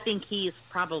 I think he is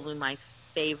probably my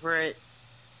favorite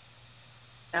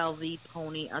LV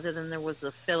pony, other than there was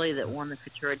a filly that won the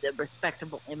Futurity. The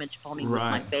Respectable Image pony was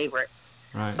my favorite.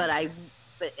 Right. But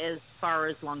as far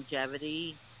as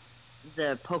longevity,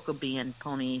 the Poco Bean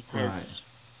pony has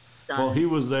done. Well, he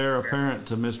was there apparent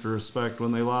to Mr. Respect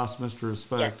when they lost Mr.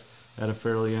 Respect at a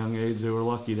fairly young age. They were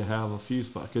lucky to have a few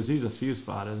spot, because he's a few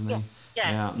spot, isn't he?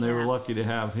 Yeah, and they were lucky to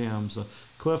have him. So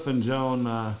Cliff and Joan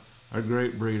are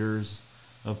great breeders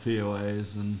of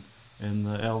POAs, and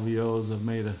the LVOs have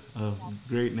made a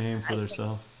great name for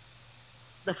themselves.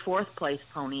 The 4th place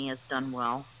pony has done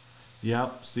well.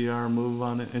 Yep, CR move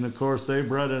on it. And of course, they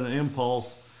bred an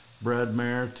impulse bred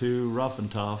mare to Rough and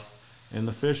Tough. And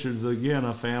the Fishers, again,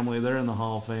 a family, they're in the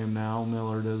Hall of Fame now,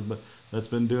 Millard is, but that's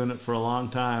been doing it for a long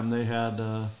time. They had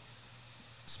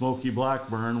Smokey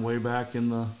Blackburn way back in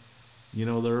the, you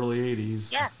know, the early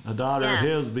 80s. Yeah. A daughter of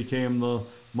his became the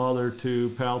mother to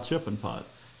Pal Chip and Putt,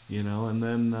 you know, and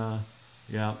then,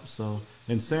 so,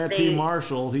 and Santee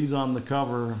Marshall, he's on the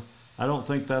cover. I don't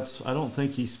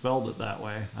think he spelled it that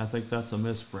way. I think that's a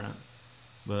misprint,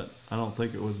 but I don't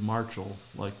think it was Marshall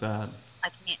like that.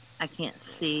 I can't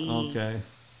see. Okay.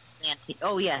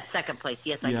 Oh yeah, 2nd place.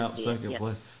 Yes, I can see second it.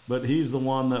 place. But he's the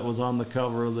one that was on the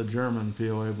cover of the German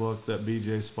POA book that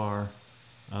B.J. Spar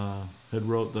had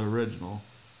wrote the original.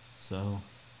 So,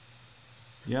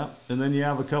 yep. And then you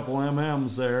have a couple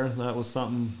MMs there. That was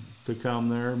something to come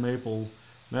there. Maple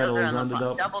Meadows ended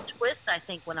up. Double Twist, I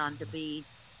think, went on to be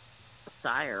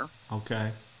Sire.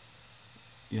 Okay.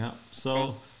 Yeah.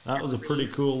 So that was a pretty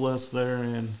cool list there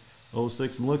in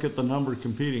 06. And look at the number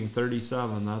competing,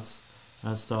 37. That's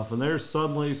tough. And there's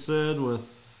Suddenly Sid with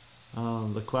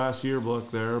the class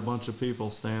yearbook there. A bunch of people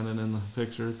standing in the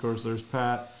picture. Of course, there's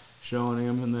Pat showing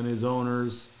him, and then his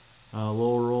owners,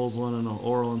 Lowell Roseland and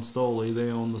Orland Stoley, they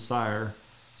own the Sire.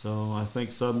 So I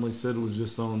think Suddenly Sid was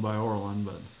just owned by Orland,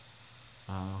 but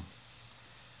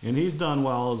and he's done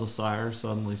well as a sire,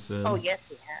 Suddenly Sid. Oh, yes,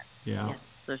 he has. Yeah. Yes,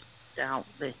 there's doubt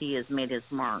that he has made his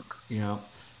mark. Yeah.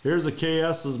 Here's a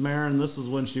KS's mare, and this is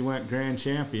when she went grand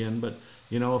champion, but,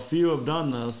 you know, a few have done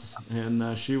this,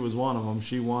 and she was one of them.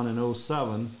 She won in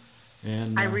 07,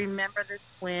 And I remember this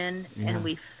win, and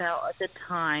we felt at the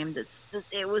time that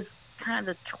it was kind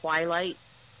of the twilight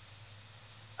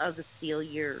of the Steel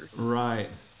years. Right.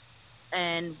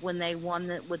 And when they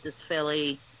won with this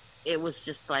filly, it was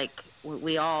just like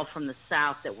we all from the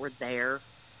South that were there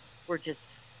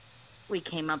we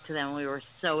came up to them and we were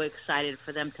so excited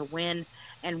for them to win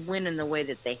and win in the way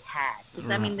that they had.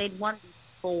 Because, I mean, they'd won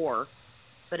before,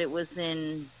 but it was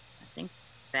in, I think,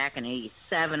 back in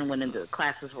 87 when the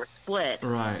classes were split.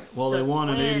 Right. Well, so they won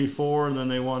in 84 and then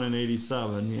they won in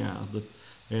 87, yeah. But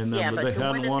they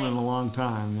hadn't won in a long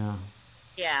time, yeah.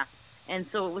 Yeah. And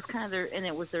so it was kind of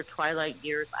it was their twilight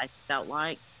years, I felt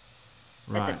like,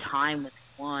 at the time with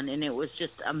one. And it was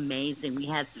just amazing. We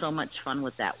had so much fun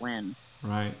with that win.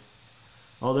 Right.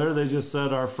 Oh, there they just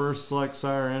said our first Select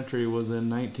Sire entry was in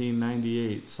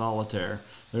 1998, Solitaire.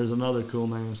 There's another cool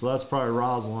name. So that's probably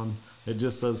Rosalind. It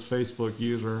just says Facebook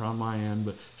user on my end,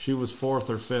 but she was 4th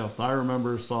or 5th. I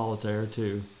remember Solitaire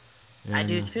too. And, I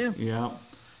do too. Yeah.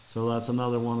 So that's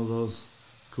another one of those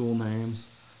cool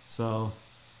names. So,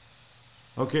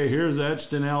 okay, here's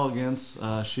Etched in Elegance.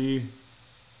 She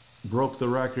broke the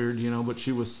record, but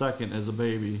she was 2nd as a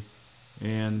baby.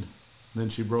 And then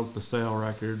she broke the sale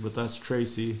record, but that's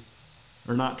Tracy,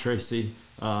 or not Tracy,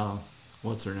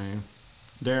 what's her name?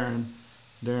 Darren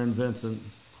Vincent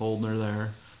holding her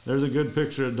there. There's a good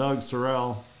picture of Doug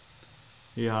Sorrell.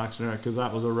 He auctioned her because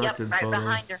that was a record right photo.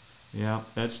 Behind her. Yeah,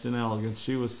 Etched in Elegance.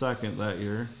 She was 2nd that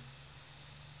year.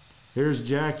 Here's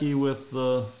Jackie with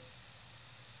the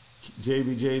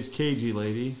JBJ's Cagey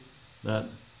Lady that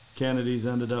Kennedy's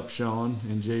ended up showing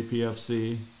in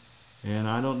JPFC. And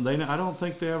I don't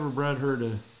think they ever bred her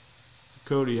to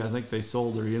Cody. I think they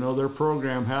sold her. Their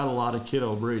program had a lot of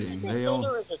kiddo breeding. They sold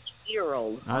her as a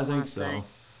 2-year-old. I think so.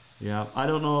 Yeah. I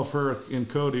don't know if her and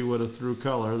Cody would have threw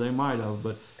color. They might have,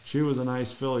 but she was a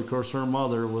nice filly. Of course, her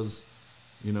mother was,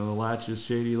 Latch's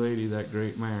Shady Lady, that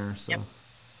great mare. So, yep.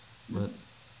 But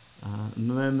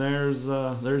and then there's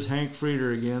Hank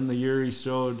Frieder again. The year he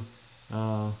showed.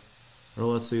 Or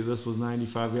let's see, this was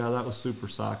 95. Yeah, that was Super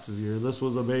Sox's year. This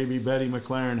was a baby. Betty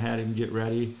McLaren had him get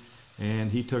ready, and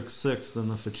he took 6th in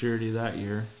the Futurity that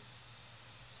year.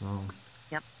 So,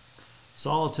 yep.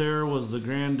 Solitaire was the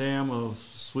Grand Dam of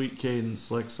Sweet Cadence,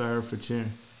 Select Sire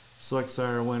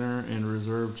winner and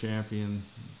reserve champion.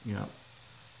 Yep.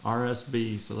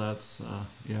 RSB. So that's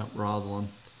Rosalind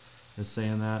is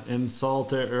saying that. And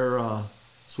Solitaire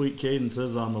Sweet Cadence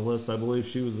is on the list. I believe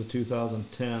she was the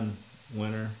 2010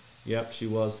 winner. Yep, she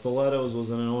was. Stilettos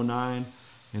was in 09,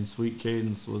 and Sweet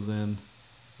Cadence was in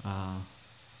the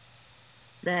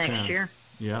next 10. year.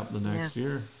 Yep, the next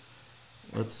year.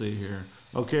 Let's see here.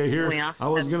 Okay, here, I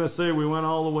was going to say we went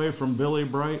all the way from Billy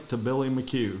Bright to Billy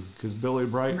McHugh, because Billy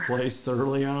Bright placed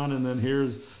early on, and then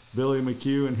here's Billy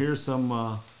McHugh, and here's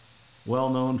some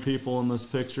well-known people in this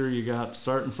picture. You got,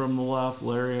 starting from the left,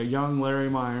 young Larry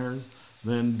Myers,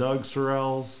 then Doug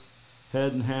Sorrell's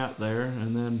head and hat there,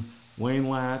 and then Wayne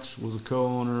Latch was a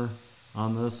co-owner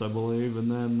on this, I believe, and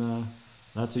then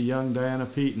that's a young Diane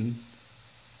Peyton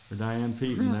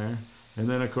there. And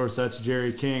then, of course, that's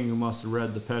Jerry King, who must have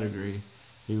read the pedigree.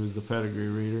 He was the pedigree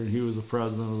reader, and he was the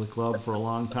president of the club for a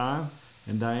long time,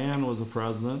 and Diane was a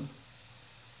president.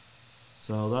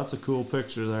 So that's a cool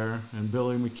picture there. And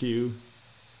Billy McHugh,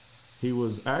 he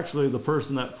was actually the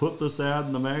person that put this ad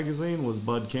in the magazine was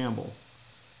Bud Campbell,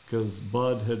 because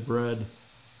Bud had bred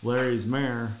Larry's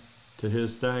mare to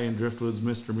his stallion Driftwood's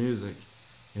Mr. Music,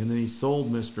 and then he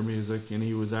sold Mr. Music, and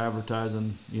he was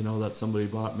advertising, that somebody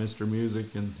bought Mr.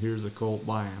 Music, and here's a colt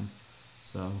by him.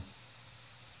 So,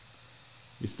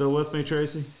 you still with me,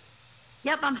 Tracy?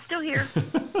 Yep, I'm still here.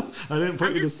 I didn't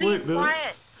put you to sleep, did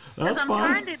I? That's I'm fine.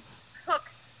 trying to hook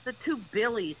the two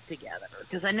Billies together,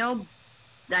 because I know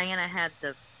Diana had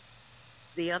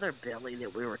the other Billy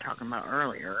that we were talking about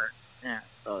earlier. Yeah,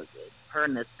 so her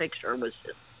in this picture was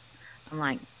just, I'm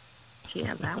like, she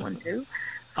had that one too?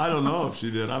 I don't know if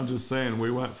she did. I'm just saying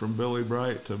we went from Billy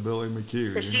Bright to Billy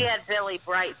McHugh. She had Billy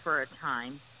Bright for a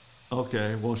time.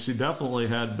 Okay, well, she definitely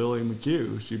had Billy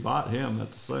McHugh. She bought him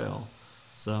at the sale.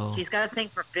 So she's got a thing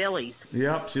for Billies.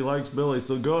 Yep, she likes Billy.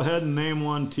 So go ahead and name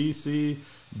one TC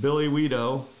Billy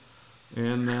Weedo,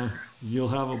 and you'll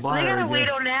have a buyer. They got a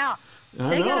Weedo now.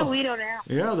 They got a Weedo now.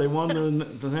 Yeah, they won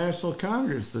the National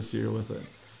Congress this year with it.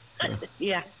 So,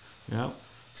 yeah. Yep.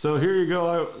 So here you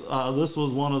go. This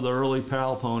was one of the early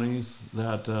Pal ponies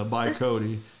that by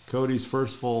Cody. Cody's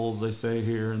first foals, they say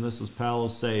here, and this is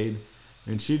Palisade.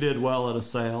 And she did well at a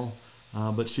sale,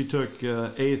 but she took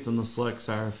 8th in the Select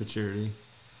Sire Futurity.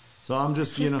 So I'm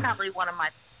just, She's probably one of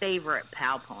my favorite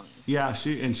Pal ponies. Yeah,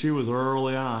 she was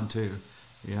early on too.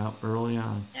 Yeah, early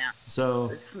on. Yeah.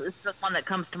 So It's the one that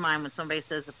comes to mind when somebody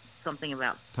says something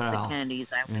about the Pal. Kennedys.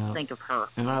 I always Yeah. think of her.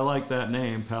 And I like that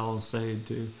name, Palisade,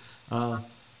 too.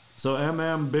 So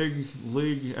MM big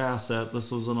league asset. This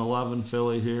was an 11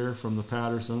 filly here from the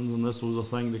Pattersons, and this was a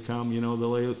thing to come. You know,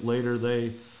 later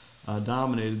they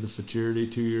dominated the Futurity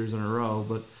 2 years in a row,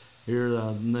 but here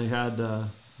they had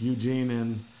Eugene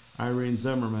and Irene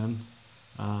Zimmerman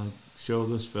show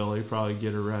this filly, probably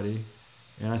get her ready.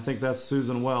 And I think that's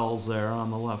Susan Wells there on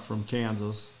the left from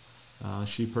Kansas.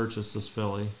 She purchased this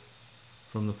filly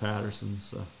from the Pattersons.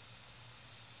 So.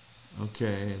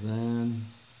 Okay, then.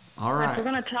 All right. If we're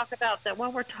going to talk about that,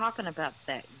 while we're talking about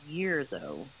that year,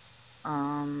 though,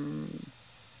 I'm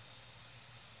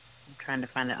trying to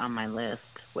find it on my list.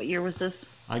 What year was this?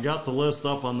 I got the list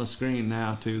up on the screen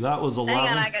now, too. That was 11.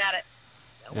 Hang on, I got it.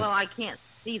 Yeah. Well, I can't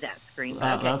see that screen.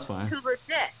 Okay. That's fine. Too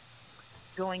legit.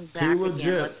 Going back Too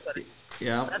legit.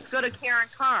 Again, let's go to Karen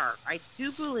Carr. I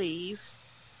do believe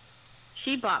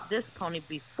she bought this pony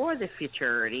before the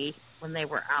Futurity when they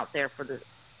were out there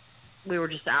we were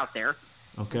just out there.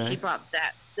 Okay. She bought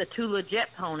the Too Legit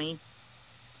pony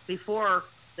before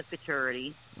the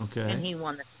Futurity. Okay. And he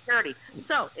won the Futurity.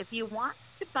 So if you want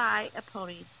to buy a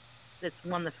pony that's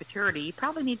won the Futurity, you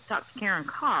probably need to talk to Karen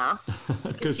Carr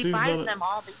because she buys them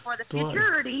all before the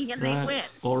Futurity, and they win.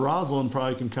 Well, Rosalind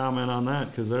probably can comment on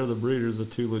that because they're the breeders of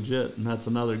Too Legit, and that's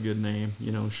another good name,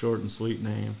 short and sweet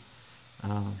name.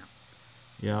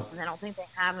 Yeah. And I don't think they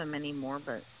have him anymore,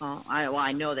 but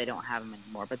I know they don't have him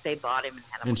anymore, but they bought him and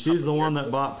had him. And she's the one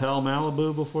that bought Pal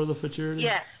Malibu before the Futurity?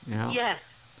 Yes. Yeah. Yes.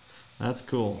 That's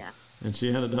cool. Yeah. And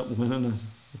she ended up winning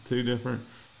two different,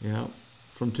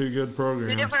 from two good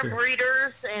programs. Two different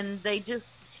breeders, and they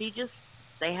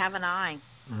have an eye.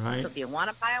 Right. So if you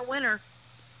want to buy a winner,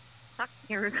 talk to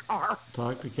Karen Carr.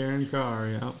 Talk to Karen Carr,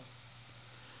 yeah.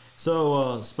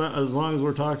 So as long as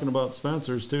we're talking about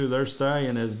Spencer's too, their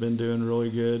stallion has been doing really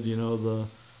good. The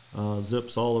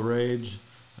Zips All the Rage,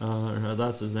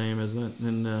 that's his name, isn't it?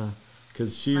 And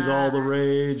because she's all the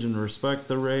rage and Respect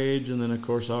the Rage, and then of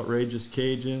course Outrageous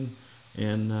Cajun,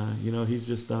 and he's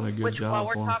just done a good job. While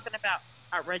we're for him. talking about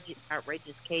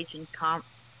Outrageous Cajun,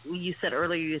 you said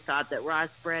earlier you thought that Roz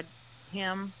bred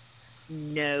him.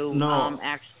 No.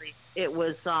 Actually, it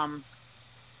was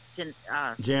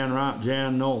Jan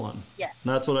Nolan. Yeah.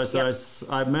 That's what I said. Yep.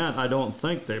 I meant I don't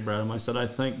think they bred him. I said I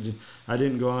think. I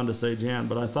didn't go on to say Jan,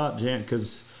 but I thought Jan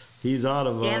because he's out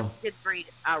of. Jan did breed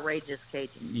Outrageous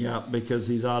Cajun. Yeah, because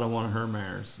he's out of one of her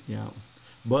mares. Yeah,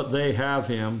 but they have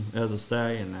him as a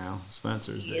stallion now.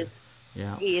 Spencer's do.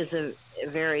 Yeah. He is a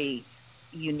very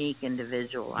unique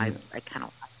individual. I kind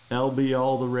of. LB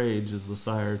All the Rage is the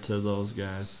sire to those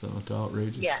guys. So to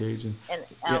Outrageous Cajun. And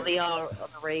LB All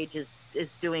the Rage is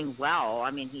doing well.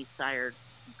 I mean, he sired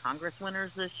Congress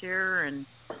winners this year and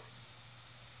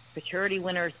Futurity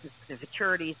winners, the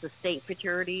state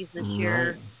Futurities this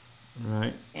year.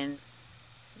 Right. And,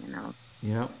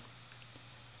 Yep.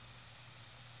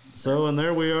 So, and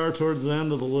there we are towards the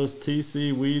end of the list.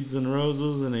 TC Weeds and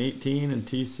Roses in 18 and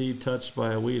TC Touched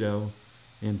by a Weedo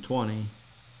in 20.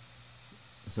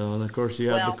 So, and of course you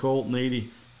had the Colt in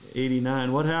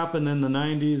 89. What happened in the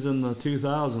 90s and the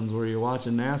 2000s? Were you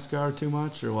watching NASCAR too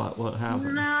much, or what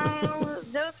happened? No,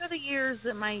 those are the years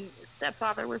that my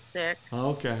stepfather was sick.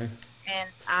 Okay. And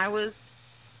I was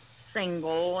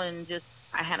single, and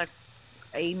I had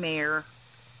a mare.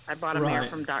 I bought a mare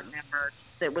from Doc Nemmer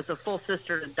that was a full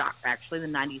sister to Doc, actually, the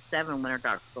 97 winner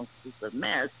Doc Exclusive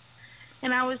Miss.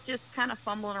 And I was just kind of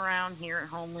fumbling around here at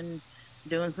home and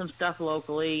doing some stuff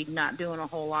locally, not doing a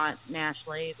whole lot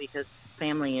nationally because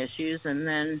family issues. And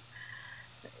then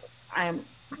I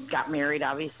got married,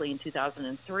 obviously, in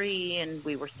 2003, and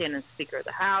we were standing Speaker of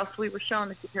the House. We were showing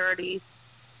the Futurities.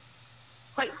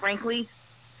 Quite frankly,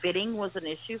 fitting was an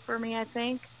issue for me, I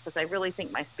think, because I really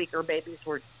think my Speaker babies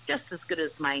were just as good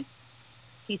as my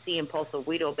TC Impulsive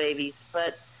Weedle babies.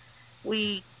 But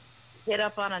we hit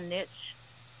up on a niche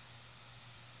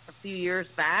a few years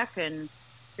back and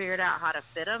figured out how to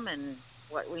fit them and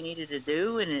what we needed to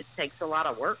do, and it takes a lot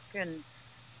of work. And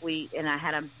I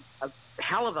had a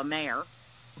hell of a mare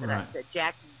that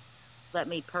Jackie let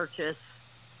me purchase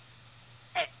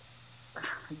at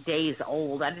days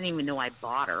old. I didn't even know I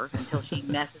bought her until she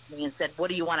messaged me and said, "What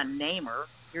do you want to name her?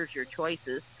 Here's your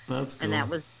choices." That's cool. And that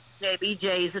was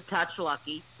JBJ's A Touch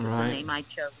Lucky, the name I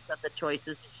chose of the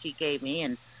choices she gave me.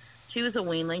 And she was a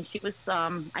weanling. She was,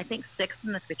 I think, 6th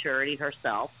in the Futurity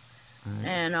herself. Right.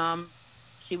 And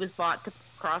she was bought to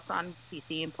cross on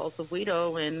TC Impulsive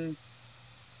Weedo, and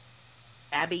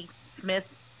Abby Smith,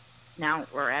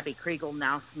 Abby Kriegel,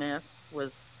 now Smith,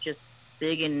 was just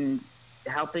big in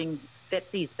helping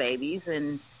fit these babies,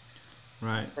 and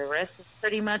Right. the rest is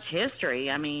pretty much history.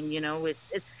 I mean,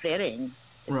 it's fitting.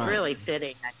 It's Right. really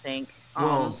fitting, I think.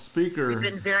 Well, Speaker. We've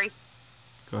been very.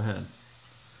 Go ahead.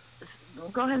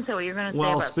 Go ahead and say what you're going to say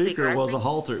Well, about Speaker was a a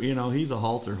halter. He's a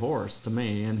halter horse to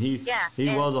me, and he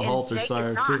was a halter Jake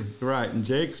sire is not. too. Right, and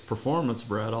Jake's performance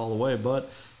bred all the way,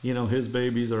 but his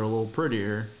babies are a little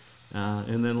prettier,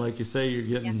 and then like you say, you're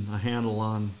getting a handle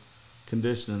on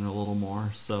conditioning a little more.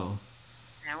 So.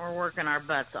 And we're working our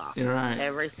butts off. You're right.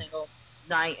 Every single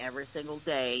night, every single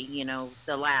day.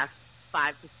 The last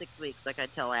 5 to 6 weeks, like I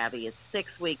tell Abby, it's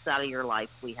 6 weeks out of your life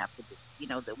we have to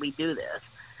do, that we do this.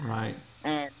 Right.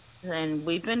 And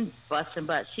we've been busting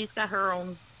butts. She's got her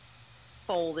own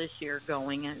foal this year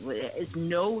going. It's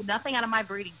nothing out of my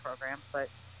breeding program, but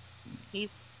he's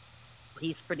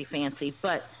pretty fancy.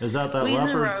 But is that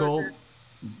leopard colt?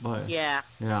 Yeah.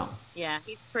 Yeah. Yeah,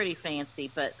 he's pretty fancy.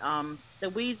 But the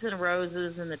Weeds and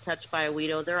Roses and the Touch by a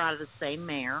Weedo, they're out of the same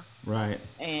mare. Right.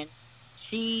 And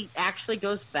she actually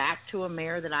goes back to a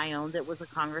mare that I owned that was a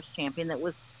Congress champion that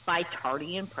was by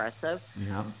Tardy Impressive.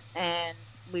 Yeah. And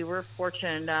we were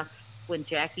fortunate enough when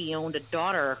Jackie owned a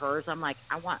daughter of hers, I'm like,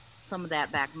 I want some of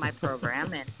that back in my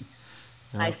program. And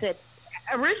I said,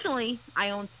 originally I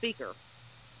owned Speaker.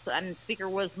 And Speaker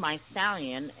was my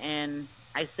stallion. And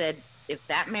I said, if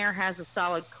that mare has a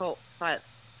solid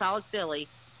filly,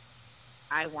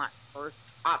 I want first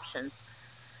options.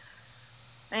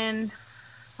 And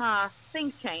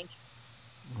things change.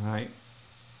 Right.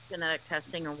 Genetic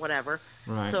testing or whatever.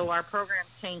 Right. So our program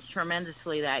changed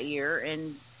tremendously that year,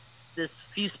 and this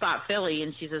few spot filly,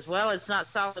 and she says, well, it's not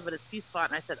solid, but it's few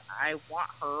spot. And I said, I want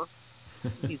her.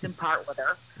 You can part with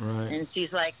her. Right. And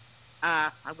she's like,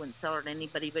 I wouldn't sell her to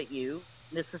anybody but you.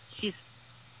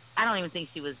 I don't even think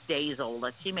she was days old.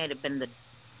 Like, she may have been the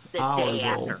hours day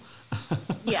after.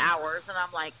 Old. Hours. And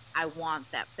I'm like, I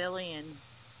want that filly. And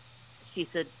she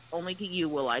said, only to you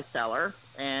will I sell her.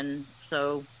 And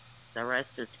so the rest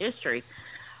is history.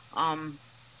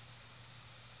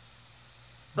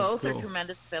 Both are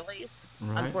tremendous fillies.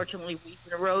 Right. Unfortunately, Weeds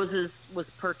and Roses was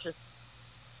purchased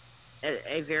at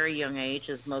a very young age,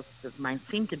 as most of mine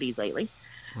seem to be lately.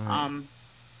 Right.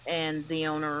 And the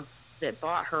owner that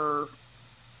bought her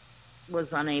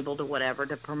was unable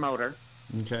to promote her.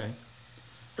 Okay.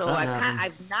 So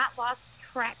I've not lost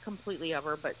track completely of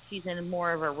her, but she's in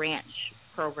more of a ranch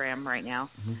program right now.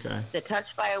 Okay. The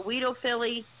Touch by a Weedo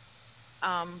filly,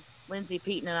 Lindsay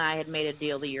Peaton and I had made a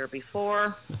deal the year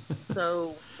before.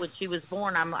 So when she was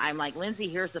born, I'm like, Lindsay,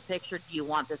 here's the picture. Do you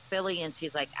want this filly? And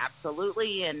she's like,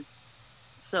 absolutely. And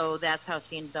so that's how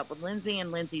she ended up with Lindsay,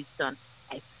 and Lindsay's done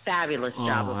a fabulous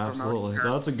job of promoting absolutely. her.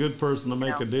 That's a good person to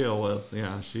make a deal with.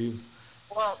 Yeah, she's...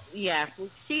 Well, yeah.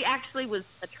 She actually was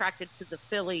attracted to the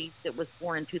filly that was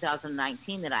born in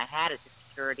 2019 that I had at the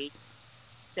Futurity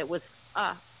that was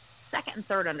second and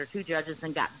third under 2 judges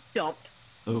and got dumped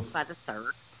by the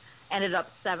third. Ended up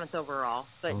 7th overall.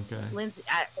 But Lindsay,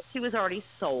 she was already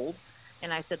sold.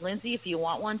 And I said, Lindsay, if you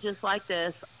want one just like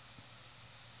this,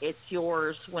 it's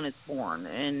yours when it's born.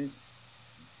 And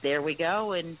there we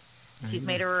go. And she's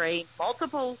made her a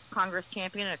multiple Congress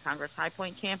champion, a Congress High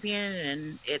Point champion,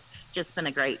 and it's just been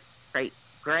a great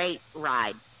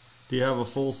ride. Do you have a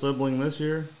full sibling this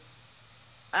year?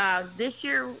 This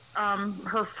year,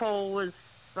 her foal was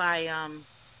by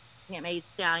Camp Maid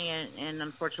Stallion, and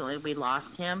unfortunately we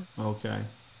lost him. Okay.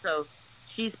 So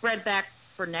she's bred back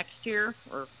for next year,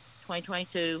 or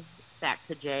 2022, back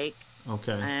to Jake.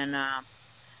 Okay. And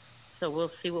so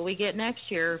we'll see what we get next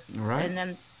year. All right. And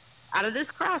then out of this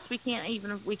cross, we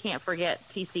can't forget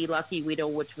TC Lucky Weedo,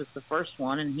 which was the first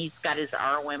one, and he's got his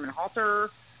ROM and halter,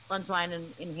 lunge line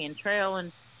in hand trail,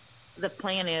 and the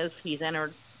plan is his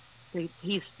owner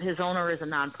is a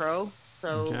non-pro,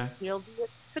 so he'll do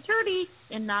Futurity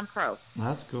in non-pro.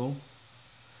 That's cool.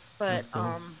 But That's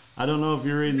cool. I don't know if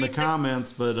you're reading the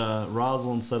comments, but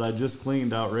Rosalind said I just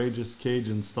cleaned outrageous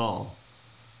Cajun stall,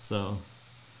 so.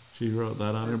 She wrote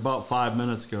that on about 5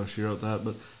 minutes ago. She wrote that,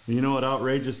 but you know what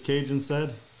Outrageous Cajun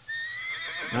said?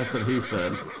 That's what he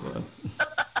said. So.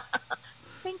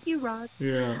 Thank you, Rod.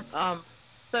 Yeah.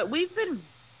 But we've been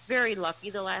very lucky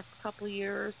the last couple of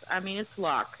years. I mean, it's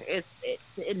luck. It's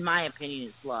in my opinion,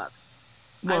 it's luck.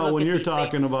 Well, when you're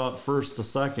talking about first to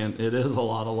second, it is a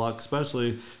lot of luck,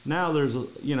 especially now there's,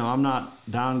 I'm not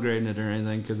downgrading it or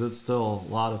anything because it's still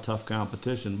a lot of tough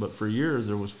competition, but for years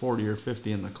there was 40 or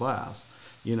 50 in the class.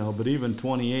 But even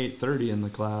 28, 30 in the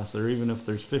class, or even if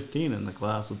there's 15 in the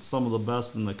class, it's some of the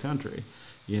best in the country,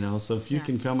 So if you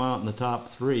can come out in the top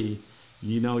 3,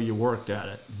 you worked at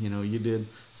it, you did.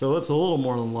 So it's a little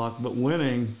more than luck, but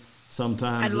winning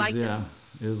sometimes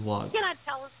is luck.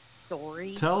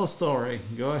 story? Tell a story.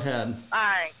 Go ahead. All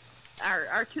right.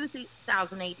 Our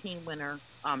 2018 winner,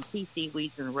 TC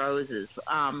Weeds and Roses.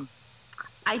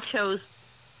 I chose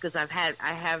because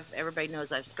everybody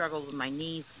knows I've struggled with my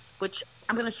knees, which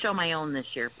I'm going to show my own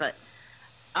this year. But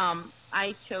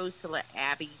I chose to let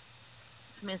Abby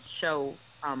Smith show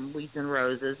Weeds and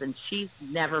Roses, and she's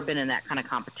never been in that kind of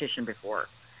competition before.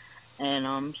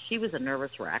 And she was a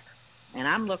nervous wreck. And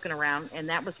I'm looking around, and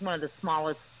that was one of the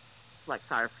smallest, like,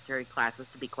 Sire Futurity classes,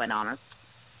 to be quite honest.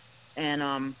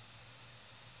 And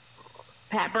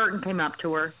Pat Burton came up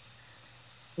to her.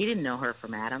 He didn't know her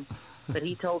from Adam, but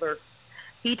he told her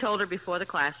before the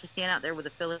class to stand out there with a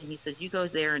filly, and he says, "You go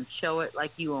there and show it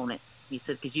like you own it." He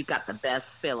said, "Because you've got the best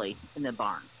filly in the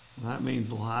barn." Well, that means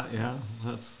a lot, yeah.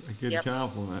 That's a good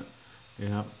compliment.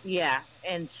 Yeah. Yeah,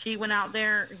 and she went out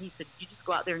there. He said, "You just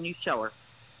go out there and you show her."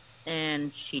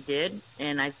 And she did,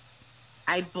 and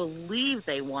I believe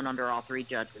they won under all three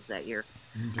judges that year.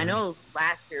 Okay. I know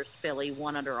last year's filly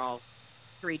won under all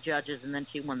three judges, and then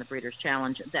she won the Breeders'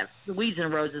 Challenge. The Weeds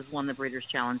and Roses won the Breeders'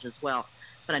 Challenge as well,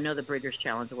 but I know the Breeders'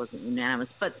 Challenge wasn't unanimous.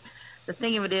 But the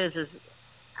thing of it is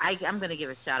I'm going to give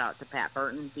a shout-out to Pat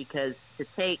Burton, because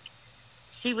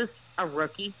she was a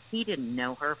rookie. He didn't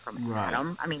know her from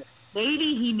Adam. I mean,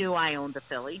 maybe he knew I owned the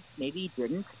filly. Maybe he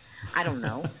didn't. I don't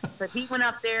know. But he went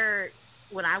up there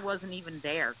when I wasn't even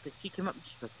there, because she came up and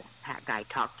she goes, "That Pat guy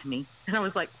talked to me." And I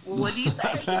was like, "Well, what do you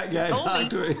say?" Pat guy talked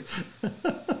to me.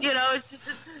 It's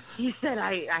just, he said,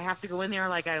 I have to go in there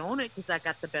like I own it because I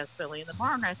got the best filly in the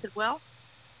barn. I said, "Well,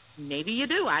 maybe you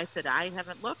do." I said, "I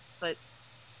haven't looked, but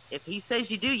if he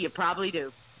says you do, you probably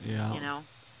do." Yeah.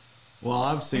 Well,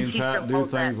 I've seen Pat do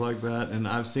things like that, and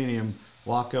I've seen him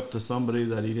walk up to somebody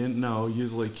that he didn't know,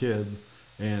 usually kids,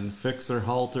 and fix their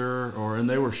halter, and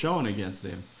they were showing against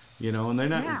him, and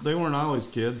they weren't always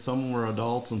kids. Some were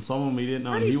adults, and some of them he didn't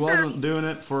know. He wasn't doing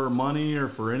it for money or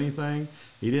for anything.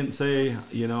 He didn't say,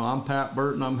 "I'm Pat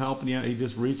Burton, I'm helping you." He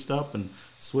just reached up and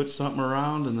switched something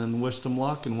around, and then wished him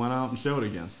luck and went out and showed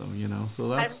against them. So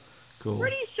that's cool.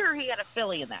 Pretty sure he had a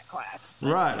filly in that class.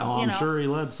 Right. Oh, I'm sure he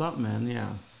led something in.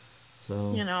 Yeah.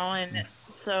 So.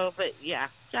 But yeah,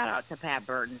 shout out to Pat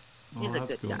Burton. He's a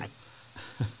good guy.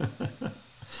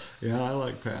 Yeah, I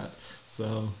like Pat.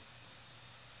 So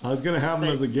I was going to have him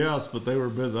as a guest, but they were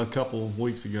busy a couple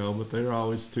weeks ago, but they're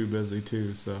always too busy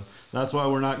too. So that's why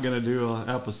we're not going to do an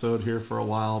episode here for a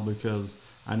while, because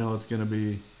I know it's going to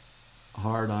be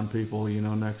hard on people,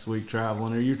 next week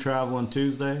traveling. Are you traveling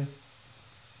Tuesday?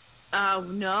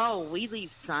 No, we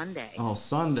leave Sunday. Oh,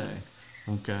 Sunday.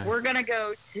 Okay. We're going to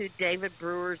go to David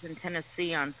Brewer's in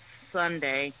Tennessee on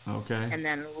Sunday. Okay. And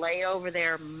then lay over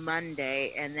there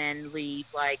Monday, and then leave,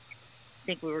 I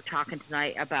think we were talking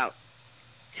tonight, about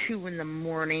 2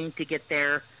 a.m. to get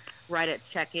there right at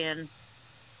check-in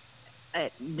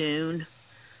at noon.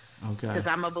 Okay. Because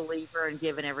I'm a believer in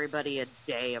giving everybody a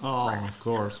day of rest. Of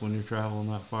course, when you're traveling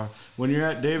that far. When you're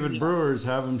at David Brewer's,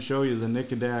 have him show you the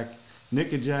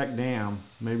Nickajack Dam.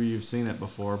 Maybe you've seen it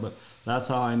before, but that's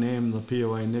how I named the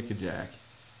POA Nickajack.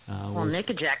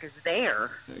 Nickajack is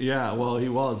there. Yeah, well, he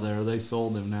was there. They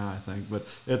sold him now, I think. But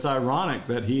it's ironic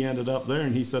that he ended up there,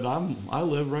 and he said, "I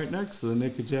live right next to the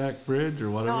Nickajack Bridge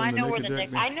or whatever." No, I know where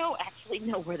actually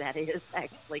know where that is.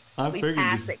 Actually, we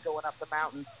passed it going up the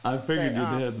mountain. I figured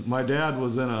you did. My dad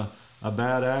was in a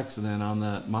bad accident on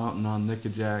that mountain on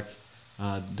Nickajack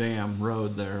Dam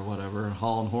Road there, or whatever,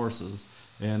 hauling horses.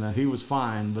 And he was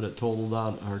fine, but it totaled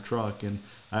out our truck. And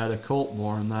I had a colt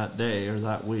born that day or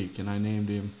that week, and I named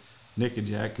him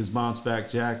Nickajack because Bounce Back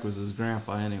Jack was his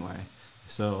grandpa anyway.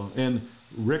 So, and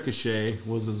Ricochet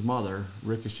was his mother,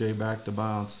 Ricochet back to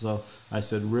Bounce. So I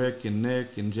said Rick and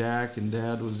Nick and Jack, and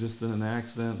Dad was just in an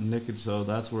accident. And so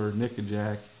that's where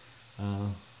Nickajack,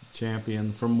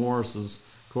 champion from Morris's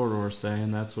corridor stay,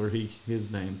 and that's where his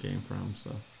name came from.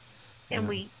 So. Can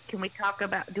we talk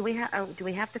about? Do we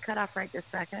have to cut off right this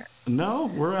second? No,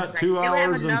 we're at 2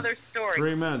 hours and story.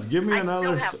 3 minutes. Give me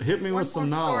another. Hit me with some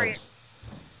knowledge.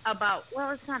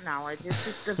 It's not knowledge.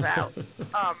 It's just about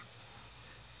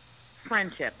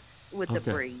friendship with the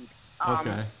breed.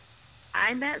 Okay.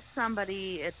 I met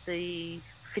somebody at the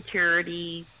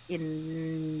Futurity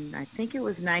in, I think it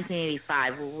was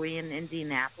 1985. Were we in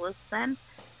Indianapolis then?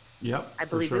 Yep. I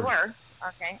believe we were.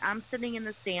 Okay. I'm sitting in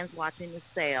the stands watching the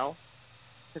sale,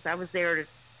 because I was there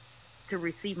to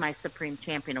receive my Supreme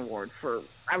Champion Award.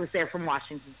 I was there from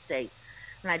Washington State,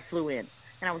 and I flew in.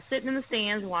 And I was sitting in the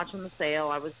stands watching the sale.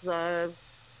 I was, I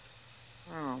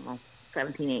don't know,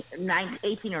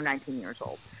 18 or 19 years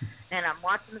old. And I'm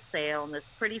watching the sale, and this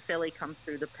pretty filly comes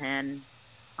through the pen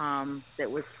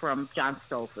that was from John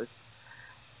Stolfus.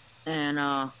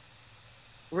 And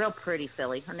real pretty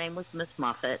filly. Her name was Miss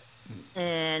Muffet,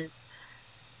 and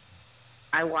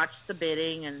I watched the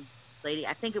bidding, and lady,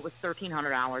 I think it was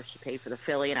 $1,300 she paid for the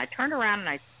filly, and I turned around and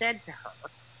I said to her,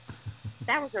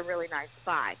 "That was a really nice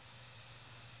buy."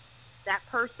 That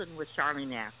person was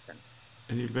Charlene Aston.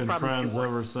 And you've been friends Georgia.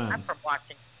 ever since.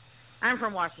 I'm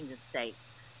from Washington State,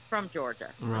 from Georgia.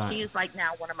 Right. She is like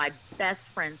now one of my best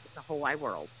friends in the whole wide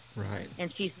world. Right.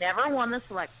 And she's never won the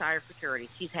Select Sire Futurity.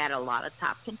 She's had a lot of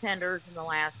top contenders in the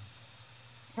last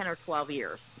 10 or 12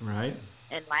 years. Right.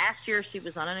 And last year she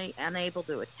was unable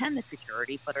to attend the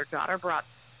Futurity, but her daughter brought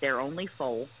their only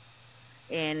foal,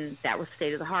 and that was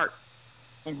State of the Heart.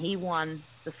 And he won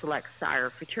the Select Sire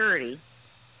Futurity.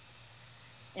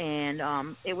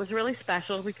 And it was really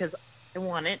special because I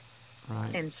won it,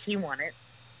 right, and she won it,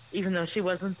 even though she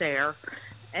wasn't there.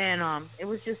 And it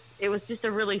was just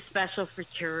a really special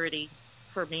Futurity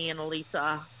for me and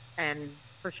Elisa, and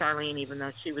for Charlene, even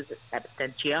though she was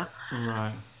absentia.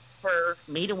 Right. For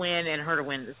me to win and her to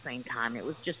win at the same time, it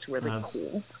was just really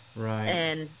cool. Right.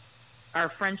 And our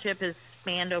friendship has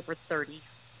spanned over 30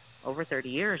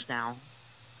 years now.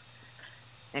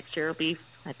 Next year will be,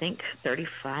 I think,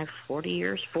 35, 40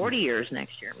 years. 40 years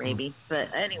next year, maybe.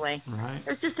 But anyway, right.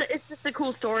 It's just a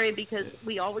cool story because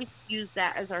we always use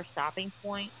that as our stopping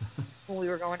point when we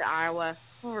were going to Iowa,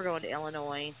 when we were going to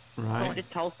Illinois, right, going to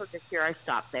Tulsa this year. I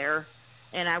stopped there,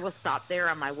 and I will stop there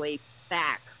on my way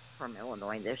back from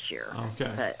Illinois this year.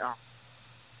 Okay.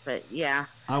 But yeah.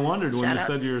 I wondered when you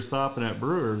said you were stopping at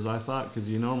Brewers. I thought because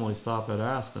you normally stop at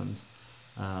Aston's.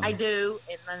 I do,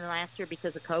 and then last year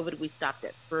because of COVID, we stopped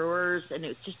at Brewers, and it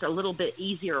was just a little bit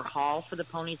easier haul for the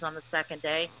ponies on the second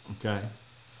day. Okay.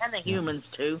 And the humans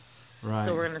too. Right.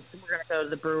 So we're gonna go to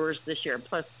the Brewers this year.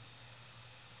 Plus,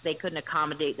 they couldn't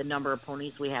accommodate the number of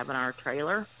ponies we have in our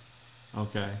trailer.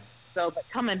 Okay. So, but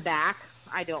coming back,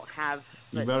 I don't have.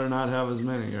 You better not have as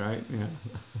many, right? Yeah.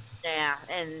 Yeah,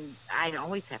 and I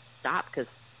always have to stop because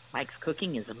Mike's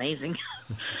cooking is amazing.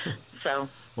 So.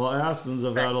 Well, Aston's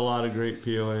have had a lot of great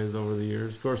POAs over the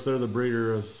years. Of course, they're the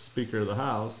breeder of Speaker of the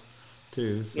House,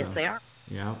 too. So. Yes, they are.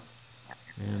 Yeah.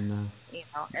 And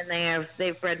and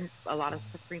they've bred a lot of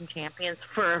Supreme Champions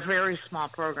for a very small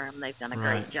program. They've done a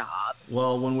great job.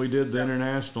 Well, when we did the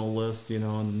international list, and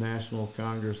the National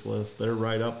Congress list, they're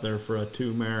right up there for a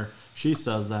 2-mare. She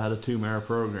says they had a 2-mare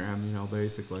program,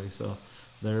 basically. So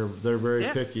they're very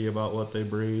picky about what they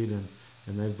breed, and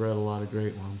they've bred a lot of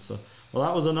great ones. So. Well,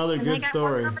 that was another good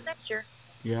story. One next year.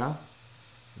 Yeah,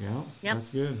 yep. That's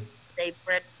good. They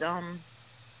bred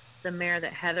the mare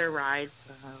that Heather rides.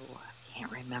 I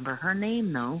can't remember her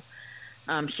name though.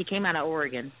 She came out of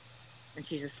Oregon, and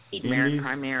she's a speed mare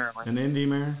primarily. An Indy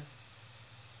mare?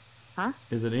 Huh?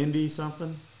 Is it Indy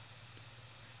something?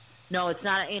 No, it's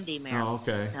not an Indy mare. Oh,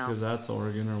 okay. Because that's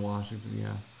Oregon or Washington,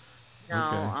 yeah.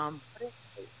 No,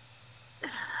 okay.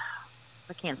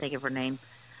 I can't think of her name.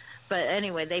 But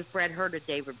anyway, they've bred her to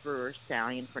David Brewer's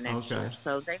stallion for next year.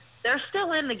 So they're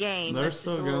still in the game. They're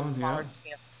still going, yeah.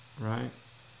 Right.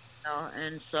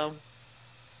 And so,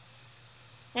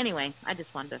 anyway, I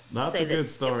just wanted to That's a good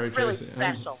story, Tracy.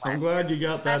 Really I'm glad you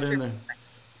got that in there.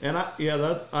 And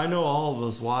I know all of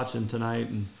us watching tonight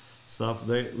and stuff,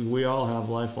 we all have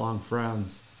lifelong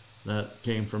friends that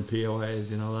came from POAs.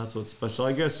 That's what's special.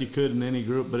 I guess you could in any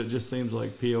group, but it just seems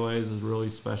like POAs is really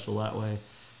special that way.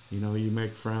 You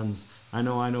make friends. I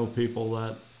know people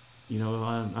that,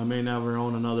 I may never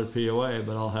own another POA,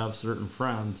 but I'll have certain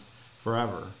friends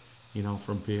forever,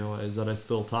 from POAs that I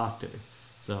still talk to.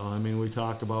 So, we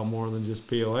talk about more than just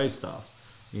POA stuff,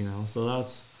 so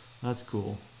that's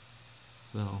cool.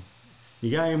 So,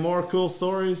 you got any more cool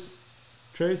stories,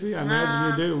 Tracy? I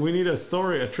imagine you do. We need a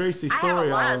Tracy story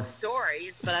hour. I have a lot of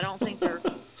stories, but I don't think they're...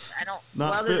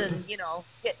 other than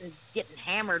getting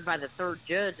hammered by the third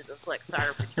judge at the Select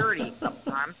Sire Futurity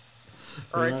sometimes,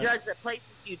 or a judge that places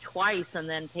you twice and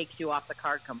then takes you off the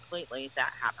card completely.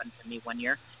 That happened to me one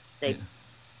year. They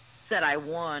said I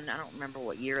won. I don't remember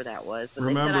what year that was, but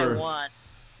they said I won,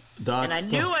 and I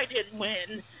knew I didn't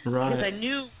win because I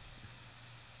knew.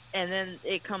 And then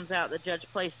it comes out the judge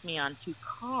placed me on 2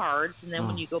 cards, and then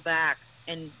when you go back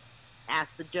and ask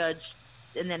the judge.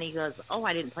 And then he goes, "Oh,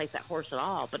 I didn't place that horse at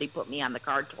all, but he put me on the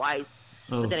card twice."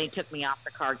 But then he took me off the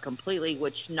card completely,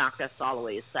 which knocked us all the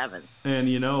way to 7th. And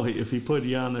if he put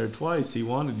you on there twice, he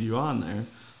wanted you on there,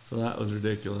 so that was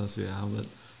ridiculous.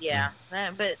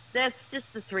 But that's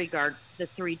just the 3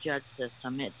 judge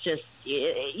system. It's just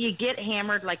you get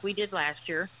hammered like we did last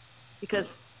year, because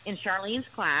in Charlene's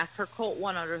class, her colt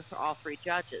won under all 3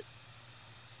 judges.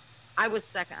 I was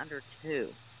second under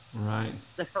 2. Right.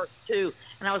 The first 2.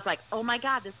 And I was like, oh, my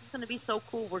God, this is going to be so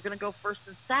cool. We're going to go first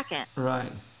and second.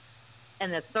 Right.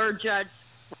 and the third judge,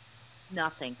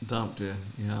 nothing. Dumped you.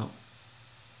 Yeah.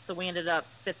 So we ended up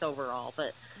 5th overall.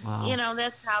 But, Wow.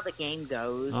 that's how the game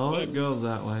goes. Oh, it goes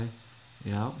that way.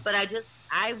 Yeah. But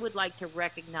I would like to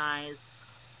recognize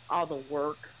all the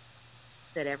work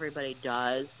that everybody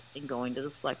does in going to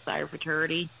the Select Sire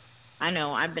Futurity. I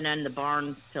know I've been in the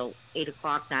barn till 8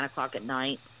 o'clock, 9 o'clock at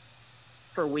night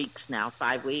for weeks now,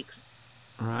 5 weeks.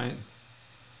 Right.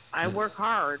 I work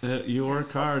hard. You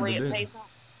work hard to do.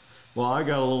 Well, I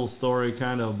got a little story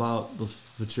kind of about the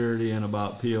Futurity and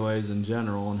about POAs in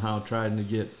general and how trying to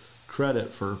get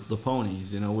credit for the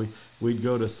ponies. We'd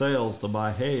go to sales to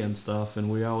buy hay and stuff, and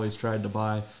we always tried to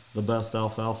buy the best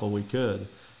alfalfa we could.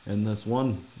 And this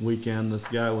one weekend, this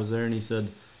guy was there, and he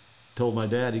told my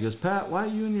dad, he goes, Pat, why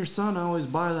you and your son always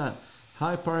buy that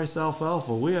high-priced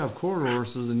alfalfa? We have quarter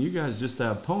horses, and you guys just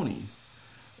have ponies.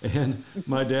 And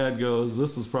my dad goes,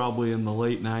 this is probably in the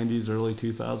late 90s, early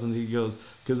 2000s. He goes,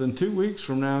 because in 2 weeks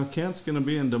from now, Kent's going to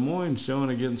be in Des Moines showing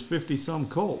against 50-some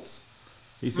colts.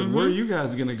 He said, where are you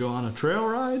guys going to go, on a trail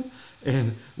ride?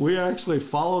 And we actually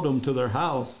followed them to their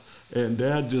house, and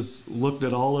Dad just looked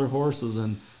at all their horses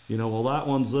and, well, that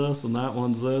one's this and that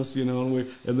one's this, and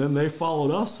then they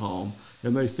followed us home,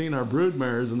 and they seen our brood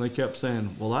mares, and they kept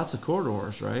saying, well, that's a quarter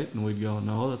horse, right? And we'd go,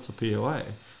 no, that's a POA,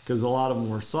 because a lot of them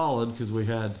were solid, because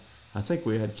I think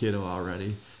we had kiddo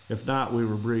already. If not, we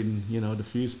were breeding,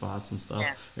 diffuse spots and stuff.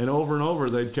 Yeah. And over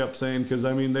they kept saying, because,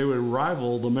 they would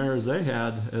rival the mares they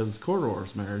had as quarter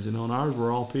horse mares, and ours were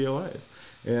all POAs.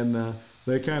 And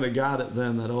they kind of got it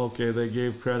then that, okay, they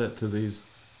gave credit to these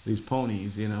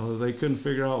ponies, They couldn't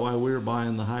figure out why we were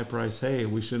buying the high-price hay.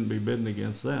 We shouldn't be bidding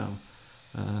against them.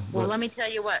 Well, let me tell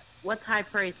you what's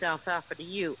high-priced alfalfa to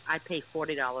you? I pay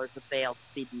 $40 a bale to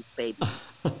feed these babies.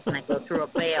 And I go through a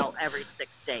bale every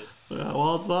 6 days. Yeah,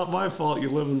 well, it's not my fault you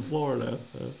live in Florida.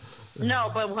 So.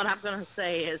 No, but what I'm going to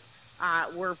say is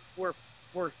we're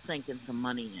sinking some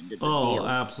money into the deal. Oh,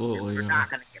 absolutely. We're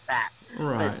not going to get back.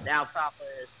 Right. But alfalfa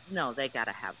is, no, they got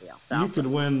to have the alfalfa. You could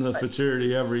win the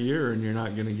Futurity every year and you're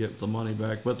not going to get the money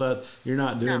back. But you're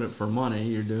not doing it for money.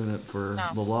 You're doing it for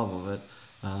the love of it.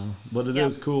 But it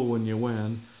is cool when you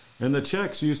win. And the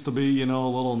checks used to be, a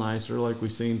little nicer, like we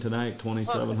seen tonight,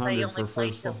 $2,700 for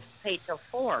first one. Paid till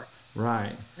 4.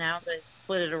 Right. Now they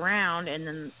split it around,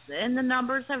 and the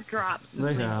numbers have dropped.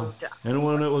 They have. And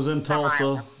when it was in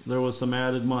Tulsa, there was some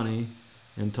added money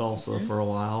in Tulsa for a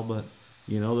while, but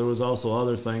there was also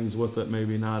other things with it,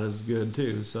 maybe not as good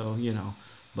too. So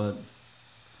but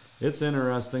it's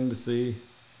interesting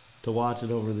to watch it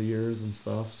over the years and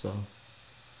stuff. So.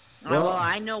 Well,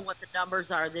 I know what the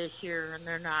numbers are this year, and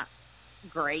they're not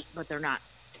great, but they're not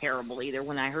terrible either.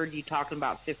 When I heard you talking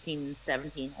about 15 and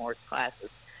 17 horse classes,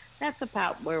 that's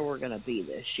about where we're going to be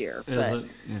this year. But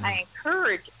I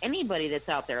encourage anybody that's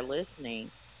out there listening,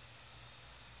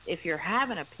 if you're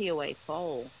having a POA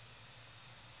foal,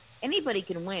 anybody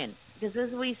can win. Because as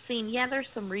we've seen, there's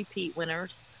some repeat winners,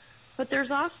 but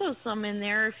there's also some in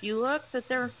there, if you look, that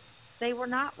they were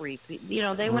not repeat.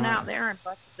 They went out there and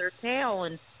busted their tail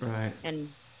and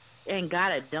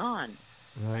got it done.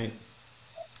 Right.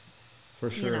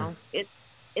 For sure.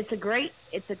 It's a great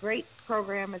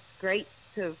program. It's great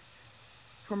to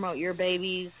promote your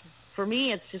babies. For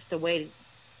me, it's just a way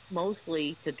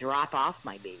mostly to drop off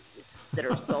my babies that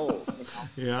are sold.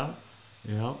 Yeah.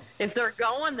 Yeah. If they're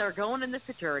going in the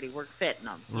Futurity. We're fitting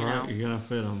them. Right. You're gonna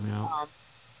fit them. Yeah.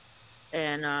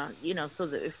 So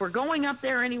that if we're going up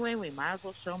there anyway, we might as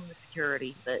well show them the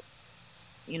Futurity. But,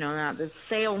 now the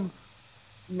sale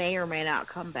may or may not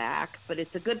come back, but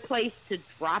it's a good place to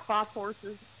drop off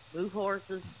horses, move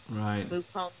horses, move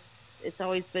ponies. It's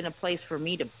always been a place for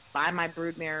me to buy my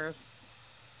brood mares,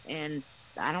 and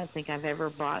I don't think I've ever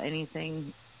bought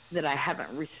anything that I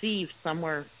haven't received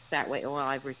somewhere that way. Well,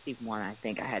 I've received one I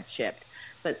think I had shipped,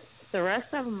 but the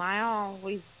rest of them I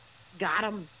always got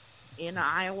them in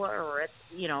Iowa or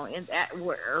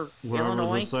wherever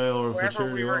Illinois, the sale or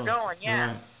wherever we were was. Going. Yeah,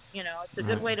 right. It's a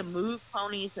good way to move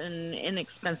ponies in an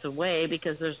inexpensive way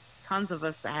because there's tons of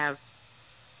us that have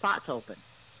spots open.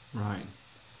 Right.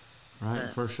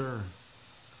 Right, for sure.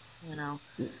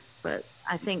 But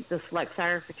I think the Select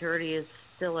Sire Futurity is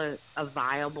still a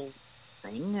viable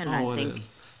thing, and I think it is.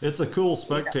 It's a cool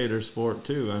spectator sport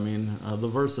too. The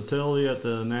versatility at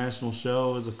the national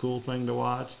show is a cool thing to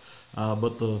watch,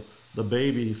 but the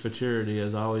baby Futurity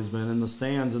has always been in the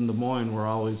stands in Des Moines. Were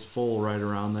always full right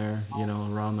around there,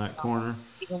 around that corner.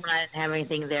 Even when I didn't have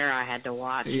anything there, I had to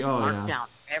watch, mark down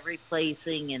every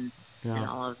placing and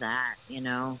all of that.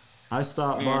 I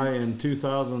stopped by in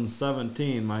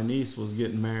 2017. My niece was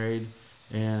getting married,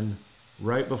 and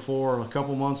a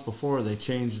couple months before, they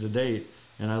changed the date.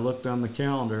 And I looked on the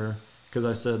calendar, because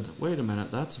I said, wait a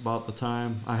minute, that's about the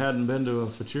time. I hadn't been to a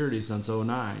Futurity since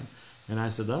 '09. And I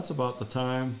said, that's about the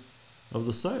time of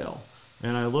the sale.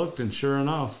 And I looked, and sure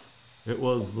enough, it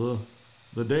was the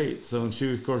date. So, and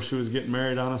she, of course, she was getting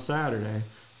married on a Saturday.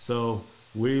 So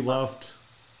we left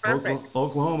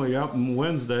Oklahoma, yep, on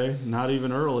Wednesday, not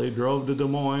even early, drove to Des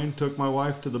Moines, took my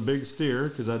wife to the Big Steer,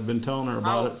 because I'd been telling her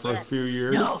about it for a few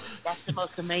years. No, that's the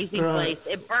most amazing place.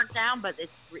 It burnt down, but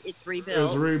it's rebuilt.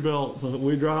 It's rebuilt. So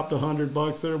we dropped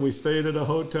 $100 there. We stayed at a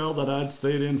hotel that I'd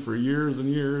stayed in for years and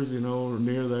years,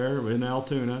 near there in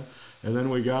Altoona. And then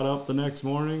we got up the next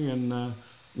morning and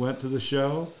went to the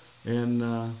show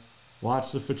and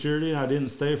watched the Futurity. I didn't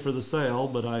stay for the sale,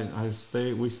 but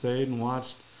we stayed and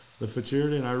watched the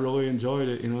Futurity, and I really enjoyed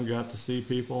it. Got to see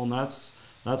people, and that's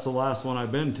the last one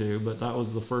I've been to, but that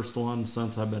was the first one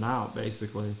since I've been out,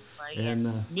 basically. Well,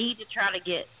 and need to try to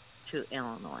get to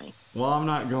Illinois. Well, I'm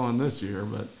not going this year,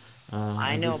 but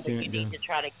I know, but you need to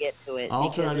try to get to it.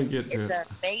 I'll try to get to it. It's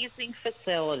an amazing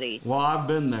facility. Well, I've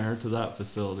been there to that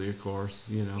facility, of course.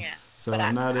 Yeah. So,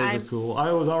 and that is a cool.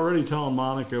 I was already telling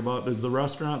Monica about. Is the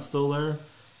restaurant still there?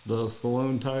 The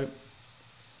saloon type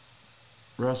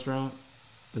restaurant?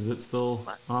 Is it still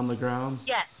on the grounds?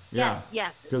 Yes. Yeah.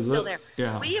 Yes. It's still there.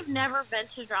 Yeah. We have never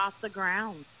ventured off the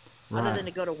grounds other than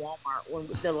to go to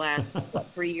Walmart the last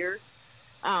 3 years.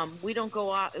 We don't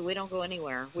go out. We don't go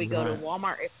anywhere. We go to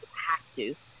Walmart if we have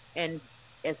to. And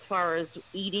as far as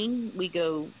eating, we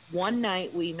go one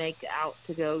night. We make out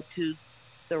to go to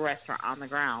the restaurant on the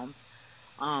grounds.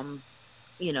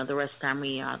 The rest of the time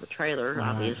we the trailer,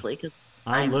 obviously, because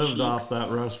I lived off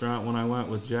that restaurant when I went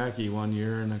with Jackie one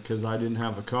year, and because I didn't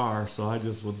have a car, so I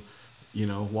just would,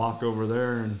 walk over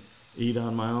there and eat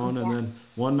on my own. And then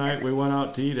one night we went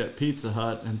out to eat at Pizza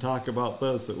Hut, and talk about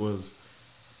this. It was,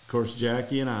 of course,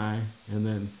 Jackie and I, and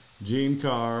then Gene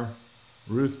Carr,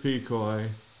 Ruth Pecoy,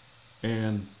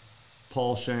 and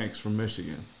Paul Shanks from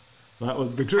Michigan. That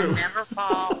was the group. I never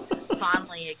fall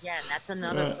fondly again. That's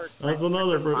another person. That's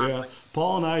another person, yeah.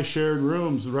 Paul and I shared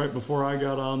rooms right before I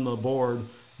got on the board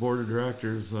of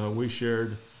directors. We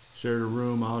shared a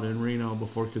room out in Reno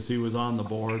before, because he was on the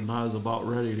board, and I was about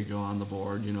ready to go on the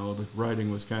board. The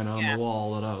writing was kind of on the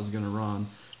wall that I was going to run.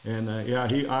 And,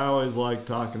 I always liked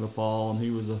talking to Paul, and he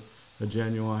was a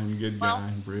genuine good guy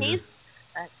and breeder.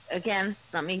 Again,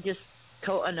 let me just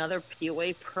quote another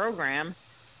POA program.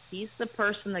 He's the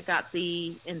person that got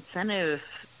the incentive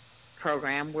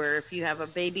program where if you have a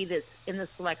baby that's in the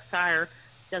select sire,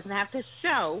 doesn't have to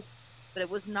show, but it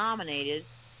was nominated,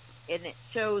 and it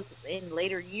shows in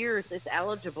later years it's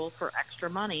eligible for extra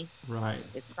money. Right.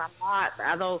 It's not a lot.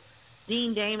 Although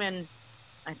Dean Damon,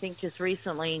 I think just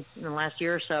recently, in the last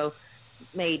year or so,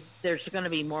 there's going to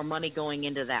be more money going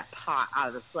into that pot out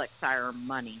of the select sire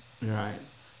money. Right.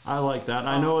 I like that.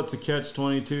 I know it's a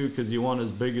catch-22 because you want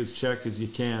as big a check as you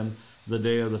can the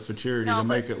day of the Futurity to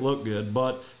make it look good,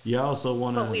 but you also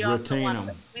want to retain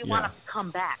them. We want them to come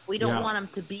back. We don't want them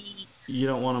to be. You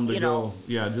don't want them to go,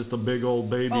 just a big old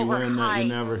baby win that you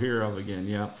never hear of again.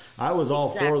 Yeah, I was all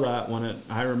for that when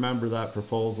I remember that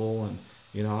proposal,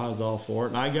 and I was all for it,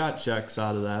 and I got checks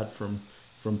out of that from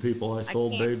people I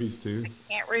sold babies to.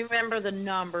 I can't remember the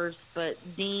numbers, but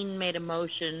Dean made a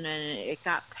motion and it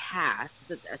got passed.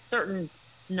 A certain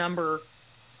number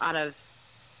out of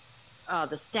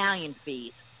the stallion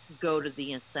fees go to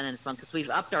the incentive fund, because we've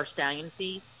upped our stallion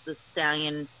fees, the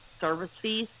stallion service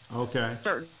fees. Okay. A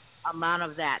certain amount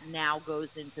of that now goes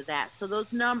into that. So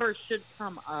those numbers should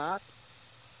come up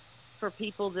for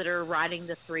people that are riding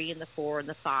the 3 and the 4 and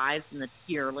the 5s and the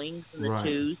yearlings and the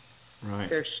 2s. Right.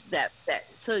 There's that.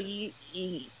 So it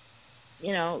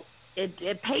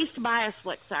pays to buy a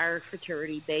select sire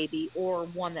Futurity baby, or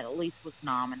one that at least was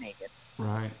nominated.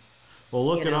 Right. Well,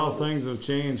 look at how things have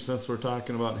changed since we're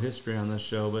talking about history on this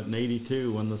show. But in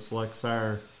 '82, when the select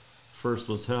sire first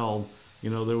was held,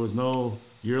 there was no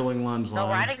yearling lunge line.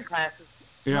 No riding classes.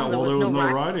 Yeah, there was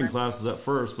no riding classes at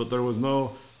first, but there was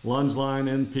no lunge line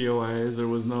in POAs. There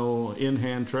was no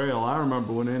in-hand trail. I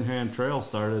remember when in-hand trail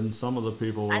started, and some of the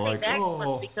people were like, that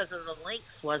was because of the links,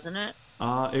 wasn't it?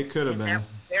 It could have been.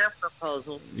 Their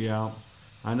proposal. Yeah.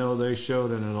 I know they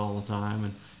showed in it all the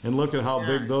time. And look at how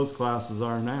big those classes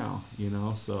are now,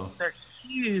 so. They're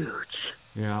huge.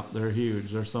 Yeah, they're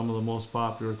huge. They're some of the most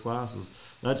popular classes.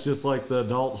 That's just like the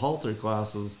adult halter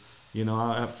classes.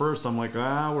 At first I'm like,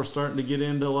 we're starting to get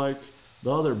into like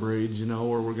the other breeds,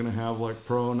 where we're going to have like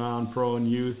pro, non-pro, and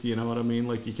youth, you know what I mean?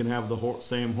 Like you can have the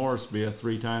same horse be a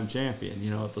 3-time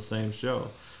champion, at the same show.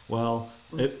 Well,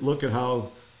 look at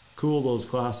how cool those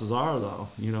classes are, though.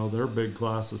 They're big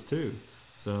classes too.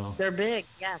 So they're big,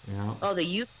 yes. Yeah. Oh, the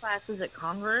youth classes at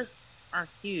Congress, are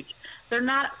huge. They're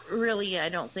not really, I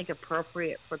don't think,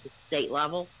 appropriate for the state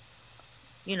level,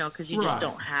 because you just Right.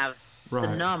 don't have the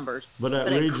Right. numbers. But at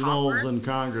At regionals Congress, and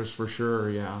Congress for sure,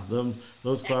 yeah.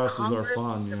 Those classes are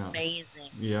fun, it's yeah. amazing.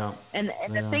 Yeah. And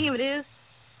the Yeah. thing of it is,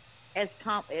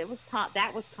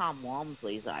 that was Tom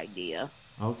Walmsley's idea,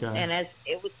 Okay. and as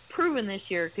it was proven this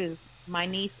year, because my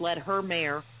niece led her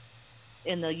mare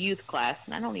in the youth class,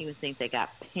 and I don't even think they got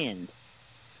pinned,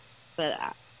 but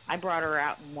I brought her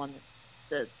out and won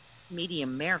the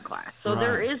medium mare class. So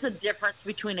there Right. is a difference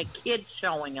between a kid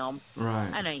showing them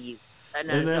Right. and an And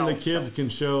then the adult. kids can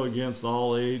show against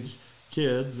all age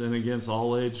kids and against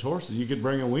all age horses. You could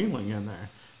bring a weanling in there.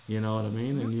 You know what I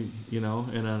mean? And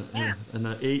and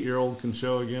an 8-year-old can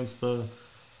show against an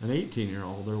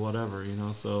 18-year-old or whatever.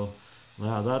 So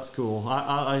yeah, that's cool.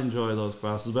 I enjoy those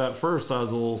classes. But at first I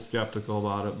was a little skeptical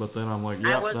about it, but then I'm like, I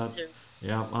yep, was too.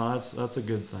 that's a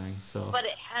good thing. So. But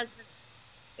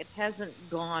it hasn't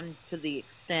gone to the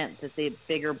extent that the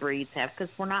bigger breeds have, because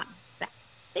we're not that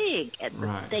big at the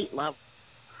Right. state level.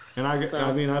 And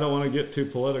I mean, I don't want to get too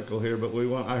political here, but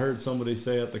I heard somebody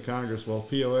say at the Congress, well,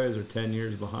 POAs are 10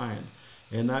 years behind.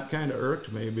 And that kind of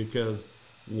irked me, because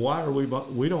we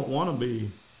don't want to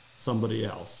be somebody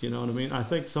else, you know what I mean? I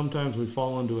think sometimes we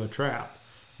fall into a trap,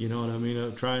 you know what I mean,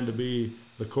 of trying to be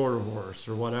the quarter horse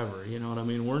or whatever, you know what I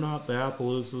mean? We're not the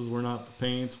Appaloosas, we're not the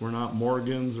Paints, we're not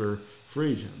Morgans or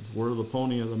Frisians. We're the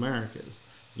Pony of the Americas,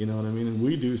 you know what I mean? And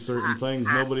we do certain things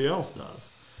nobody else does,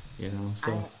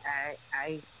 so.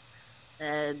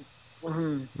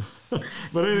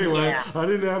 But anyway, Yeah. I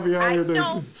didn't have you on here to.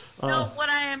 No, what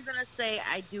I am going to say,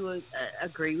 I do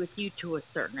agree with you to a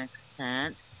certain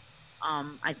extent.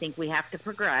 I think we have to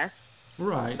progress,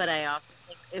 Right. but I also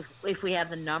think if we have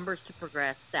the numbers to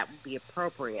progress, that would be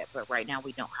appropriate. But right now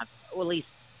we don't have, well, at least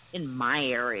in my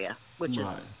area, which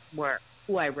Right. is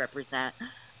who I represent,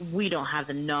 we don't have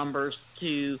the numbers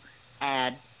to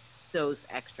add those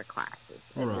extra classes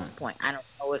at Right. this point. I don't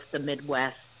know if the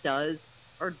Midwest does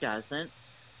or doesn't,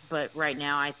 but right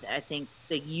now I think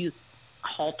the youth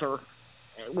halter,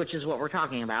 which is what we're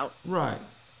talking about, Right.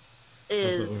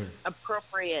 is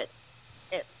appropriate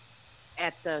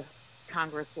at the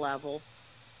Congress level.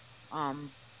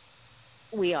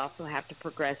 We also have to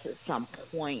progress at some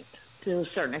point to a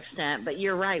certain extent, but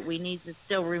you're right, we need to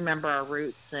still remember our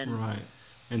roots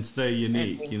and stay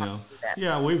unique,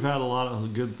 Yeah, we've had a lot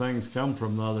of good things come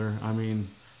from the other. I mean,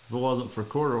 if it wasn't for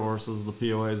quarter horses, the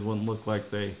POAs wouldn't look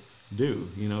like they do,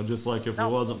 just like if it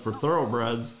wasn't for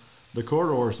thoroughbreds, the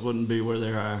quarter horse wouldn't be where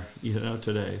they are,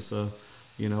 today. So,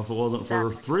 if it wasn't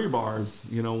for 3 bars,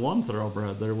 one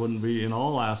thoroughbred, there wouldn't be, in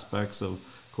all aspects of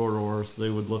quarter horse, they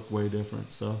would look way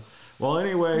different. So, well,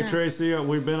 anyway, Tracy,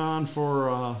 we've been on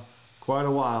for quite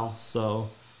a while, so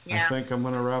I think I'm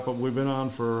going to wrap up. We've been on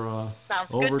for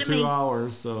over 2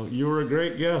 hours, so you were a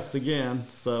great guest again.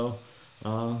 So,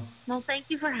 well, thank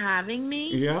you for having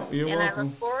me. Yeah, you're welcome. And I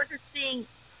look forward to seeing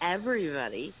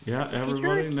everybody. Yeah,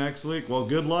 everybody next week. Well,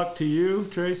 good luck to you,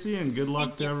 Tracy, and good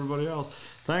luck to everybody else.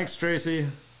 Thanks, Tracy.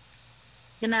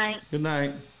 Good night. Good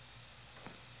night.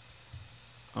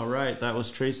 All right, that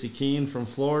was Tracy Keene from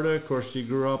Florida. Of course, she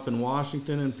grew up in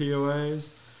Washington in POAs,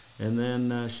 and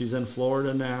then she's in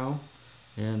Florida now.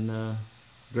 And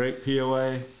great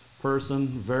POA person,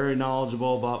 very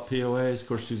knowledgeable about POAs. Of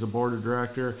course, she's a board of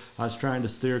director. I was trying to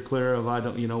steer clear of,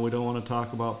 we don't want to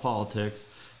talk about politics,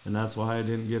 and that's why I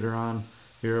didn't get her on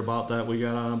here about that. We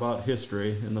got on about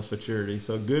history and the Futurity.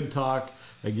 So good talk.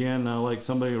 Again, like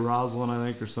somebody, Rosalind, I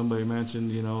think, or somebody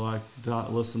mentioned, I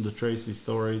listen to Tracy's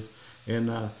stories.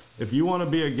 And if you want to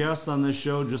be a guest on this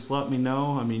show, just let me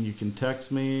know. I mean, you can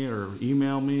text me or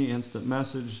email me, instant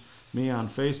message me on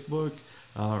Facebook,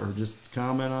 or just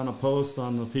comment on a post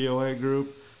on the POA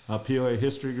group, POA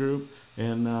history group,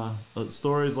 and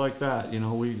stories like that.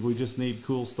 We just need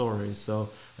cool stories. So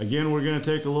again, we're going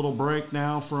to take a little break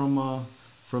now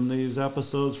from these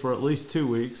episodes for at least 2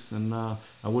 weeks, and I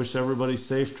wish everybody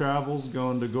safe travels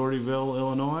going to Gordyville,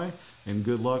 Illinois, and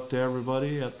good luck to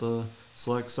everybody at the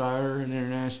Select Sire and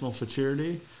International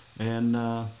Futurity.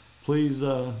 And please,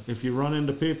 if you run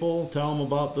into people, tell them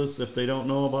about this. If they don't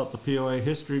know about the POA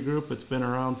history group, it's been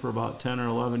around for about 10 or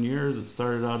 11 years. It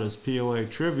started out as POA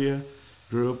Trivia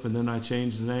Group, and then I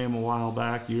changed the name a while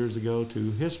back, years ago,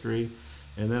 to History.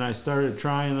 And then I started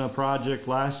trying a project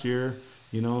last year,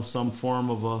 some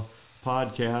form of a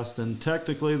podcast. And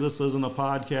technically, this isn't a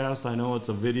podcast. I know it's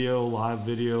a live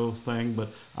video thing, but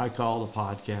I call it a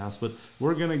podcast. But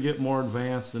we're going to get more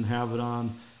advanced and have it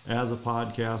on as a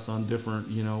podcast on different,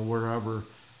 wherever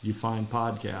you find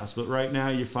podcasts. But right now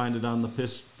you find it on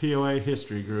the POA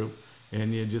history group,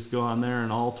 and you just go on there,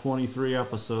 and all 23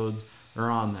 episodes are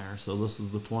on there. So this is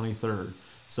the 23rd.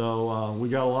 So we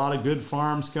got a lot of good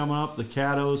farms coming up. The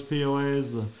Caddo's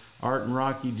POAs, the Art and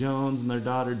Rocky Jones and their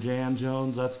daughter Jan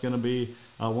Jones. That's going to be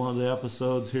one of the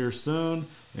episodes here soon,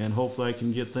 and hopefully I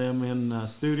can get them in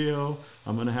studio.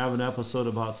 I'm going to have an episode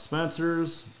about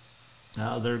Spencer's.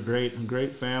 They're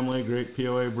great family, great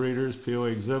POA breeders, POA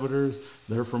exhibitors.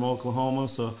 They're from Oklahoma,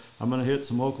 so I'm going to hit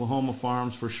some Oklahoma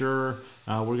farms for sure.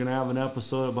 We're going to have an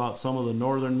episode about some of the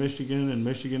northern Michigan and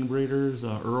Michigan breeders.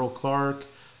 Earl Clark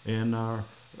and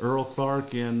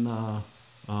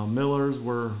Millers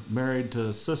were married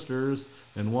to sisters,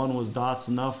 and one was Dots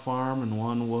Enough Farm and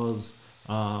one was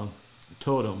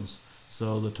Totems.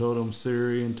 So the Totem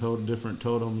Sire and different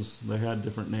totems, they had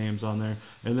different names on there.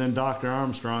 And then Dr.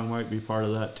 Armstrong might be part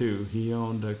of that too. He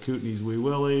owned Kootenai's Wee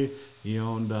Willie. He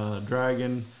owned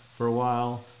Dragon for a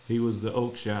while. He was the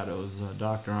Oak Shadows,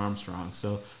 Dr. Armstrong.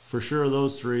 So for sure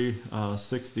those three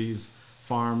 60s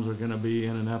farms are going to be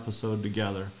in an episode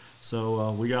together.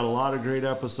 So we got a lot of great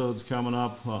episodes coming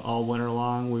up all winter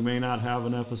long. We may not have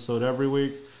an episode every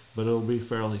week, but it'll be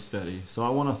fairly steady. So I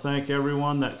want to thank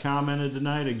everyone that commented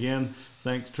tonight. Again,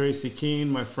 thanks Tracy Keene,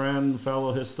 my friend,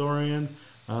 fellow historian,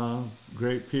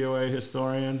 great POA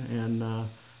historian, and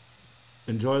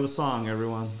enjoy the song,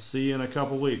 everyone. See you in a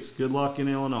couple weeks. Good luck in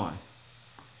Illinois.